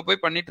ரெஃபரிஸ் அங்க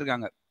போய் பண்ணிட்டு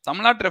இருக்காங்க.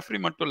 தமிழ்நாட்டு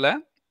ரெஃபரி மட்டும் இல்ல,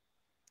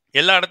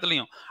 எல்லா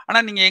இடத்துலையும். ஆனா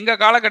நீங்க எங்க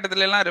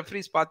காலகட்டத்தில எல்லாம்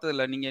ரெஃபரிஸ் பார்த்தது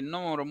இல்லை. நீங்க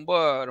இன்னும் ரொம்ப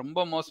ரொம்ப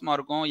மோசமா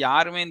இருக்கும்.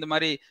 யாருமே இந்த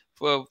மாதிரி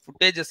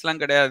ஃபுட்டேஜஸ்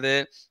எல்லாம் கிடையாது.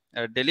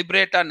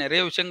 டெலிபரேட்டா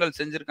நிறைய விஷயங்கள்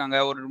செஞ்சிருக்காங்க.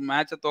 ஒரு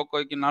மேட்சை தோக்க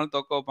வைக்கனாலும்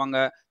தோக்க வைப்பாங்க,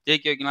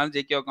 ஜெயிக்க வைக்கனாலும்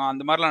ஜெயிக்க வைக்கும்,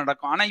 அந்த மாதிரிலாம்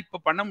நடக்கும். ஆனா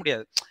இப்ப பண்ண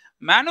முடியாது.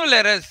 மேனுவல்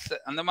எரர்ஸ்,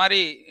 அந்த மாதிரி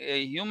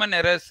ஹியூமன்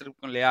எரர்ஸ்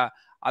இருக்கும் இல்லையா,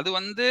 அது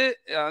வந்து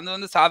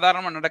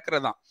சாதாரணமா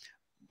நடக்கிறதான்.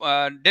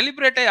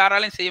 டெலிபரேட்டா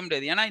யாராலையும் செய்ய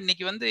முடியாது. ஏன்னா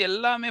இன்னைக்கு வந்து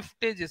எல்லாமே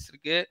ஃபுட்டேஜஸ்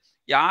இருக்கு.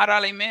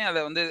 யாராலையுமே அதை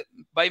வந்து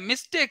பை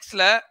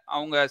மிஸ்டேக்ஸ்ல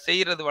அவங்க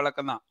செய்யறது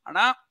வழக்கம் தான்.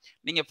 ஆனா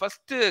நீங்க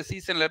ஃபர்ஸ்ட்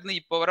சீசன்ல இருந்து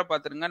இப்போ வரை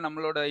பாத்துருங்க,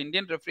 நம்மளோட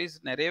இந்தியன் ரெஃபரிஸ்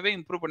நிறையவே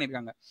இம்ப்ரூவ்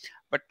பண்ணிருக்காங்க.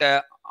 But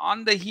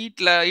on the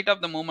heat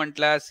of the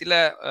மூமெண்ட்ல சில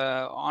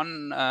ஆன்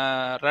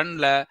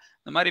ரன்ல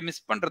இந்த மாதிரி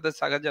மிஸ் பண்றது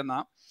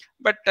சகஜம்தான்.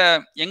 பட்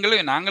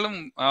நாங்களும்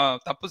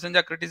தப்பு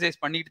செஞ்சா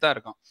கிரிட்டிசைஸ் பண்ணிட்டு தான்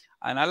இருக்கோம்.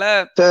 அதனால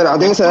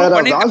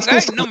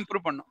இன்னும்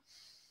இம்ப்ரூவ் பண்ணும்.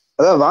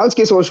 அதான்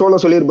வால்ஸ்கேஸ் ஒரு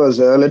ஷோல சொல்லியிருப்பாரு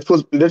சார்,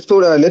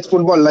 லெட்ஸ்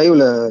ஃபுட்பால்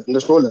லைவ்ல,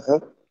 இந்த ஷோல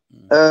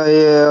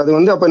அது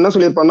வந்து அப்ப என்ன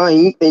சொல்லியிருப்பாருன்னா,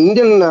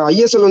 இந்தியன்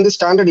ஐஎஸ்எல் வந்து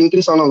ஸ்டாண்டர்ட்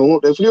இன்க்ரீஸ் ஆனாலும்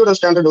ரெஃபரியோட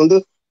ஸ்டாண்டர்ட் வந்து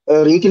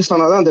இன்க்ரீஸ்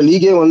ஆனாதான் அந்த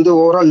லீகே வந்து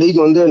ஓவரால் லீக்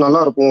வந்து நல்லா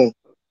இருக்கும்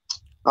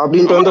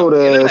அப்படின்ட்டு வந்து ஒரு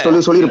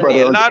சொல்லியிருப்பாரு.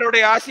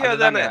 எல்லாருடைய ஆசையா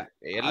தானே,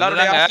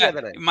 எல்லாருடைய ஆசையா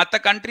தானே. மத்த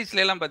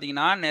கண்ட்ரீஸ்ல எல்லாம்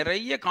பாத்தீங்கன்னா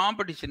நிறைய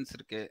காம்படிஷன்ஸ்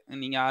இருக்கு.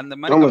 நீங்க அந்த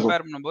மாதிரி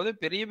கம்பேர் பண்ணும்போது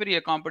பெரிய பெரிய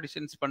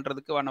காம்படிஷன்ஸ்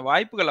பண்றதுக்கான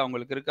வாய்ப்புகள்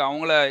அவங்களுக்கு இருக்கு.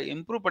 அவங்கள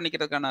இம்ப்ரூவ்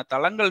பண்ணிக்கிறதுக்கான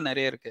தளங்கள்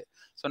நிறைய இருக்கு.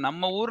 ஸோ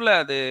நம்ம ஊர்ல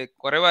அது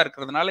குறைவா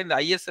இருக்கிறதுனால இந்த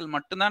ஐஎஸ்எல்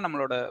மட்டும்தான்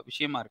நம்மளோட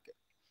விஷயமா இருக்கு.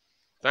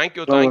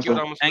 தேங்க்யூ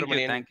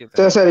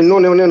ராமசுப்ரமணியன். சார்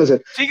இன்னொன்னு சார்,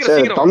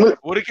 தமிழ்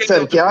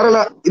சார்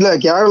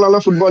கேரளால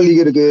ஃபுட்பால்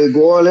லீக் இருக்கு,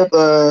 கோவால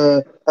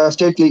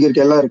ஸ்டேட் லீக்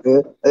இருக்கு, எல்லாம் இருக்கு.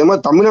 அதே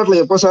மாதிரி தமிழ்நாட்டுல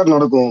எப்போ சார்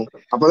நடக்கும்?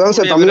 அப்பதான்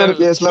சார் தமிழ்நாடு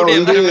பிளேயர்ஸ்லாம்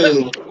வந்து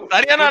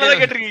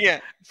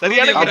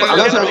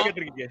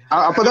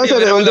அப்பதான்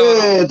சார் வந்து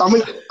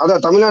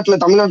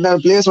தமிழ்நாட்டுல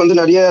பிளேயர்ஸ் வந்து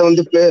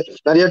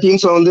நிறைய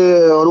டீம்ஸ்ல வந்து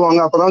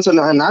வருவாங்க. அப்பதான்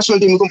சார்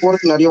நேஷனல் டீமுக்கும்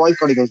போறதுக்கு நிறைய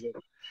வாய்ப்பு கிடைக்கும் சார்.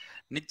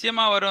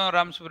 நிச்சயமா வரும்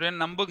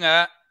ராமசுப்ரமணியன், நம்புங்க,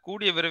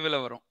 கூடிய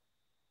விரைவில் வரும்.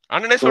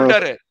 அண்ணனே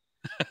சொல்லிட்டாரு.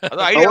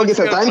 Okay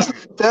sir, thanks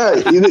sir.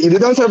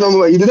 இதுதான்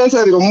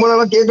சார் ரொம்ப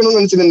நாளா கேட்கணும்னு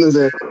நினைச்சிருந்தேன்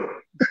சார்.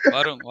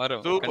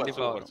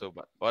 கண்டிப்பா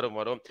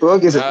வரும்.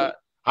 Okay sir.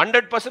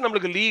 100%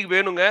 நம்மளுக்கு லீக்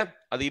வேணுங்க.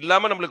 அது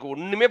இல்லாம நம்மளுக்கு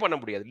ஒண்ணுமே பண்ண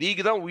முடியாது. லீக்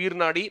தான் உயிர்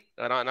நாடி.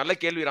 நல்ல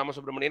கேள்வி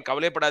ராமசுப்ரமணியன்,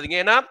 கவலைப்படாதீங்க.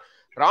 ஏன்னா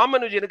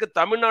ராமன் விஜயனுக்கு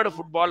தமிழ்நாடு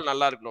ஃபுட்பால்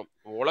நல்லா இருக்கணும்.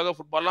 உலக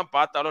ஃபுட்பால்லாம்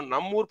பார்த்தாலும்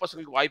நம்ம ஊர்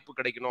பசங்களுக்கு வாய்ப்பு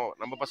கிடைக்கணும்,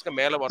 நம்ம பசங்க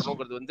மேல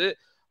வரணுங்கிறது வந்து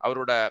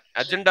அவரோட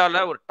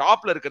அஜெண்டால ஒரு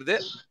டாப்ல இருக்கிறது.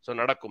 ஸோ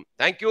நடக்கும்.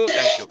 தேங்க்யூ.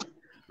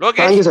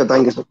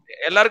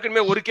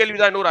 எல்லாருக்குமே ஒரு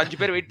கேள்விதான். இன்னொரு 5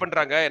 பேர் வெயிட்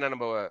பண்றாங்க. ஏன்னா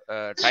நம்ம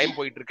டைம்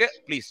போயிட்டு இருக்கு.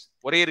 ப்ளீஸ்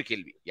ஒரே ஒரு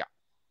கேள்வி.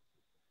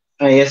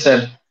 Yes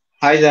sir.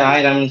 Hi sir.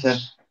 Hi Raman sir.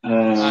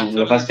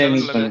 First time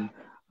meet பண்ணேன்.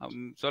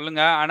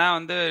 சொல்லுங்க. ஆனா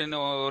வந்து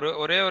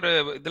ஒரே ஒரு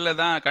இதுல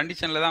தான்,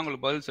 கண்டிஷன்ல தான்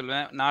உங்களுக்கு பதில்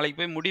சொல்லுவேன். நாளைக்கு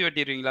போய் முடி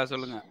வெட்டிடுவீங்களா?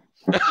 சொல்லுங்க.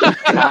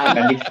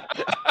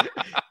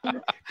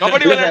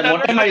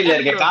 மொட்டை மாடியில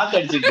இருக்க, காத்து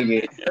அடிச்சிட்டு இருக்கு.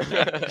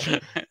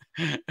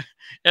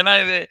 ஏன்னா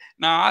இது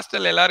நான்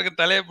ஹாஸ்டல் எல்லாருக்கும்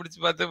தலையை பிடிச்சு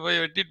பார்த்து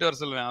போய் வெட்டிட்டு வர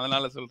சொல்லுவேன்,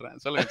 அதனால சொல்றேன்.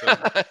 சொல்லுங்க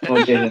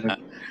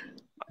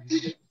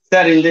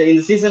சார். இந்த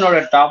சீசனோட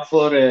டாப்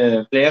 4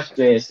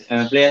 பிளேயர்ஸ்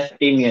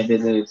டீம் எது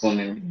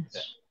இருக்கும்னு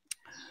சார்?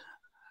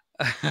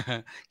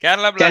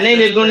 கேரளா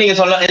சென்னையில இருக்கும்னு நீங்க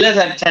சொல்ல இல்ல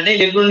சார்,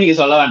 சென்னையில இருக்கும்னு நீங்க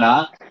சொல்ல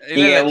வேண்டாம்.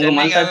 உங்க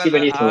மனசாட்சி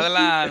படி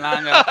அதெல்லாம்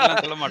நாங்க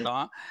சொல்ல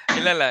மாட்டோம்.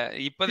 இல்ல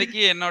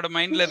இப்போதைக்கு என்னோட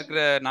மைண்ட்ல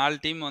இருக்கிற 4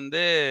 டீம்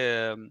வந்து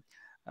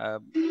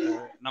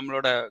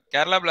நம்மளோட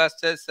Kerala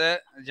blasters,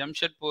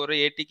 Jamshedpur,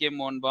 ATK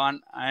மோகன்பான்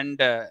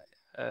and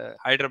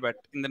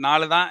Hyderabad, இந்த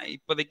 4 தான்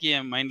இப்போதைக்கு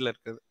என் மைண்ட்ல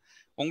இருக்குது.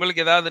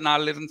 உங்களுக்கு ஏதாவது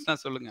 4 இருந்துச்சுன்னா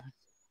சொல்லுங்க.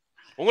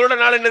 உங்களோட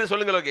 4 என்னது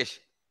சொல்லுங்க லோகேஷ்.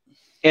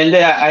 எந்த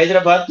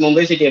Hyderabad,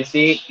 Mumbai city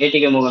FC,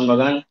 ATK மோகன்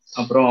பகான்,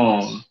 அப்புறம்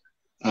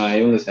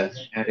இவங்க சார்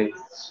யாரு,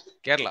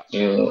 கேரளா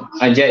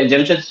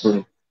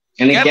ஜம்ஷெட்பூர்.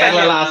 எனக்கு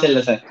கேரளாலாம் ஆசை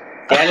இல்லை சார்,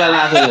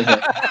 கேரளாலாம் ஆசை இல்லை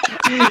சார்.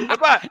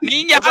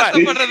 நீங்க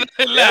ஆசைப்படுறது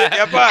இல்ல,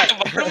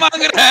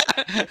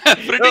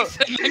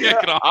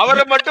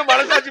 அவரை மட்டும்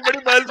மனசாட்சி படி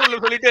பதில்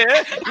சொல்லிட்டு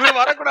இவரு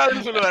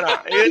வரக்கூடாதுன்னு சொல்லுவாரா?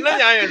 என்ன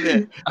நியாயம் இது?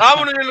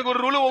 ராமனுக்கு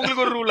ஒரு ரூல்,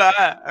 உங்களுக்கு ஒரு ரூலா?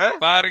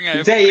 பாருங்க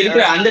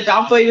இருக்கிற அந்த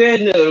டாப்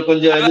 5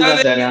 கொஞ்சம்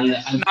சார்.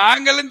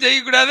 நாங்களும்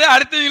செய்யக்கூடாது,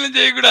 அடுத்தவங்களும்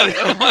செய்யக்கூடாது.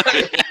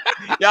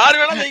 யாரு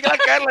வேணா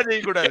ஜெயிக்கலாம், கேரளா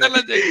ஜெயிக்கூடாது.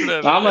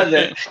 ஆமா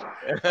sir.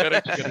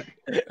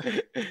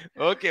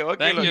 Okay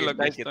okay,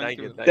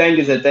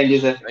 thank you sir, thank you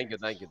sir.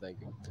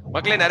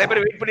 மக்களே, நிறைய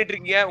பேர் வெயிட் பண்ணிட்டு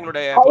இருக்கீங்க.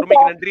 உங்களுடைய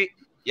பொறுமைக்கு நன்றி.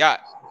 யா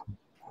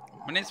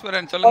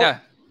மணீஸ்வரன் சொல்லுங்க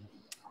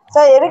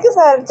சார். எதுக்கு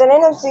sir Chennai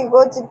FC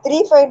coach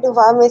 3-5-2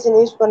 formation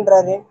use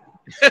பண்றாரு?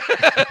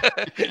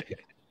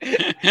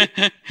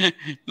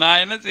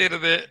 நான் என்ன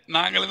செய்யறது,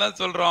 நாங்களும் தான்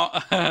சொல்றோம்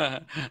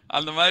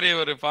அந்த மாதிரி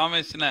ஒரு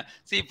ஃபார்மேஷனை.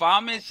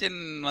 ஃபார்மேஷன்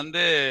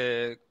வந்து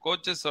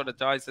கோச்சஸோட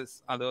சாய்ஸஸ்.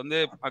 அது வந்து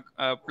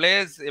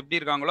பிளேயர்ஸ் எப்படி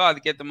இருக்காங்களோ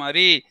அதுக்கேற்ற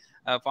மாதிரி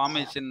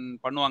ஃபார்மேஷன்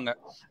பண்ணுவாங்க.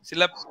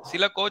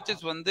 சில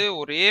கோச்சஸ் வந்து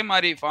ஒரே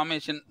மாதிரி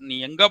ஃபார்மேஷன், நீ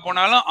எங்க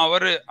போனாலும்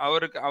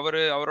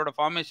அவரோட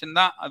ஃபார்மேஷன்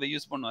தான் அதை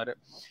யூஸ் பண்ணுவாரு.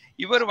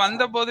 இவர்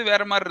வந்த போது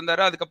வேற மாதிரி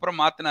இருந்தாரு,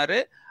 அதுக்கப்புறம் மாத்தினாரு.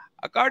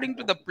 அக்கார்டிங்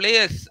டு த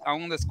பிளேயர்ஸ்,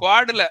 அவங்க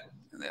ஸ்குவாட்ல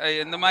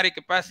எந்த மாதிரி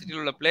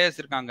கெப்பாசிட்டியில் உள்ள பிளேயர்ஸ்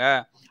இருக்காங்க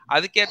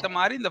அதுக்கேற்ற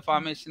மாதிரி இந்த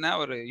ஃபார்மேஷனை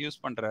அவர்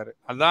யூஸ் பண்றாரு.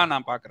 அதான்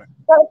நான் பாக்குறேன்.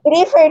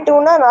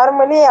 3-5-2னா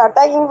நார்மலி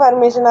அட்டாக்கிங்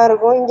ஃபார்மேஷனா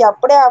இருக்கும், இங்க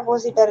அப்படியே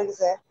ஆப்போசிட்டா இருக்கு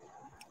சார்.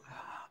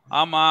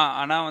 ஆமா,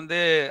 ஆனா வந்து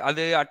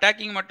அது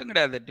அட்டாக்கிங் மட்டும்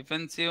கிடையாது,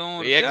 டிஃபென்சிவும்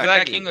இருக்கு,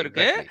 அட்டாக்கிங்கும்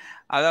இருக்கு.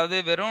 அதாவது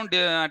வெறும்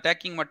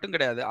அட்டாக்கிங் மட்டும்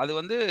கிடையாது. அது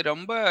வந்து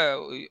ரொம்ப,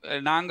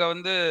 நாங்க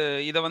வந்து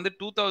இதை வந்து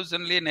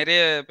 2000லயே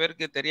நிறைய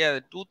பேருக்கு தெரியாது.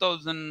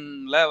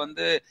 2000ல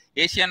வந்து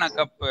ஏசியானா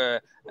கப்,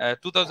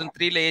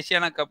 2003ல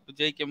ஏசியானா கப்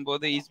ஜெயிக்கும்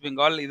போது ஈஸ்ட்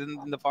பெங்கால்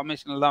இந்த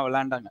ஃபார்மேஷன்ல தான்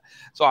விளையாண்டாங்க.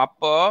 ஸோ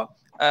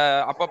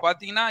அப்போ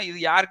பாத்தீங்கன்னா இது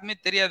யாருக்குமே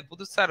தெரியாது,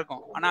 புதுசா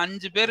இருக்கும். ஆனா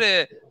 5 பேர்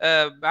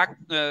பேக்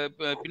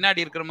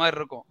பின்னாடி இருக்கிற மாதிரி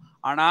இருக்கும்.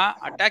 ஆனா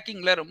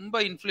அட்டாக்கிங்ல ரொம்ப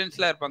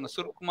இன்ஃப்ளூயன்ஸ்ல இருப்பாங்க,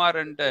 சுர்குமார்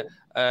அண்ட்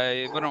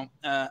இவரும்.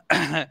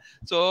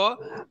 ஸோ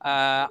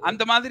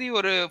அந்த மாதிரி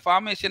ஒரு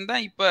ஃபார்மேஷன்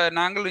தான் இப்ப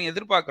நாங்களும்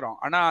எதிர்பார்க்கிறோம்.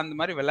 ஆனா அந்த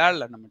மாதிரி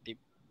விளையாடல நம்ம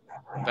டீம்.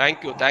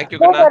 தேங்க்யூ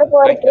கண்ணா.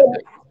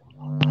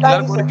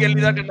 எல்லாருக்கும் ஒரு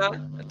கேள்விதான் கண்ணா,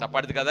 தப்பா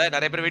எடுத்துக்காத,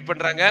 நிறைய பேர் வெயிட்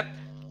பண்றாங்க.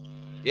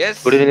 S,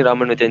 good evening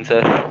Raman Vijayan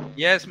sir.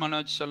 S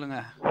Manoj, சொல்லுங்க.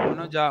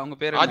 மனோஜா, உங்க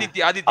பேரு?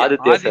 ஆதித்யா.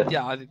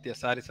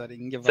 சாரி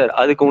இங்க சார்.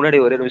 அதுக்கு முன்னாடி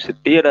ஒரே நிமிஷம்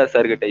டிஆர்ஆர்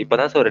சார் கிட்ட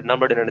இப்பதான் சார் 2 நாள்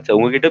முன்னாடி நினைச்சேன்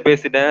உங்ககிட்ட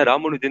பேசிட்டேன்,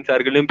 ராமன் விஜயன்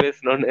சார்களையும்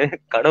பேசணும்னு.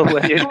 கனவு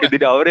மாதிரியே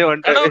இருக்குது, அவரே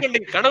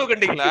வந்துட்டாரு. கனவு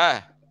கண்டீங்களா?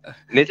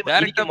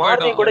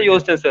 கூட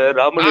யோசிச்சேன் சார்.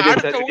 ராமன்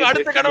விஜயன் சார் உங்க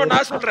அடுத்த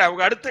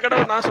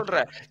கனவு நான்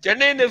சொல்றேன்.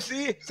 சென்னை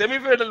எஃப்சி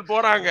செமிஃபைனல்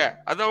போறாங்க,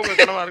 அதான் உங்க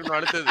கனவா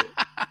இருக்கணும். அடுத்தது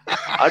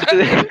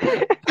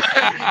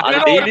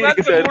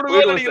இருக்கு சார்.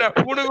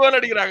 3 கோல்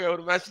அடிக்கிறாங்க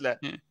ஒரு மேட்ச்ல.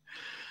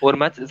 ஒரு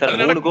மேட்ச் சார்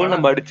 3 கோல்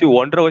நம்ம அடிச்சு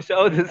 1.5 வருஷம்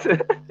ஆகுது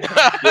சார்.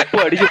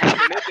 எப்போ அடிக்க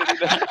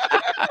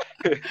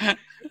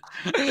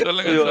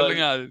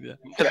சொல்லுங்க.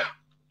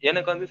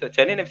 எனக்கு வந்து சார்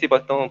சென்னை எஃப்சி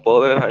பத்தம்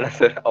போவே வேணாம்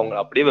சார், அவங்க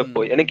அப்படியே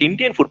வைப்போம். எனக்கு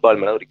இந்தியன்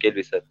ஃபுட்பால் மேல ஒரு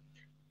கேள்வி சார்.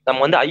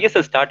 நம்ம வந்து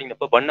ஐஎஸ்எல் ஸ்டார்டிங்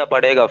அப்ப பண்ண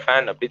படேகா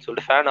ஃபேன் அப்படின்னு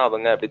சொல்லிட்டு ஃபேன்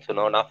ஆகுங்க அப்படின்னு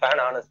சொன்னோம். நான்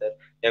ஃபேன் ஆனேன் சார்,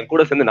 என்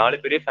கூட சேர்ந்து 4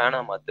 பேரே ஃபேனா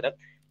மாத்துறேன்.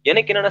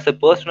 எனக்கு என்னன்னா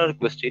சார், பர்சனல்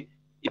கொஸ்டின்,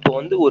 இப்போ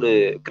வந்து ஒரு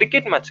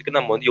கிரிக்கெட் மேட்ச்சுக்கு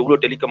நம்ம வந்து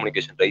எவ்வளவு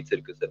டெலிகம்யூனிகேஷன் ரைட்ஸ்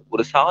இருக்கு சார்?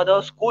 ஒரு சாதா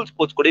ஸ்கூல்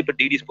ஸ்போர்ட்ஸ் கூட இப்ப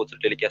டிடி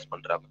ஸ்போர்ட்ஸ் டெலிகாஸ்ட்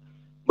பண்றாங்க.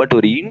 பட்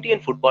ஒரு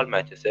இந்தியன் ஃபுட்பால்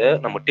மேட்சஸ்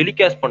நம்ம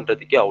டெலிகாஸ்ட்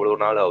பண்றதுக்கே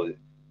அவ்வளவு நாள் ஆகுது.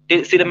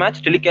 சில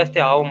மேட்ச்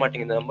டெலிகாஸ்டே ஆக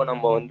மாட்டேங்குது.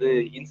 நம்ம வந்து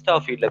இன்ஸ்டா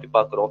ஃபீல்ட்ல போய்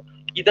பாக்குறோம்.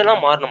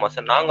 இதெல்லாம் மாறணுமா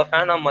சார்? நாங்க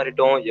ஃபேனா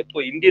மாறிட்டோம், எப்போ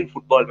இந்தியன்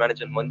ஃபுட்பால்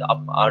மேனேஜர் வந்து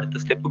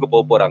அடுத்த ஸ்டெப்புக்கு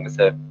போக போறாங்க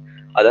சார்?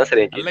 அதான்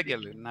சார்.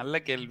 நல்ல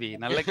கேள்வி.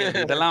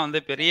 இதெல்லாம்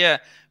வந்து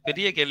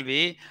பெரிய கேள்வி.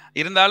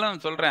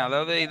 இருந்தாலும் சொல்றேன்,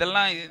 அதாவது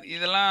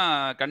இதெல்லாம்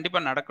கண்டிப்பா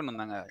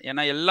நடக்கணும் தாங்க.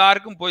 ஏன்னா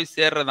எல்லாருக்கும் போய்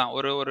சேர்றதான்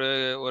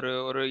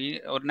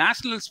ஒரு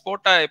நேஷனல்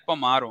ஸ்போர்ட்டா எப்ப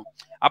மாறும்,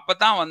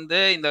 அப்பதான் வந்து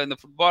இந்த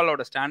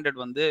ஃபுட்பாலோட ஸ்டாண்டர்ட்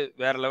வந்து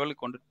வேற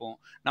லெவலுக்கு கொண்டுட்டு போகும்.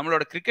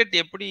 நம்மளோட கிரிக்கெட்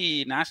எப்படி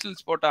நேஷனல்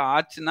ஸ்போர்ட்டா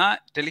ஆச்சுன்னா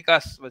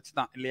டெலிகாஸ்ட்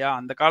வச்சுதான் இல்லையா?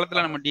 அந்த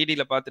காலத்துல நம்ம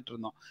டிடியில பாத்துட்டு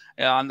இருந்தோம்.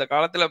 அந்த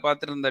காலத்துல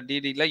பாத்துட்டு இருந்த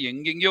டிடியில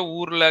எங்கெங்கயோ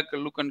ஊர்ல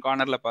லூக் அண்ட்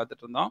கார்னர்ல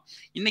பாத்துட்டு இருந்தோம்.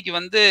 இன்னைக்கு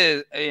வந்து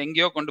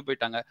எங்கேயோ கொண்டு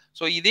போயிட்டாங்க.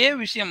 ஸோ இதே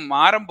விஷயம்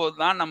மாறும்போது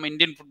தான் நம்ம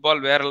இந்தியன்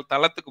ஃபுட்பால் வேற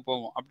தளத்துக்கு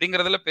போவோம்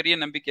அப்படிங்கறதுல பெரிய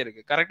நம்பிக்கை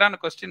இருக்கு. கரெக்டான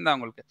கொஸ்டின் தான்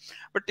உங்களுக்கு.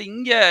 பட்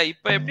இங்க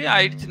இப்ப எப்படி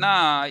ஆயிடுச்சுன்னா,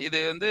 இது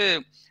வந்து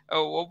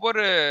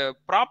ஒவ்வொரு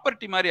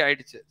ப்ராப்பர்ட்டி மாதிரி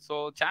ஆயிடுச்சு. ஸோ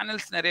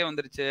சேனல்ஸ் நிறைய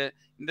வந்துருச்சு.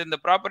 இந்த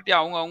ப்ராப்பர்ட்டி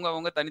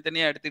அவங்க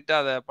தனித்தனியா எடுத்துக்கிட்டு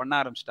அதை பண்ண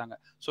ஆரம்பிச்சிட்டாங்க.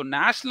 ஸோ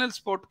நேஷனல்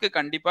ஸ்போர்ட்டுக்கு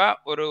கண்டிப்பா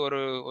ஒரு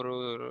ஒரு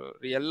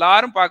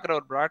எல்லாரும் பார்க்குற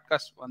ஒரு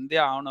ப்ராட்காஸ்ட் வந்தே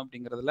ஆகணும்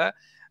அப்படிங்கிறதுல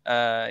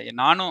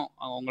நானும்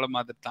உங்களை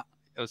மாதிரி தான்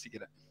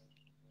யோசிக்கிறேன்.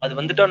 அது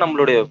வந்துட்டா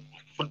நம்மளுடைய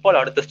ஃபுட்பால்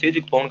அடுத்த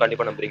ஸ்டேஜுக்கு போகணும்னு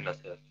கண்டிப்பா நம்புறீங்களா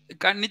சார்?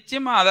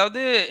 நிச்சயமா.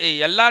 அதாவது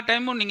எல்லா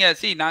டைமும் நீங்க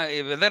நான்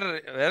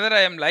whether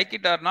I am like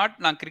it or not,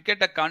 நான்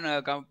கிரிக்கெட்டை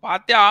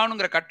பார்த்தே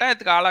ஆகணுங்கிற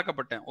கட்டாயத்துக்கு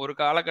ஆளாக்கப்பட்டேன் ஒரு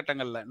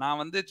காலகட்டங்களில். நான்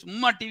வந்து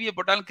சும்மா டிவியை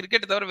போட்டாலும்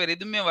கிரிக்கெட்டை தவிர வேறு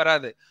எதுவுமே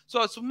வராது.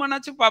 ஸோ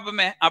சும்மானாச்சும்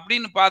பார்ப்போமே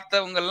அப்படின்னு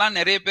பார்த்தவங்கெல்லாம்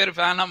நிறைய பேர்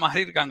ஃபேனாக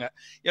மாறி இருக்காங்க.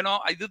 ஏன்னோ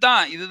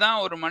இதுதான்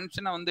ஒரு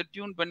மனுஷனை வந்து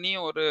டியூன் பண்ணி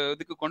ஒரு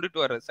இதுக்கு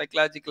கொண்டுட்டு வர்றது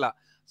சைக்கலாஜிக்கலாக.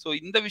 ஸோ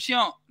இந்த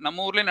விஷயம்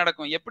நம்ம ஊர்லேயே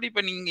நடக்கும். எப்படி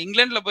இப்போ நீங்கள்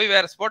இங்கிலாண்டில் போய்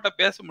வேறு ஸ்போர்ட்டை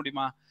பேச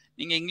முடியுமா?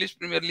 நீங்க இங்கிலீஷ்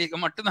பிரீமியர் லீக்கை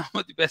மட்டும் தான்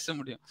பத்தி பேச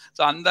முடியும்.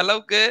 ஸோ அந்த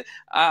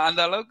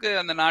அளவுக்கு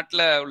அந்த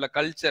நாட்டில் உள்ள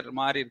கல்ச்சர்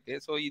மாறி இருக்கு.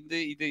 ஸோ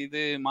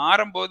இது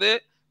மாறும்போது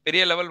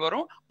பெரிய லெவல்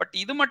வரும். பட்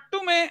இது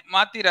மட்டுமே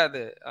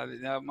மாத்திராது. அது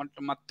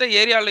மற்ற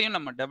ஏரியாலையும்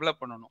நம்ம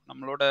டெவலப் பண்ணணும்.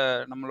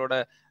 நம்மளோட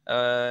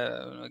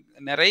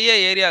நிறைய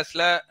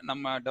ஏரியாஸ்ல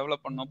நம்ம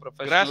டெவலப் பண்ணணும்.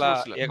 ப்ரொஃபஷனலா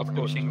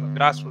விஷயங்கள்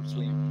கிராஸ்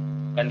ரூட்ஸ்லயும்.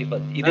 கண்டிப்பா.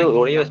 இது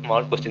ஒரே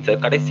ஸ்மால் क्वेश्चन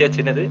சார். கடைசியா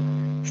சின்னது,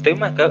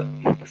 ஸ்டெமாக்க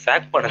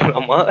சாக்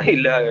பண்ணலாமா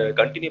இல்ல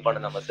கண்டினியூ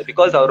பண்ணலாமா சார்?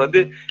 பிகாஸ் அவர்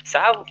வந்து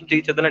சாஃப்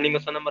ஜெயிச்சதுல நீங்க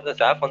சொன்ன மாதிரி தான்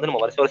சாஃப் வந்து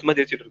நம்ம வருஷமா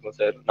ஜெயிச்சுட்டு இருக்கோம்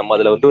சார். நம்ம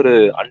அதுல வந்து ஒரு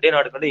அண்டை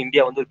நாடுகள்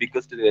இந்தியா வந்து ஒரு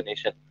பிக்கஸ்ட்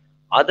நேஷன்.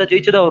 அதை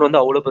ஜெயிச்சது அவர்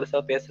வந்து அவ்வளவு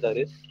பெருசா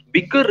பேசுறாரு.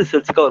 பிக்கர்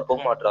ரிசல்ட்ஸ்க்கு அவர்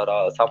போக மாட்டாரா?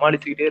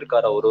 சமாளிச்சுக்கிட்டே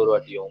இருக்காரா ஒரு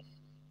வாட்டியும்?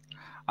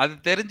 அது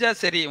தெரிஞ்சா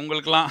சரி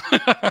உங்களுக்குலாம்.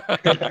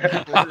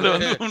 அது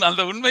வந்து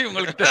அந்த உண்மை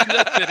உங்களுக்கு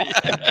தெரிஞ்சா சரி.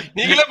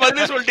 நீங்களே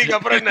பதில் சொல்லிட்டீங்க,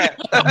 அப்புறம் என்ன?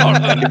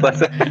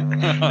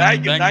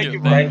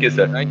 Thank you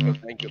sir.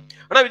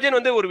 ஆனா விஜயன்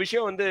வந்து ஒரு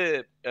விஷயம் வந்து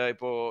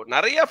இப்போ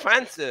நிறைய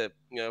ஃபேன்ஸ்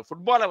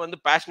ஃபுட்பாலை வந்து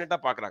பேஷனேட்டா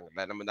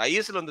பாக்குறாங்கல்ல. நம்ம இந்த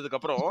ஐஎஸ்எல் வந்ததுக்கு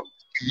அப்புறம்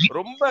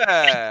ரொம்ப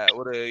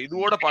ஒரு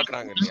இதுவோட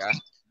பாக்குறாங்க இல்லையா,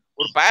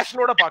 ஒரு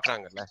பேஷனோட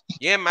பாக்குறாங்கல்ல.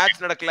 ஏன்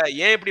மேட்ச் நடக்கல,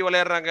 ஏன் இப்படி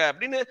விளையாடுறாங்க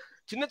அப்படின்னு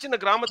சின்ன சின்ன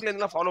கிராமத்துல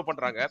இருந்தெல்லாம் ஃபாலோ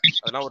பண்றாங்க.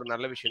 அதெல்லாம் ஒரு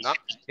நல்ல விஷயம் தான்.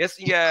 எஸ்,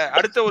 இங்க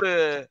அடுத்த ஒரு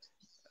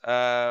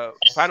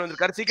ஃபேன்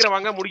வந்திருக்காரு. சீக்கிரம்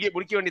வாங்க,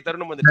 முடிக்க வேண்டிய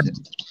தருணம் வந்துருச்சு.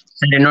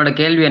 என்னோட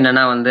கேள்வி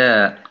என்னன்னா வந்து,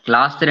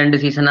 லாஸ்ட் 2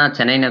 சீசனா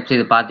சென்னை எஃப்சி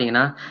இது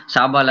பாத்தீங்கன்னா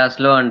ஷாபா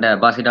லாஸ்லோ அண்ட்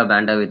பாசிடா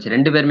பேண்டோவிச்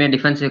 2 பேருமே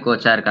டிஃபென்சிவ்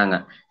கோச்சா இருக்காங்க.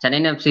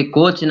 சென்னை எஃப்சி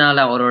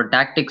கோச்னால அவரோட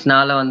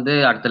டாக்டிக்ஸ்னால வந்து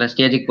அடுத்த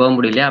ஸ்டேஜுக்கு போக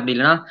முடியல. அப்படி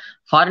இல்லைன்னா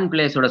ஃபாரின்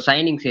பிளேயர்ஸோட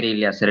சைனிங் சரி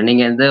இல்லையா சார்?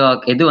 நீங்க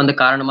எது வந்து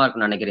காரணமா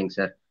இருக்குன்னு நினைக்கிறீங்க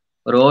சார்?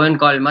 ஒரு ஓவன்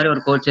கால் மாதிரி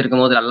ஒரு கோச்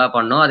இருக்கும் போது நல்லா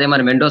பண்ணணும், அதே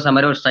மாதிரி மெண்டோசா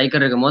மாதிரி ஒரு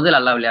ஸ்ட்ரைக்கர் இருக்கும் போது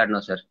நல்லா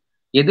விளையாடணும் சார்.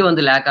 எது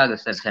வந்து லேக்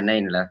ஆகுது சார்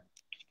சென்னைன்ல?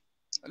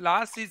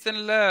 லாஸ்ட்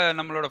சீசன்ல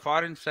நம்மளோட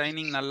ஃபாரின்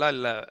சைனிங் நல்லா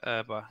இல்லை.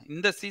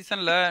 இந்த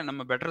சீசன்ல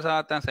நம்ம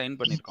பெட்டர்ஸாக தான் சைன்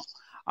பண்ணியிருக்கோம்.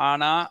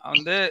 ஆனால்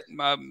வந்து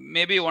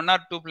மேபி 1 or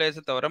 2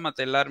 பிளேயர்ஸை தவிர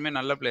மற்ற எல்லாருமே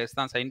நல்ல பிளேயர்ஸ்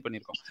தான் சைன்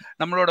பண்ணியிருக்கோம்.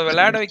 நம்மளோட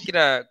விளையாட வைக்கிற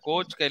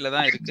கோச் கையில்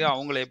தான் இருக்குது,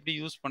 அவங்கள எப்படி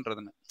யூஸ்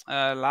பண்ணுறதுன்னு.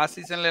 லாஸ்ட்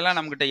சீசன்ல எல்லாம்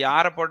நம்மகிட்ட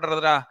யாரை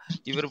போடுறதுடா,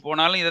 இவர்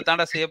போனாலும் இதை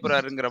தாண்டா செய்ய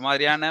போறாருங்கிற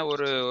மாதிரியான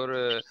ஒரு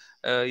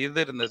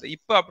இது இருந்தது.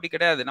 இப்போ அப்படி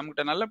கிடையாது.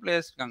 நம்மகிட்ட நல்ல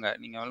பிளேயர்ஸ் இருக்காங்க.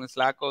 நீங்க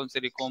ஸ்லாக்கோவும்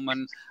சரி,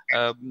 கோமன்,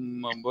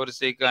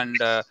 போரிசிக்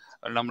அண்ட்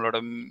நம்மளோட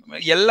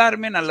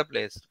எல்லாருமே நல்ல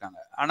பிளேயர்ஸ் இருக்காங்க.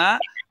 ஆனா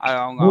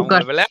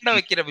அவங்க விளையாட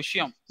வைக்கிற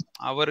விஷயம்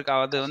அவருக்கு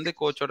அது வந்து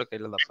கோச்சோட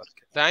கையில தான்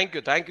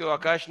இருக்கு. தேங்க்யூ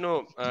ஆகாஷ்னு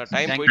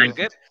டைம் போயிட்டு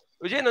இருக்கு.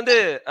 விஜயன் வந்து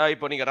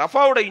இப்போ நீங்க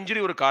ரஃபாவோட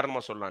இன்ஜுரி ஒரு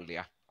காரணமா சொல்லலாம்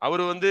இல்லையா?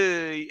 அவரு வந்து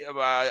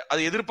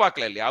அது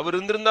எதிர்பார்க்கல இல்லையா? அவர்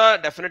இருந்திருந்தா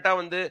டெஃபினட்டா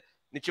வந்து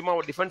நிச்சயமா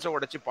டிஃபென்ஸை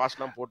உடைச்சு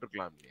பாஸ்லாம்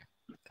போட்டுருக்கலாம் இல்லையா?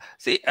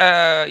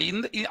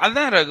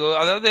 அதான் ரகு,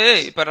 அதாவது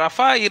இப்ப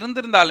ரஃபா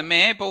இருந்திருந்தாலுமே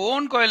இப்ப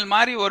ஓன் கோயில்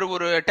மாதிரி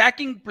ஒரு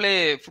அட்டாக்கிங் பிளே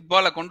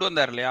ஃபுட்பாலை கொண்டு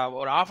வந்தார் இல்லையா?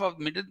 ஒரு ஹாஃப் ஆஃப்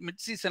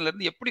மிட் சீசன்ல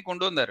இருந்து எப்படி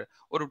கொண்டு வந்தாரு,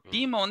 ஒரு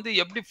டீமை வந்து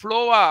எப்படி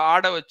ஃப்ளோவா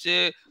ஆட வச்சு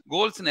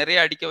கோல்ஸ் நிறைய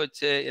அடிக்க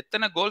வச்சு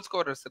எத்தனை கோல்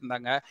ஸ்கோரர்ஸ்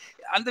இருந்தாங்க.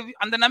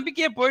 அந்த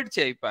நம்பிக்கையே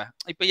போயிடுச்சு.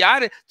 இப்ப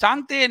யாரு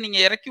சாங்தே நீங்க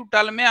இறக்கி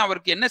விட்டாலுமே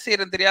அவருக்கு என்ன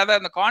செய்யறது தெரியாத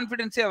அந்த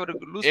கான்பிடன்ஸே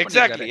அவருக்கு லூஸ்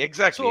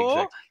பண்ணிருக்காரு. சோ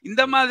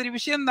இந்த மாதிரி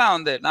விஷயம் தான்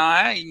வந்து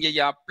நான்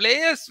இங்க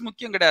பிளேயர்ஸ்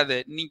முக்கியம் கிடையாது,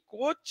 நீ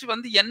கோச்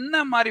வந்து என்ன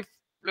மாதிரி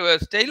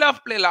ஸ்டைல்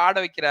ஆஃப் பிளேல ஆட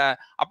வைக்கிற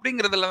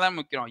அப்படிங்கறதுல தான்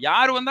முக்கியம்.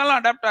 யார் வந்தாலும்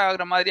அடாப்ட்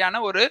ஆகுற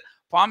மாதிரியான ஒரு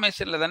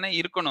ஃபார்மேஷன்ல தானே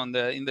இருக்கணும்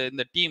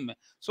இந்த டீம்.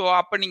 ஸோ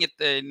அப்ப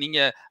நீங்க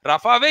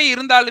ரஃபாவே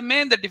இருந்தாலுமே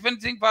இந்த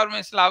டிஃபென்சிங்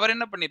ஃபார்மேஷன்ல அவர்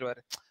என்ன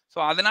பண்ணிடுவாரு? ஸோ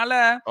அதனால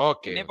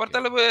என்னை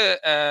பொறுத்தளவு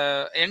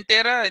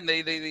என்டையரா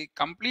இது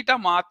கம்ப்ளீட்டா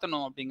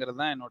மாத்தணும் அப்படிங்கிறது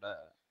தான் என்னோட.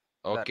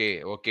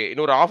 ஓகே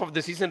இன்னொரு ஹாஃப் ஆஃப்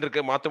தி சீசன்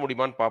இருக்கு, மாத்த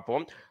முடியுமான்னு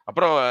பார்ப்போம்.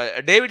 அப்புறம்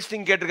டேவிட்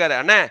ஸ்டிங் கேட்டிருக்காரு,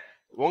 அண்ணே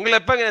உங்களை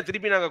எப்பங்க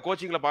திருப்பி நாங்க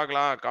கோச்சிங்ல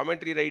பார்க்கலாம்,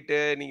 கமெண்ட்ரி ரைட்டு,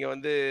 நீங்க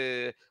வந்து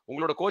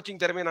உங்களோட கோச்சிங்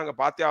திறமையை நாங்க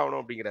பார்த்தே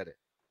ஆகணும் அப்படிங்கிறாரு.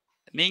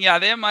 நீங்க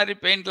அதே மாதிரி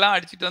பெயிண்ட்லாம்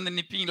அடிச்சுட்டு வந்து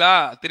நிப்பீங்களா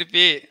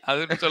திருப்பி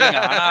அதுன்னு சொல்லுங்க.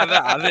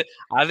 ஆனா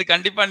அது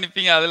கண்டிப்பா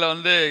நிப்பீங்க. அதுல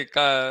வந்து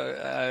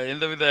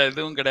எந்தவித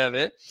இதுவும்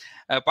கிடையாது.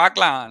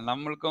 பார்க்கலாம்,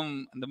 நம்மளுக்கும்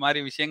இந்த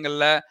மாதிரி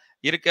விஷயங்கள்ல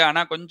இருக்கு.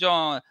 ஆனா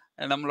கொஞ்சம்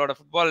நம்மளோட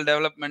ஃபுட்பால்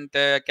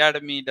டெவலப்மெண்ட்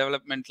அகாடமி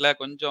டெவலப்மெண்ட்ல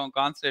கொஞ்சம்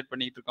கான்சன்ட்ரேட்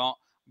பண்ணிட்டு இருக்கோம்.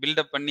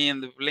 பில்டப் பண்ணி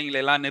அந்த பிள்ளைங்களை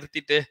எல்லாம்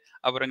நிறுத்திட்டு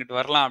அப்புறம் இங்கிட்டு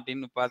வரலாம்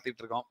அப்படின்னு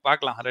பார்த்துட்டு இருக்கோம்.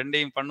 பார்க்கலாம்,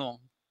 ரெண்டையும் பண்ணுவோம்.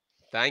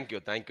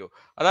 தேங்க்யூ.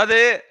 அதாவது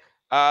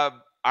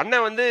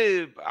அண்ணன் வந்து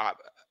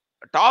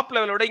டாப்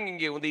லெவலோட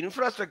இங்க வந்து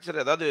இன்ஃப்ராஸ்ட்ரக்சர்,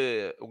 அதாவது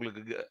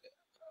உங்களுக்கு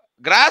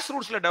கிராஸ்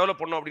ரூட்ஸ்ல டெவலப்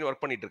பண்ணணும் அப்படின்னு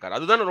ஒர்க் பண்ணிட்டு இருக்காரு.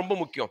 அதுதான் ரொம்ப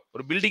முக்கியம்.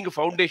 ஒரு பில்டிங்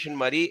ஃபவுண்டேஷன்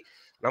மாதிரி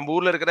நம்ம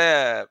ஊர்ல இருக்கிற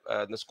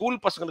இந்த ஸ்கூல்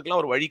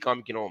பசங்களுக்குலாம் ஒரு வழி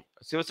காமிக்கணும்,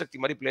 சிவசக்தி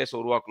மாதிரி பிளேயர்ஸ்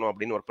உருவாக்கணும்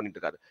அப்படின்னு ஒர்க் பண்ணிட்டு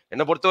இருக்காரு.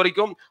 என்னை பொறுத்த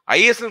வரைக்கும்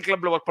ஐஎஸ்எல்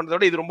கிளப்ல ஒர்க் பண்றத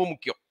விட இது ரொம்ப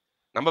முக்கியம்.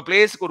 நம்ம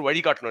பிளேயர்ஸ்க்கு ஒரு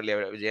வழி காட்டணும் இல்லையா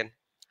விஜயன்?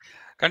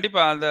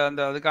 கண்டிப்பா அந்த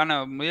அந்த அதுக்கான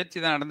முயற்சி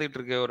தான் நடந்துகிட்டு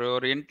இருக்கு.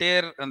 ஒரு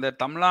என்டையர் அந்த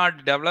தமிழ்நாடு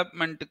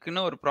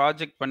டெவலப்மெண்ட்டுக்குன்னு ஒரு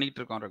ப்ராஜெக்ட் பண்ணிட்டு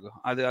இருக்கோம் ரகு.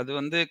 அது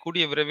வந்து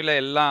கூடிய விரைவில்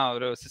எல்லாம்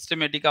ஒரு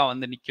சிஸ்டமேட்டிக்கா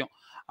வந்து நிற்கும்.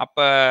 அப்ப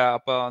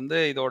அப்ப வந்து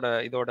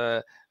இதோட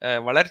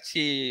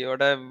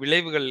வளர்ச்சியோட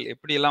விளைவுகள்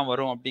எப்படியெல்லாம்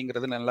வரும்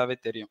அப்படிங்கிறது நல்லாவே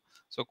தெரியும்.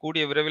 ஸோ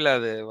கூடிய விரைவில்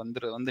அது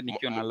வந்து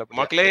நிற்கும் நல்லபடியா.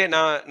 மக்களே,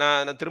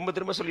 நான் திரும்ப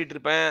திரும்ப சொல்லிட்டு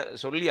இருப்பேன்,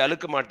 சொல்லி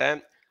அழுக்க மாட்டேன்.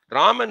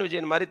 ராமன்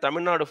விஜயன் மாதிரி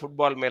தமிழ்நாடு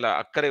ஃபுட்பால் மேல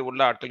அக்கறை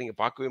உள்ள ஆட்கள் நீங்க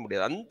பார்க்கவே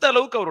முடியாது. அந்த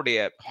அளவுக்கு அவருடைய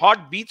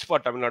ஹார்ட் பீட்ஸ்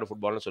ஃபார் தமிழ்நாடு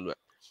ஃபுட்பால்னு சொல்லுவேன்.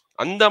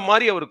 அந்த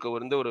மாதிரி அவருக்கு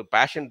வந்து ஒரு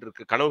பேஷன்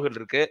இருக்கு, கனவுகள்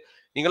இருக்கு.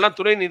 நீங்கெல்லாம்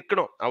துணை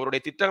நிற்கணும்.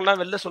 அவருடைய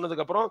திட்டங்கள்லாம் வெளில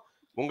சொன்னதுக்கு அப்புறம்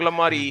உங்களை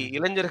மாதிரி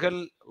இளைஞர்கள்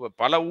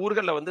பல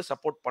ஊர்கள்ல வந்து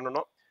சப்போர்ட்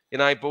பண்ணணும்.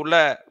 ஏன்னா இப்ப உள்ள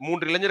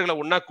 3 இளைஞர்களை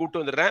ஒன்னா கூட்டு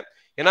வந்துடுறேன்.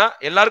 ஏன்னா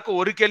எல்லாருக்கும்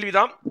ஒரு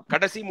கேள்விதான்,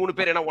 கடைசி 3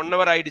 பேர், ஏன்னா 1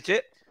 hour ஆயிடுச்சு.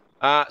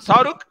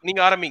 ஷாருக்,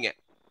 நீங்க ஆரம்பிங்க.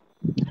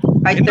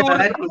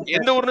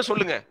 எந்த ஊர்னு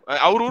சொல்லுங்க.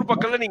 அவர் ஊர்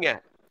பக்கம்ல நீங்க.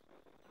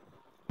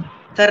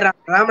 Sir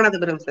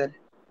Ramanathapuram sir.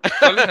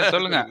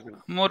 சொல்லுங்க.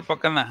 ஊர்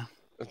பக்கம் தான்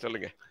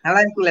சொல்லுங்க.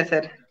 நல்லா இருக்குங்களா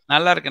சார்?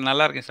 நல்லா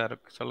இருக்கேன் சார்.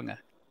 சொல்லுங்க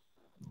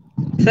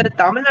சார்.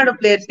 தமிழ்நாடு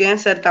பிளேயர்ஸ்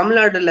ஏன் சார்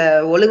தமிழ்நாடுல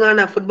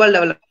ஒழுங்கான ஃபுட்பால்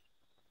டெவலப்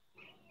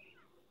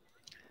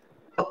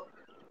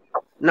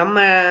நம்ம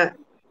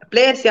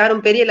பிளேயர்ஸ்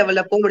யாரும் பெரிய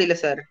லெவல்ல போக முடியல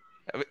சார்?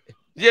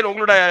 விஜயன்,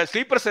 உங்களோட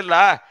ஸ்லீப்பர்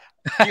செல்லா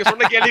நீங்க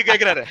சொன்ன கேள்வி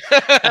கேக்குறாரு.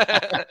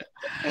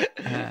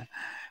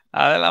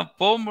 அதெல்லாம்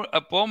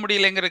போக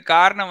முடியலைங்கிற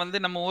காரணம் வந்து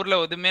நம்ம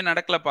ஊர்ல எதுவுமே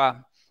நடக்கலப்பா.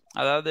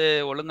 அதாவது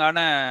ஒழுங்கான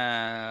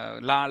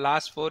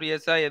லாஸ்ட் 4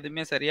 years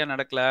எதுவுமே சரியா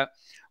நடக்கல.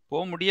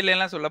 போக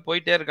முடியலாம் சொல்ல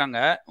போயிட்டே இருக்காங்க.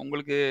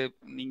 உங்களுக்கு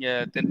நீங்க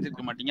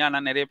தெரிஞ்சுக்க மாட்டீங்க, ஆனா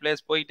நிறைய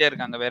பிளேயர்ஸ் போயிட்டே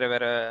இருக்காங்க வேற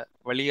வேற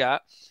வழியா.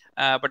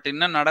 பட்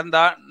இன்னும்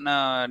நடந்தா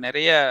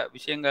நிறைய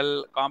விஷயங்கள்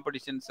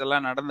காம்படிஷன்ஸ்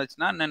எல்லாம்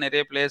நடந்துச்சுன்னா இன்னும்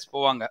நிறைய பிளேயர்ஸ்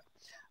போவாங்க.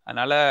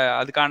 அதனால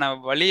அதுக்கான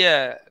வழிய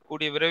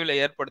கூடிய விரைவில்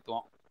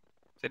ஏற்படுத்துவோம்.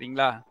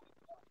 சரிங்களா?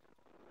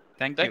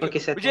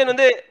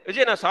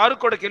 விஜய், நான்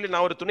ஷாருக்கோட கேள்வி,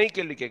 நான் ஒரு துணை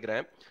கேள்வி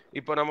கேட்கிறேன்.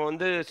 இப்போ நம்ம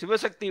வந்து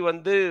சிவசக்தி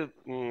வந்து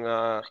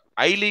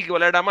ஐ லீக்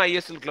விளையாடாம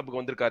ஐஎஸ்எல்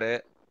கிளப்புக்கு வந்திருக்காரு,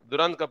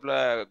 துராந்த் கப்ல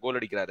கோல்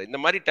அடிக்கிறாரு. இந்த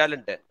மாதிரி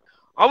டேலண்ட்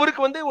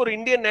அவருக்கு வந்து ஒரு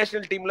இந்தியன்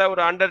நேஷனல் டீம்ல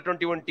ஒரு அண்டர்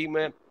 21 டீம்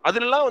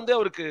அதுலலாம் வந்து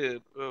அவருக்கு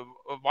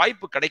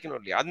வாய்ப்பு கிடைக்கணும்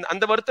இல்லையா?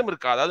 அந்த வருத்தம்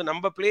இருக்கா? அதாவது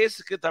நம்ம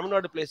பிளேஸுக்கு,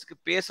 தமிழ்நாடு பிளேஸுக்கு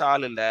பேச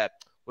ஆள் இல்ல,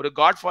 ஒரு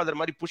காட்ஃபாதர்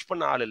மாதிரி புஷ்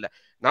பண்ண ஆள் இல்ல.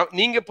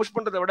 நீங்க புஷ்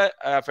பண்றதை விட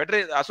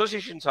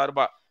அசோசியேஷன்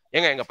சார்பா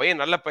ஏங்க எங்க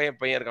பையன் நல்ல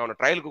பையன் இருக்கான், அவனை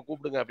ட்ரையலுக்கு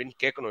கூப்பிடுங்க அப்படின்னு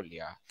கேட்கணும்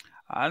இல்லையா?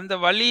 அந்த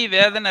வலி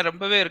வேதனை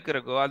ரொம்பவே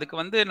இருக்கு. அதுக்கு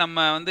வந்து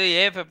நம்ம வந்து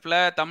ஏஎஃப்எஃப்ல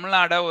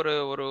தமிழ்நாட ஒரு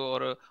ஒரு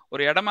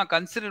ஒரு இடமா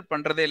கன்சிடர்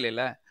பண்றதே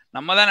இல்லைல்ல.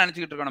 நம்ம தான்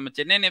நினைச்சுக்கிட்டு இருக்கோம், நம்ம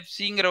சென்னை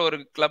எஃப்சிங்கிற ஒரு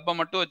கிளப்பை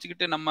மட்டும்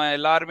வச்சுக்கிட்டு நம்ம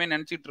எல்லாருமே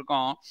நினைச்சிட்டு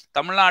இருக்கோம்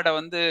தமிழ்நாடை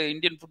வந்து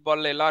இந்தியன்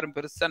ஃபுட்பால்ல எல்லாரும்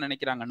பெருசா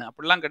நினைக்கிறாங்கன்னு.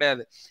 அப்படிலாம்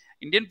கிடையாது.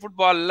 இந்தியன்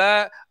ஃபுட்பால்ல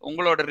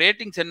உங்களோட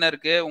ரேட்டிங்ஸ் என்ன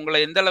இருக்கு, உங்களை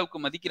எந்த அளவுக்கு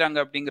மதிக்கிறாங்க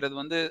அப்படிங்கிறது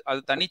வந்து அது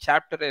தனி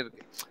சாப்டரே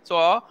இருக்கு. ஸோ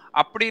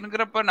அப்படி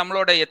இருக்கிறப்ப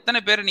நம்மளோட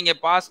எத்தனை பேர் நீங்க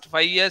past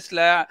 5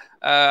 yearsல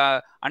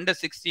under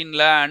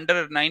 16ல,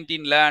 under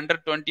 19ல,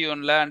 under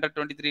 21ல, under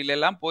 23ல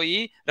எல்லாம் போய்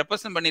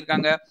ரெப்ரசன்ட்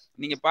பண்ணியிருக்காங்க.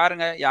 நீங்க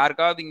பாருங்க,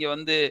 யாருக்காவது இங்க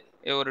வந்து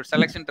ஒரு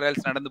செலெக்ஷன்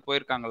ட்ரையல்ஸ் நடந்து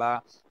போயிருக்காங்களா?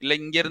 இல்ல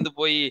இங்க இருந்து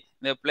போய்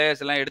இந்த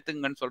பிளேயர்ஸ் எல்லாம்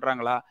எடுத்துங்கன்னு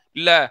சொல்றாங்களா?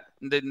 இல்ல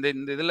இந்த இந்த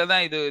இந்த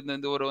இதுலதான்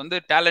இந்த ஒரு வந்து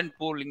டேலண்ட்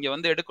பூல் இங்க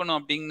வந்து எடுக்கணும்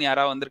அப்படின்னு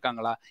யாராவது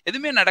வந்திருக்காங்களா?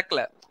 எதுவுமே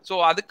நடக்கல. ஸோ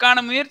அதுக்கான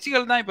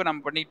முயற்சிகள் தான் இப்ப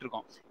நம்ம பண்ணிட்டு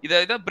இருக்கோம்.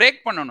 இதை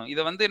பிரேக் பண்ணணும்.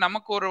 இதை வந்து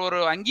நமக்கு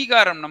ஒரு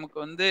அங்கீகாரம் நமக்கு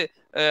வந்து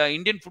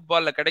இந்தியன்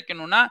ஃபுட்பால்ல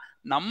கிடைக்கணும்னா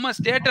நம்ம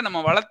ஸ்டேட்டை நம்ம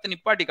வளர்த்து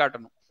நிப்பாட்டி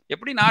காட்டணும்.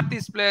 எப்படி நார்த்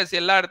ஈஸ்ட் பிளேயர்ஸ்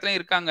எல்லா இடத்துலயும்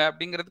இருக்காங்க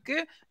அப்படிங்கிறதுக்கு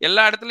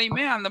எல்லா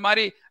இடத்துலயுமே அந்த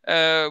மாதிரி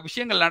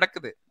விஷயங்கள்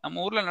நடக்குது,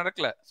 நம்ம ஊர்ல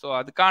நடக்கல. ஸோ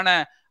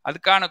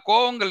அதுக்கான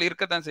கோவங்கள்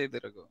இருக்கத்தான்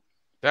செய்திருக்கும்.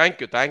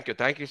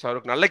 தேங்க்யூ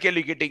ஷாருக், நல்ல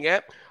கேள்வி கேட்டீங்க.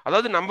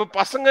 அதாவது நம்ம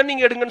பசங்க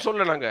நீங்க எடுங்கன்னு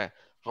சொல்லலாங்க,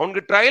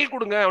 அவனுக்கு ட்ரையல்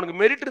கொடுங்க, அவனுக்கு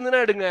மெரிட்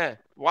இருந்துன்னா எடுங்க.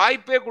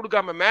 வாய்ப்பே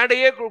கொடுக்காம,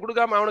 மேடையே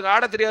கொடுக்காம அவனுக்கு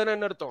ஆட தெரியாதுன்னு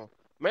என்ன அர்த்தம்?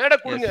 மேடை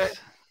கொடுங்க,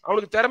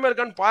 அவனுக்கு திறமை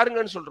இருக்கான்னு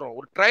பாருங்கன்னு சொல்றோம்.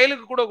 ஒரு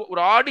ட்ரையலுக்கு கூட,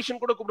 ஒரு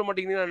ஆடிஷன் கூட கூப்பிட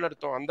மாட்டேங்குதுன்னு என்ன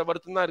அர்த்தம்? அந்த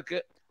வருத்தம் தான் இருக்கு.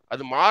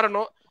 அது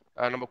மாறணும்.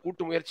 நம்ம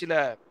கூட்டு முயற்சியில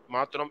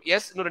மாத்தணும்.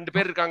 எஸ், இன்னும் 2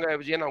 பேர் இருக்காங்க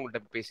விஜயன்,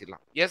 அவங்கள்ட்ட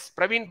பேசிடலாம். எஸ்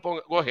பிரவீன்,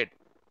 போங்க, கோ ஹெட்.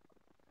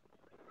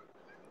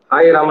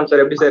 ஹாய் ராமன்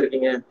சார், எப்படி சார்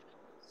இருக்கீங்க?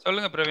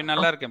 சொல்லுங்க பிரவீன்.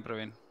 நல்லா இருக்கேன்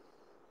பிரவீன்.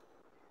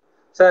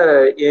 சார்,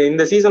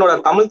 இந்த சீசனோட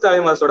தமிழ்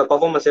தலைமாஸோட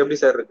பெர்ஃபார்மன்ஸ் எப்படி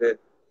சார் இருக்கு?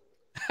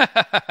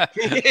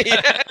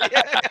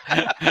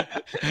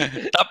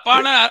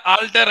 தப்பான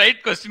ஆல்ட்ட ரைட்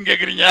क्वेश्चन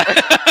கேக்குறீங்க.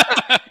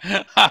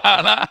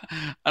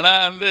 ஆனா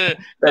வந்து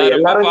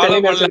எல்லாரும் சென்னை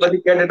எஃப்சி பத்தி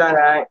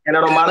கேட்டுட்டாங்க.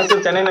 என்னோட மனசு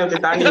சென்னை எஃப்சி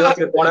தாண்டி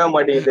யோசிக்க போடவே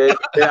மாட்டேங்குது.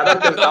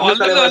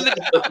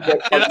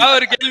 ஏதாவது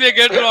ஒரு கேள்வியை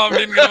கேட்டுரும்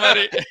அப்படிங்கிற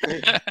மாதிரி.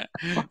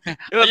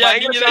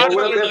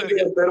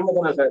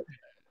 பெருமைதானே சார்.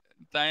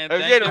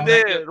 விஜய் வந்து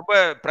ரொம்ப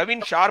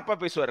பிரவீன் ஷார்ப்பா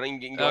பேசுவார்.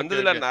 இங்க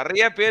வந்ததுல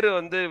நிறைய பேர்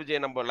வந்து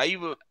விஜய் நம்ம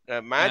லைவ்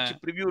மேட்ச்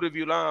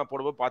ரிவ்யூலாம்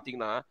போடும்போது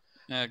பாத்தீங்கன்னா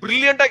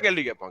பிரில்லியண்டா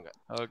கேள்வி கேட்பாங்க.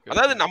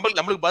 அதாவது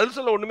நம்மளுக்கு பதில்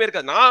சொல்ல ஒண்ணுமே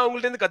இருக்காது. நான்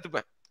அவங்கள்ட்ட இருந்து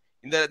கத்துப்பேன்.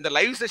 இந்த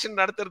லைவ் செஷன்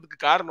நடத்துறதுக்கு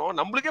காரணம்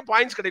நம்மளுக்கே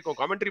பாயிண்ட்ஸ் கிடைக்கும்,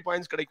 கமெண்ட்ரி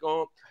பாயிண்ட்ஸ்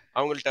கிடைக்கும்.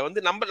 அவங்கள்ட்ட வந்து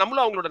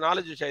நம்மளும் அவங்களோட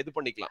நாலேஜ் இது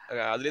பண்ணிக்கலாம்.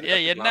 அதுல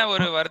என்ன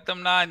ஒரு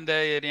வருத்தம்னா, இந்த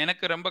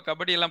எனக்கு ரொம்ப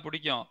கபடி எல்லாம்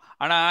பிடிக்கும்.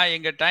 ஆனா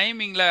எங்க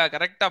டைமிங்ல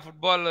கரெக்டா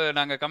ஃபுட்பால்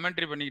நாங்க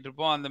கமெண்ட்ரி பண்ணிட்டு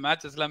இருப்போம். அந்த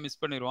மேட்சஸ் எல்லாம்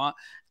மிஸ் பண்ணிடுவோம்.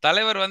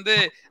 தலைவர் வந்து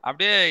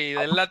அப்படியே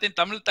இது எல்லாத்தையும்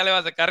தமிழ்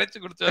தலைவாசை கரைச்சு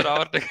கொடுத்தாரு.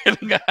 அவர்கிட்ட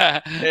கேளுங்க.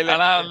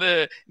 ஆனா வந்து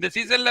இந்த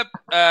சீசன்ல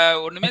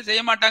ஒண்ணுமே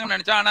செய்ய மாட்டாங்கன்னு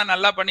நினைச்சோம். ஆனா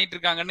நல்லா பண்ணிட்டு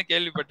இருக்காங்கன்னு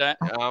கேள்விப்பட்டேன்.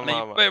 ஆனா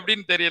இப்ப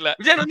எப்படின்னு தெரியல.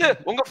 விஜயன் வந்து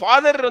உங்க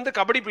ஃபாதர் வந்து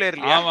கபடி பிளேயர்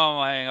இல்லையா? ஆமா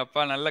ஆமா, எங்க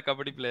அப்பா நல்ல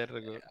கபடி பிளேயர்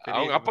இருக்கு.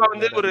 அவங்க அப்பா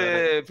வந்து ஒரு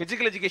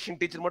பிசிக்கல் எஜுகேஷன்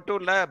டீச்சர் மட்டும்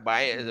இல்ல,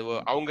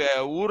 அவங்க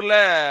ஊர்ல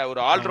ஒரு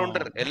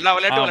ஆல்ரவுண்டர், எல்லா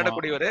விளையாட்டும்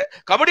விளையாடக்கூடியவர்.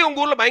 கபடி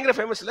உங்க ஊர்ல பயங்கர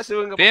ஃபேமஸ் இல்ல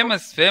சிவகங்கை?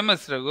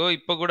 ஃபேமஸ் ரகு.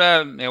 இப்ப கூட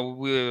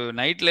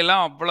நைட்ல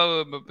எல்லாம்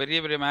அவ்வளவு பெரிய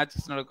பெரிய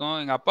மேட்சஸ் நடக்கும்.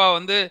 எங்க அப்பா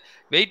வந்து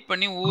வெயிட்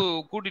பண்ணி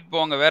கூட்டிட்டு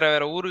போவாங்க வேற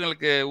வேற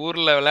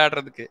ஊர்ல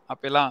விளையாடுறதுக்கு.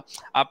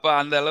 அப்ப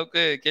அந்த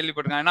அளவுக்கு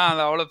கேள்விப்பட்டிருக்காங்க. ஏன்னா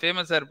அது அவ்வளவு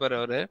ஃபேமஸா இருப்பாரு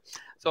அவரு.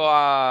 ஸோ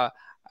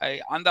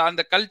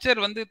அந்த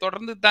கல்ச்சர் வந்து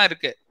தொடர்ந்து தான்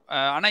இருக்கு.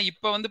 ஆனா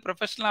இப்ப வந்து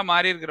ப்ரொஃபஷனலா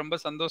மாறி இருக்கு. ரொம்ப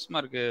சந்தோஷமா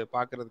இருக்கு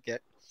பாக்குறதுக்கே.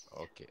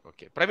 ஓகே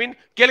ஓகே பிரவீன்,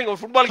 கேளுங்க, ஒரு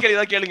ஃபுட்பால் கேள்வி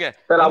ஏதாவது கேளுங்க.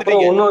 சார்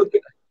அப்புறம் இன்னொரு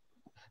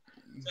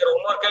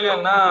கேள்வி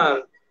என்ன,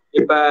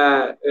 இப்ப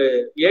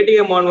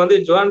ஏடிஎம் வந்து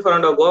ஜோன்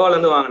பெர்னாண்டோ கோவால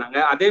இருந்து வாங்கினாங்க.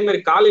 அதே மாதிரி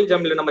காலில்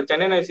ஜமில் நம்ம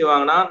சென்னை எஃப்சி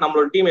வாங்கினா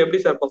நம்மளோட டீம் எப்படி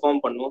சார்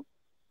பெர்ஃபார்ம் பண்ணும்?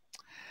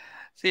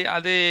 சரி,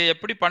 அது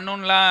எப்படி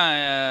பண்ணும்லாம்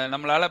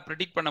நம்மளால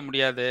ப்ரிடிக்ட் பண்ண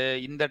முடியாது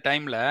இந்த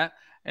டைம்ல.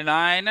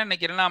 நான் என்ன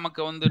நினைக்கிறேன்னா,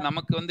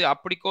 நமக்கு வந்து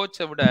அப்படி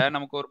கோச்சை விட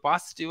நமக்கு ஒரு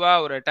பாசிட்டிவா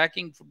ஒரு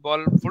அட்டாக்கிங்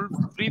ஃபுட்பால் ஃபுல்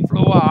ஃப்ரீ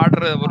ஃப்ளோவா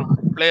ஆடுற ஒரு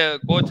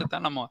கோச்சை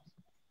தான் நம்ம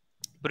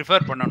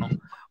ப்ரிஃபர் பண்ணணும்.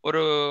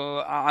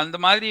 அந்த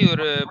மாதிரி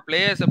ஒரு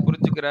பிளேயர்ஸை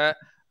புரிஞ்சுக்கிற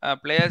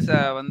பிளேயர்ஸை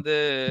வந்து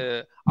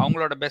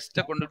அவங்களோட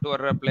பெஸ்ட்டை கொண்டுட்டு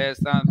வர்ற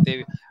பிளேயர்ஸ் தான்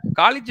தேவை.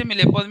 காலித்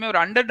ஜமீல் எப்போதுமே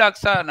ஒரு அண்டர்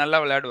டாக்ஸா நல்லா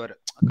விளையாடுவார்.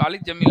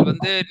 காலித் ஜமீல்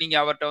வந்து நீங்க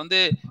அவர்கிட்ட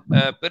வந்து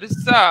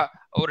பெருசா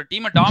ஒரு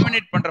டீமை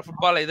டாமினேட் பண்ற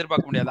ஃபுட்பாலை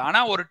எதிர்பார்க்க முடியாது. ஆனா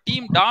ஒரு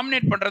டீம்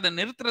டாமினேட் பண்றதை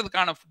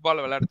நிறுத்துறதுக்கான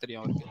ஃபுட்பால் விளையாட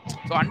தெரியும் அவருக்கு.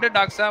 ஸோ அண்டர்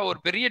டாக்ஸா ஒரு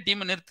பெரிய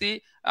டீமை நிறுத்தி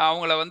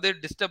அவங்கள வந்து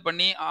டிஸ்டர்ப்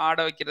பண்ணி ஆட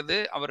வைக்கிறது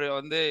அவர்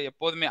வந்து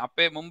எப்போதுமே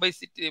அப்பே மும்பை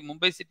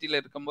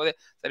சிட்டியில இருக்கும்போதே,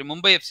 சரி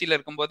மும்பை எஃப்சியில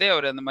இருக்கும்போதே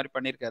அவர் அந்த மாதிரி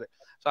பண்ணியிருக்காரு.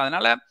 ஸோ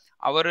அதனால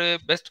அவர்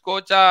பெஸ்ட்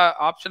கோச்சா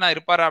ஆப்ஷனா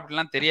இருப்பாரா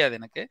அப்படின்லாம் தெரியாது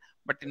எனக்கு.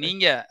 பட்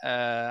நீங்க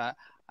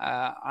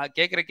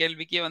கேட்குற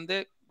கேள்விக்கு வந்து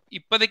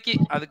இப்போதைக்கு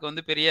அதுக்கு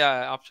வந்து பெரிய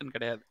ஆப்ஷன்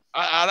கிடையாது.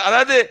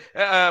 அதாவது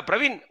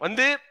பிரவீன்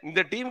வந்து இந்த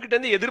டீம் கிட்ட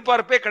இருந்து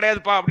எதிர்பார்ப்பே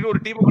கிடையாதுப்பா அப்படின்னு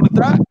ஒரு டீம்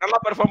கொடுத்தா நல்லா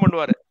பெர்ஃபார்ம்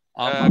பண்ணுவாரு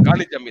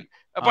காலித் ஜமீல்.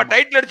 அப்ப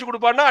டைட்டில் அடிச்சு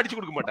கொடுப்பாருன்னா அடிச்சு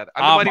கொடுக்க மாட்டாரு.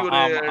 அந்த மாதிரி ஒரு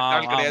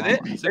ஆள் கிடையாது.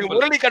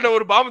 முரளி கண்ண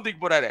ஒரு பாம்பு தூக்கி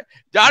போறாரு.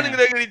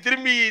 ஜானுங்க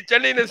திரும்பி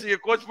சென்னை எஃப்சி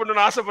கோச்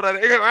பண்ணணும்னு ஆசைப்படுறாரு.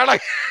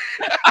 வேணாம்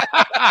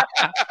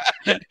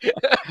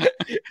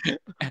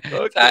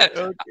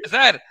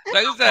சார்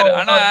ரகு சார்.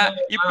 ஆனா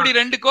இப்படி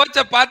ரெண்டு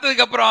கோச்சை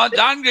பார்த்ததுக்கு அப்புறம்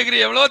ஜான் கிரெகரி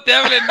எவ்வளவு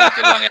தேவையில்லை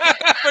சொல்லுவாங்க.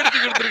 படிச்சு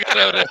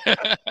கொடுத்துருக்காரு அவரு.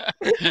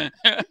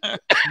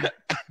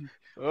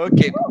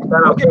 ஓகே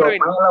ஓகே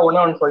பிரவீன்,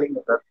 ஒன்னு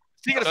சொல்லிங்க சார்.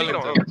 சீக்கிரம்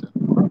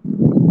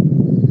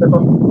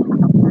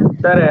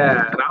சார்.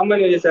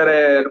 ராமன் விஜய் சார்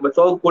நம்ம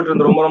ஷோக்கு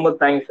போட்டு ரொம்ப ரொம்ப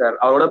தேங்க்ஸ் சார்.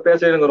 அவரோட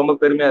பேசுறது எனக்கு ரொம்ப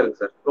பெருமையா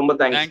இருக்கு சார். ரொம்ப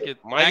தேங்க்ஸ்.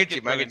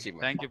 மகிழ்ச்சி.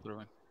 தேங்க்யூ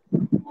பிரவீன்.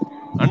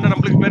 அண்ணன்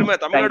நம்மளுக்கு பெருமை,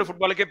 தமிழ்நாடு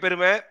ஃபுட்பாலுக்கே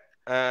பெருமை.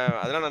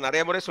 அதெல்லாம் நான்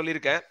நிறைய முறை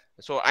சொல்லியிருக்கேன்.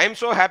 So I am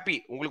so happy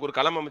உங்களுக்கு ஒரு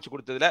களம் அமைச்சு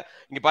கொடுத்ததுல.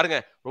 இங்க பாருங்க,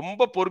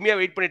 ரொம்ப பொறுமையா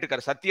வெயிட் பண்ணிட்டு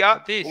இருக்காரு சத்யா.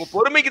 உங்க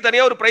பொறுமைக்கு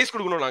தனியா ஒரு பிரைஸ்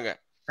கொடுக்கணும் நாங்க.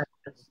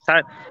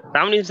 சார்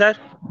ராமலிங்கம் சார்,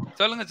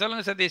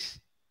 சொல்லுங்க சதீஷ்.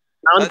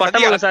 நான்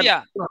பட்டமங்கலம் சார்.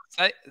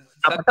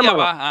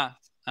 சத்யாவா?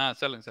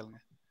 சொல்லுங்க.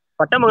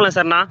 பட்டமங்கலம்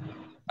சார். நான்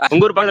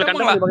உங்க ஊர்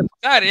பக்கத்துல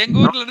சார். எங்க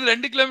ஊர்ல இருந்து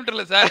 2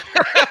 கிலோமீட்டர்ல சார்.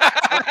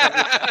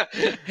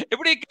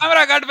 எப்படி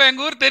கேமரா காட்டுப்பா,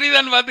 எங்க ஊர்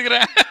தெரியுதான்னு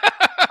பாத்துக்கிறேன்.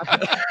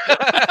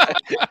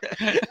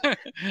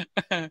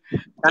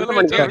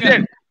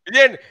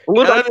 விஜயன்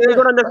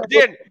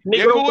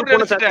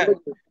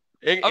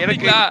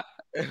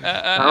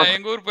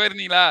எங்க ஊர்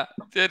போயிருந்தீங்களா?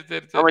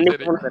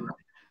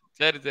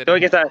 சரி.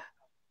 Okay sir.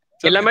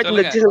 எல்லா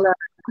மேட்சும்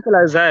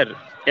சார்.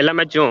 எல்லா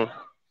மேட்சும்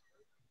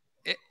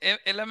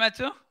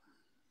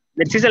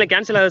நெக்ஸ்ட் சீசன்ல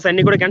கேன்சல் ஆகுது சார்.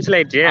 இன்னைக்கு கூட கேன்சல்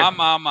ஆயிடுச்சு.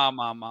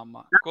 ஆமா.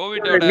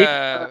 கோவிடோட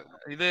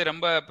இது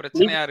ரொம்ப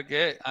பிரச்சனையா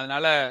இருக்கு.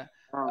 அதனால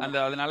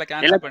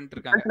கேன்சல் பண்ணிட்டு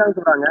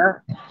இருக்காங்க.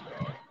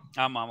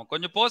 ஆமா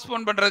கொஞ்சம்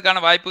போஸ்ட்போன்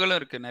பண்றதுக்கான வாய்ப்புகளும்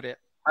இருக்கு நிறைய.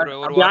 ஒரு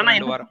வாரம்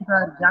 2 வாரம்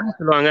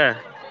சொல்லுவாங்க.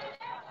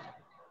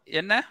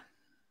 என்ன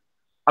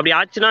அப்படி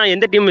ஆச்சுன்னா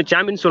எந்த டீம்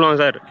சாம்பியன் சொல்லுவாங்க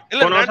சார்?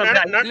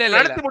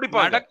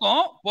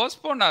 நடக்கும்,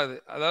 போஸ்ட்போன் ஆகுது.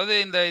 அதாவது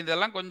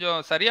இதெல்லாம் கொஞ்சம்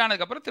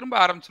சரியானதுக்கு அப்புறம் திரும்ப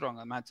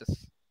ஆரம்பிச்சிருவாங்க மேட்சஸ்.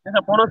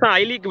 போன வருஷம்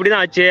ஐ லீக்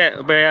இப்படிதான் ஆச்சு.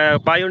 இப்ப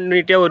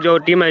பாயோனிட்டே ஒரு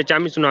டீம்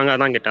சாம்பியன் சொன்னாங்க.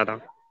 அதான்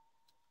கேட்டாதான்.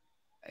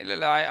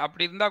 இல்ல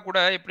அப்படி இருந்தா கூட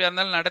எப்படியா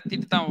இருந்தாலும்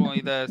நடத்திட்டு தான்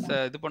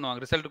இது பண்ணுவாங்க,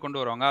 ரிசல்ட் கொண்டு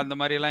வருவாங்க. அந்த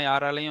மாதிரி எல்லாம்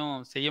யாராலையும்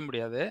செய்ய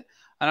முடியாது.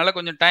 அதனால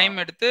கொஞ்சம் டைம்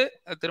எடுத்து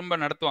திரும்ப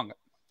நடத்துவாங்க.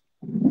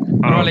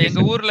 பரவாயில்ல,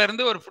 எங்க ஊர்ல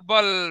இருந்து ஒரு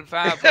ஃபுட்பால்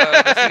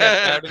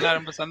அப்படின்னா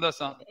ரொம்ப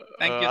சந்தோஷம்.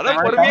 தேங்க்யூ.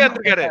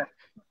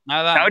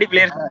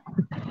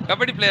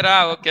 கபடி பிளேயரா?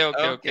 ஓகே.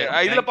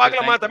 இதுல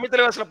பாக்கலாமா? தமிழ்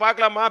தலைவாசல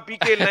பாக்கலாமா?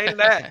 PK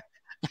 9ல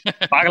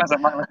பாக்கலாம்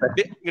சார்.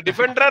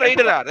 டிஃபெண்டரா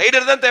ரைடரா?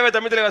 ரைடர் தான் தேவை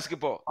தமிழ் தலைவாஸ்க்கு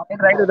இப்போ.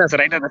 ரைடர் தான்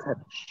சார்.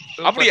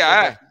 அப்படியா?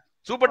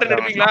 சூப்பர் 10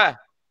 எடுப்பீங்களா?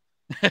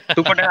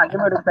 சூப்பர் டேக் அதே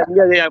மாதிரி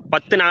சார்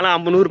 10 நாளா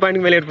 100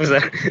 பாயிண்ட் மேலே இருப்பேன்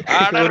சார்.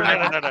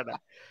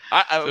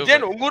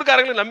 விஜயன் உங்க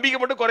ஊர்க்காரங்களுக்கு நம்பிக்கை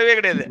மட்டும் குறைவே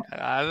கிடையாது.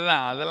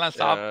 அதுதான் அதெல்லாம்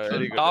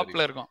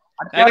டாப்ல இருக்கும்.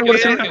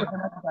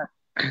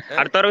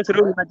 அடுத்த வாரம்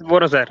சிறுவர்கள் மேட்ச்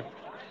போறோம் சார்.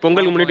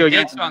 பொங்கலுக்கு முன்னாடி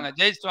ஜெயிச்சுவாங்க.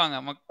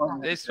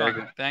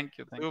 Thank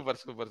you. சூப்பர்.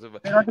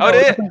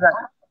 அவரு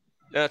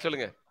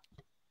சொல்லுங்க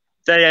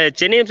சார்.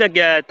 சென்னை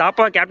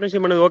தாப்பா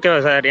கேப்டன்ஷிப் பண்ணது ஓகேவா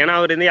சார்? ஏன்னா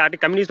அவர் வந்து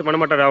யார்ட்டும் கம்யூனிஸ்ட் பண்ண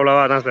மாட்டாரு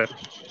அவ்வளவா. அதான் சார்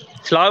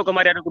ஸ்லாவ்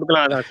குமார் யாரும்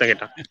கொடுக்கலாம். அதான் சார்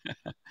கேட்டான்.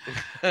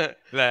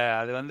 இல்ல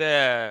அது வந்து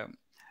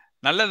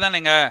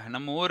நல்லதுதானேங்க.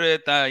 நம்ம ஊரு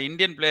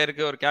இந்தியன்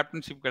பிளேயருக்கு ஒரு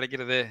கேப்டன்ஷிப்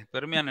கிடைக்கிறது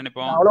பெருமையா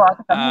நினைப்போம்.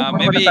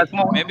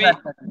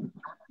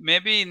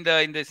 மேபி இந்த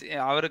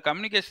அவர்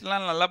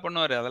கம்யூனிகேஷன்லாம் நல்லா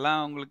பண்ணுவாரு. அதெல்லாம்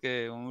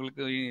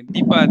உங்களுக்கு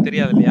டீப்பா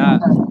தெரியாது இல்லையா?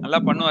 நல்லா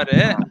பண்ணுவாரு.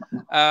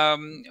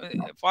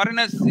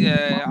 ஃபாரினர்ஸ்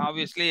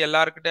ஆப்வியஸ்லி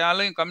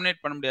எல்லாருக்கிட்டையாலும்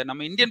கம்யூனிகேட் பண்ண முடியாது.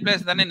 நம்ம இந்தியன்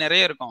பிளேயர்ஸ் தானே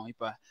நிறைய இருக்கும்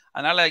இப்ப.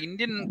 அதனால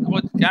இந்தியன்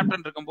கோச்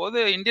கேப்டன் இருக்கும்போது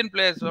இந்தியன்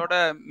பிளேயர்ஸோட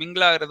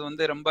மிங்கிள் ஆகுறது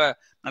வந்து ரொம்ப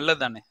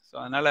நல்லது தானே. ஸோ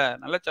அதனால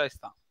நல்ல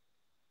சாய்ஸ் தான்.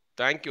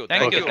 தேங்க்யூ.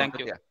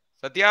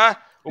 சத்யா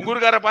உங்க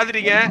ஊருக்கார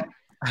பாத்துட்டீங்க.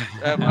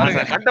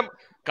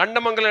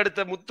 கண்டமங்கலம்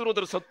எடுத்த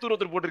முத்துநூத்தர்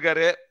சத்துநூத்தர்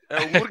போட்டிருக்காரு.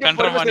 உங்க ஊருக்கே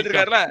பெருமை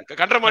சேர்த்திருக்காருல.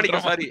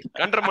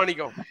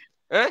 கண்டமாணிக்கம்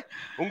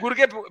உங்க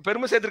ஊருக்கே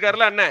பெருமை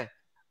சேர்த்திருக்காருல அண்ணன்.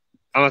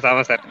 ஆமா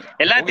சார்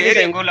எல்லாரும்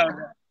தெரியும். எங்க ஊர்ல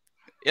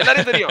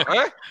எல்லாரும் தெரியும்.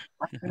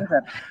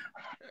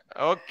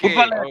 ஓகே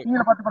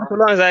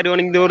சொல்லுவாங்க சார்.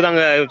 உனக்கு இந்த ஊர்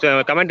தாங்க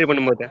கமெண்ட்ரி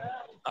பண்ணும்போது.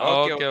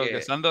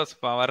 ஓகே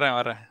சந்தோஷப்பா.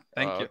 வரேன்.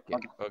 தேங்க்யூ.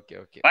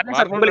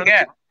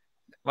 ஓகே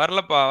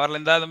வரலப்பா.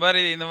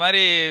 இந்த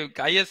மாதிரி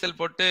ஐஎஸ்எல்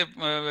போட்டு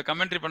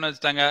கமெண்ட்ரி பண்ண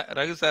வச்சுட்டாங்க.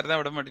 ரகு சார் தான்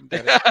விட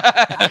மாட்டேங்கிறாரு.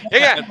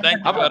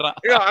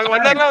 அங்க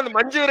வந்தாருன்னா அந்த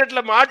மஞ்சு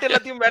விரட்டுல மாட்டு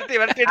எல்லாத்தையும் விரட்டி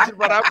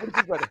அடிச்சிருப்பாரா,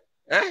 புடிச்சிருப்பாரு.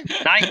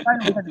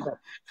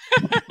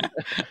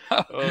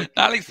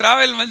 நாளைக்கு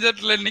ஸ்ராவல்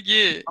மஞ்சத்துல இன்னைக்கு.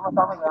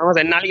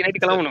 நாளைக்கு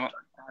நைட் கிளம்பணும்.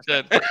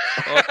 சரி.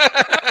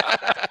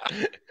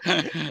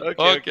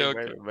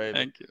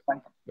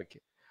 ஓகே.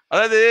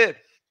 அதாவது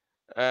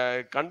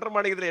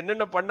கண்டமாணிக்கத்துல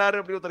என்னென்ன பண்ணாரு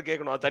அப்படின்னு ஒருத்தர்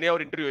கேட்கணும். தனியா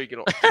ஒரு இன்டர்வியூ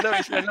வைக்கணும். சின்ன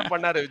வயசுல என்ன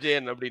பண்ணாரு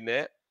விஜயன் அப்படின்னு,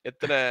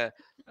 எத்தனை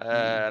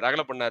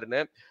ரகலை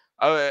பண்ணாருன்னு.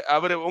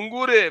 அவரு உங்க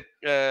ஊரு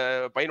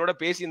பையனோட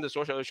பேசி இந்த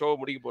ஷோ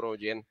முடிக்க போறோம்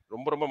விஜயன்.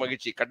 ரொம்ப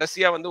மகிழ்ச்சி.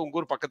 கடைசியா வந்து உங்க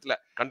ஊர் பக்கத்துல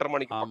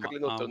கண்டமாணிக்கம் பக்கத்துல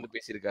இருந்து ஒருத்தர் வந்து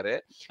பேசியிருக்காரு.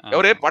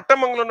 அவரு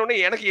பட்டமங்கலம்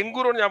எனக்கு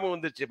எங்க ஊர் ஞாபகம்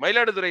வந்துருச்சு.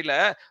 மயிலாடுதுறையில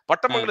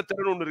பட்டமங்கல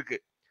தெருன்னு ஒண்ணு இருக்கு.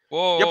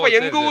 எப்ப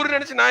எங்க ஊர்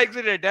நினைச்சு நான்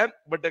எக்ஸைட் ஆயிட்டேன்.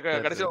 பட்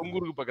கடைசியா உங்க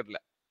ஊருக்கு பக்கத்துல.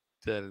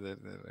 சரி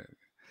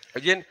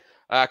விஜயன்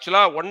ஆக்சுவலா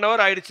 1 hour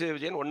ஆயிடுச்சு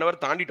விஜயன். 1 hour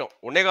தாண்டிட்டோம்.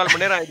 1.25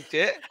 மணி நேரம்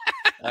ஆயிடுச்சு.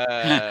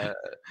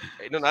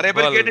 இன்னும் நிறைய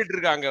பேர் கேட்டுட்டு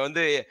இருக்காங்க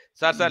வந்து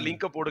சார்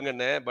லிங்க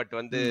போடுங்கன்னு. பட்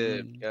வந்து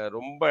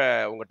ரொம்ப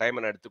உங்க டைம்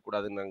நான் எடுத்துக்க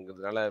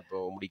கூடாதுங்கிறதுனால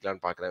இப்போ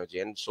முடிக்கலாம்னு பாக்குறேன்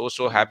விஜயன்.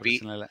 So happy.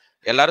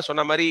 எல்லாரும்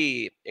சொன்ன மாதிரி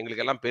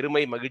எங்களுக்கு எல்லாம்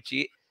பெருமை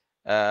மகிழ்ச்சி.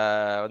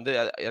 வந்து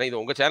ஏன்னா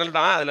இது உங்க சேனல்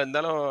தான். அதுல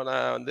இருந்தாலும்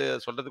நான் வந்து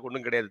சொல்றதுக்கு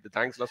ஒண்ணும் கிடையாது.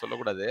 தேங்க்ஸ் எல்லாம்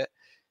சொல்லக்கூடாது.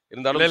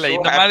 இருந்தாலும்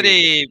இந்த மாதிரி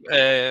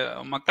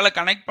மக்களை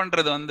கனெக்ட்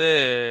பண்றது வந்து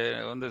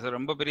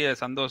ரொம்ப பெரிய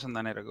சந்தோஷம்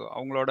தானே இருக்கும்.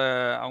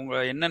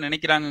 அவங்க என்ன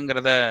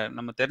நினைக்கிறாங்கிறத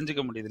நம்ம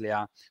தெரிஞ்சுக்க முடியுது இல்லையா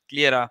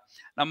கிளியரா.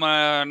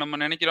 நம்ம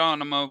நினைக்கிறோம்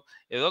நம்ம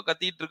ஏதோ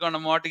கத்திட்டு இருக்கோம்,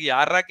 நம்ம வாட்டுக்கு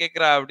யாரா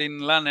கேட்கறா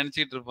அப்படின்லாம்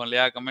நினைச்சிட்டு இருப்போம்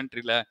இல்லையா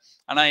கமெண்ட்ரியில.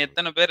 ஆனா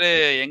எத்தனை பேரு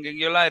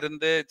எங்கெங்கெல்லாம்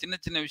இருந்து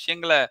சின்ன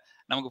விஷயங்களை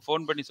நமக்கு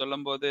ஃபோன் பண்ணி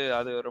சொல்லும் போது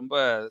அது ரொம்ப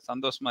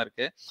சந்தோஷமா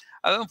இருக்கு.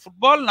 அதுவும்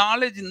ஃபுட்பால்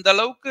நாலேஜ் இந்த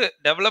அளவுக்கு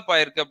டெவலப்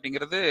ஆயிருக்கு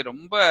அப்படிங்கிறது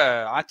ரொம்ப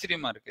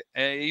ஆச்சரியமா இருக்கு.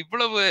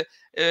 இவ்வளவு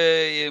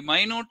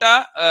மைனூட்டா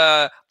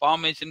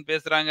ஃபார்மேஷன்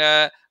பேசுறாங்க,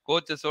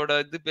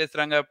 கோச்சஸோட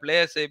பேசுறாங்க,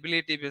 பிளேயர்ஸ்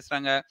எபிலிட்டி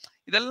பேசுறாங்க.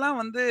 இதெல்லாம்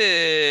வந்து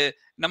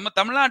நம்ம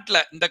தமிழ்நாட்டுல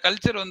இந்த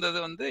கல்ச்சர் வந்தது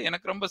வந்து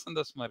எனக்கு ரொம்ப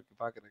சந்தோஷமா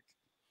இருக்கு பாக்குறதுக்கு.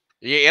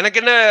 எனக்கு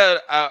என்ன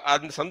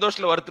அந்த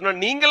சந்தோஷத்துல வருதுன்னா,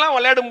 நீங்கெல்லாம்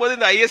விளையாடும் போது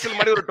இந்த ஐஎஸ்எல்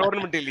மாதிரி ஒரு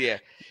டோர்னமெண்ட் இல்லையே.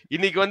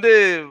 இன்னைக்கு வந்து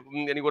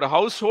இன்னைக்கு ஒரு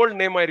ஹவுஸ் ஹோல்ட்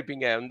நேம்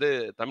ஆயிருப்பீங்க வந்து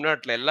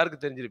தமிழ்நாட்டுல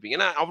எல்லாருக்கும் தெரிஞ்சிருப்பீங்க.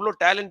 ஏன்னா அவ்வளோ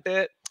டேலண்ட்,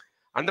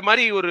 அந்த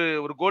மாதிரி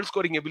ஒரு கோல்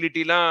ஸ்கோரிங்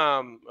எபிலிட்டி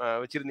எல்லாம்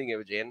வச்சிருந்தீங்க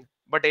Vijayan.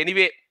 But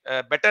anyway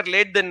better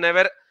late then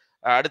never.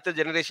 அடுத்த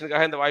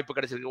ஜெனரேஷனுக்காக இந்த வாய்ப்பு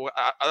கிடைச்சிருக்கு.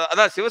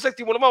 அதான்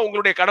சிவசக்தி மூலமா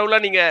உங்களுடைய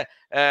கனவுலாம் நீங்க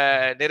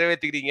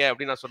நிறைவேற்றிக்கிறீங்க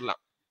அப்படின்னு நான்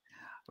சொல்லலாம்.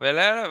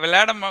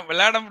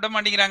 விளையாட விட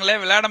மாட்டேங்கிறாங்களே,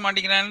 விளையாட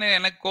மாட்டேங்கிறான்னு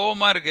எனக்கு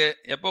கோவமா இருக்கு.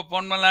 எப்போ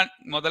போன் பண்ணலாம்,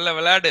 முதல்ல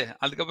விளையாடு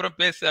அதுக்கப்புறம்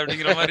பேசு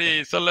அப்படிங்கிற மாதிரி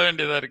சொல்ல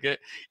வேண்டியதா இருக்கு.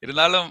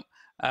 இருந்தாலும்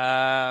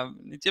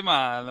நிச்சயமா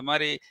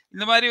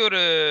இந்த மாதிரி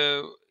ஒரு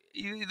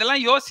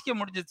இதெல்லாம் யோசிக்க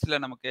முடிஞ்சிச்சுல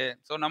நமக்கு.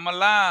 ஸோ நம்ம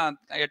எல்லாம்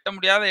எட்ட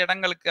முடியாத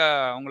இடங்களுக்கு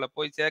அவங்கள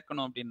போய்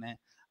சேர்க்கணும் அப்படின்னு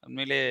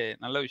உண்மையிலே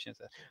நல்ல விஷயம்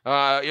சார்.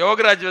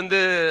 யோகராஜ் வந்து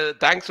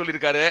தேங்க்ஸ்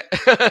சொல்லியிருக்காரு.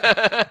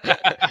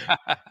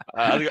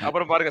 அதுக்கு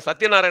அப்புறம் பாருங்க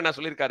சத்யநாராயணா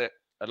சொல்லியிருக்காரு,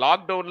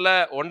 லாக்டவுன்ல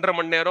 1.5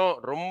 மணி நேரம்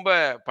ரொம்ப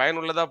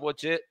பயனுள்ளதா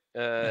போச்சு,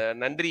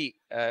 நன்றி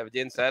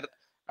Vijayan sir.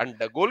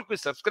 And goal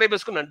quiz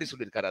சப்ஸ்கிரைபர்ஸ்க்கும் நன்றி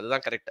சொல்லியிருக்காரு.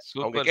 அதுதான் கரெக்ட்.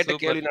 அவங்க கேட்ட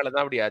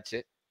கேள்வினாலதான் அப்படி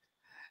ஆச்சு.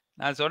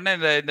 நான்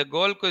சொன்னேன் இந்த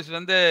கோல் குவிஸ்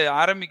வந்து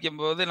ஆரம்பிக்கும்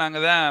போது நாங்க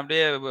தான்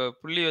அப்படியே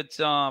புள்ளி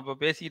வச்சோம், அப்ப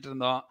பேசிக்கிட்டு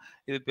இருந்தோம்.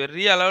 இது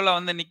பெரிய அளவுல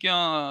வந்து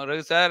நிக்கும்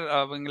ரகு சார்,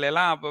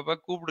 அவங்களெல்லாம் அப்பப்ப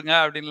கூப்பிடுங்க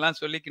அப்படின்லாம்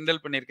சொல்லி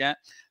கிண்டல் பண்ணியிருக்கேன்.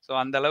 ஸோ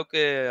அந்த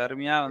அளவுக்கு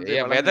அருமையா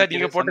வந்து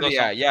நீங்க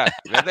போட்டதியா ஐயா,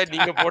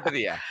 நீங்க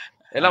போட்டதியா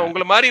எல்லாம்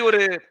உங்களை மாதிரி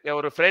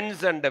ஒரு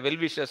ஃப்ரெண்ட்ஸ் அண்ட்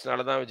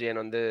வெல்விஷர்ஸ்னால தான்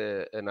விஜயன் வந்து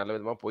நல்ல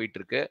விதமா போயிட்டு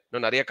இருக்கு.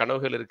 இன்னும் நிறைய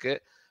கனவுகள் இருக்கு.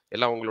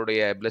 எல்லாம் உங்களுடைய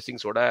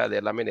பிளெஸிங்ஸோட அது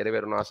எல்லாமே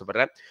நிறைவேறணும்னு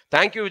ஆசைப்படுறேன்.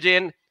 Thank you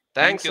Vijayan.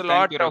 Thanks thank you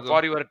lot thank you Raghu.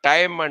 For your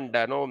time and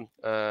no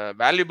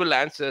valuable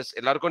answers.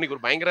 எல்லாருக்கும் இன்னைக்கு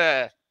ஒரு பயங்கர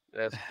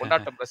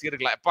கொண்டாட்டம்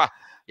ரசிகர்களா. எப்பா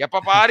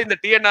எப்ப பாரு இந்த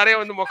டிஎன்ஆரே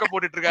வந்து மொக்க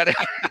போட்டுட்டு இருக்காரு.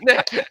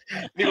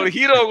 நீங்க ஒரு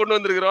ஹீரோவை கொண்டு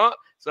வந்திருக்கிறோம்.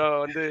 ஸோ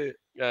வந்து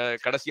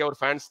கடைசியா ஒரு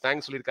ஃபேன்ஸ்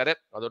தேங்க்ஸ் சொல்லியிருக்காரு.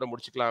 அதோட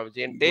முடிச்சுக்கலாம்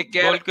விஜயன். Take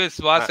care. கோல்குஸ்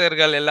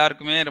வாசகர்கள்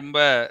எல்லாருக்குமே ரொம்ப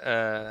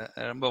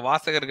ரொம்ப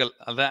வாசகர்கள்,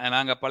 அதான்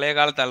நாங்க பழைய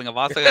காலத்து ஆளுங்க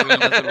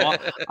வாசகர்கள்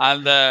சொல்லுவோம்.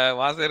 அந்த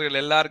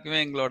வாசகர்கள்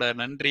எல்லாருக்குமே எங்களோட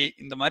நன்றி.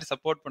 இந்த மாதிரி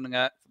சப்போர்ட்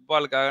பண்ணுங்க.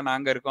 ஃபுட்பாலுக்காக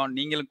நாங்க இருக்கோம்,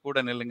 நீங்களும்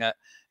கூட நில்லுங்க.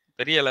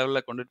 பெரிய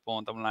லெவல்ல கொண்டுட்டு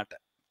போவோம் தமிழ்நாட்டை.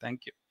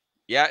 தேங்க்யூ.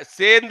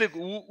 சேர்ந்து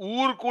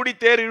ஊர் கூடி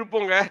தேர்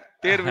இழுப்போங்க.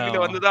 தேர்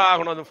வெளியில வந்துதான்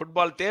ஆகணும், அந்த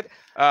football there.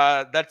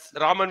 That's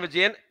Raman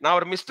Vijayan. நான்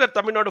ஒரு மிஸ்டர்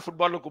தமிழ்நாடு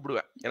ஃபுட்பால்னு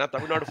கூப்பிடுவேன். ஏன்னா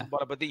தமிழ்நாடு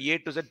ஃபுட்பாலை பத்தி A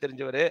to Z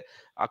தெரிஞ்சவர்,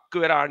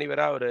 அக்கு வேற ஆணி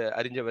வேற அவர்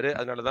அறிஞ்சவர்.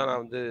 அதனாலதான்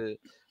நான் வந்து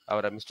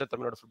அவரை மிஸ்டர்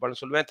தமிழ்நாடு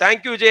ஃபுட்பால்னு சொல்லுவேன்.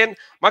 தேங்க்யூ விஜயன்.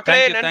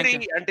 மக்களே நன்றி.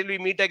 Until we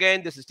meet again,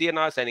 this is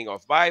TNR signing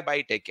off. Bye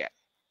bye, take care.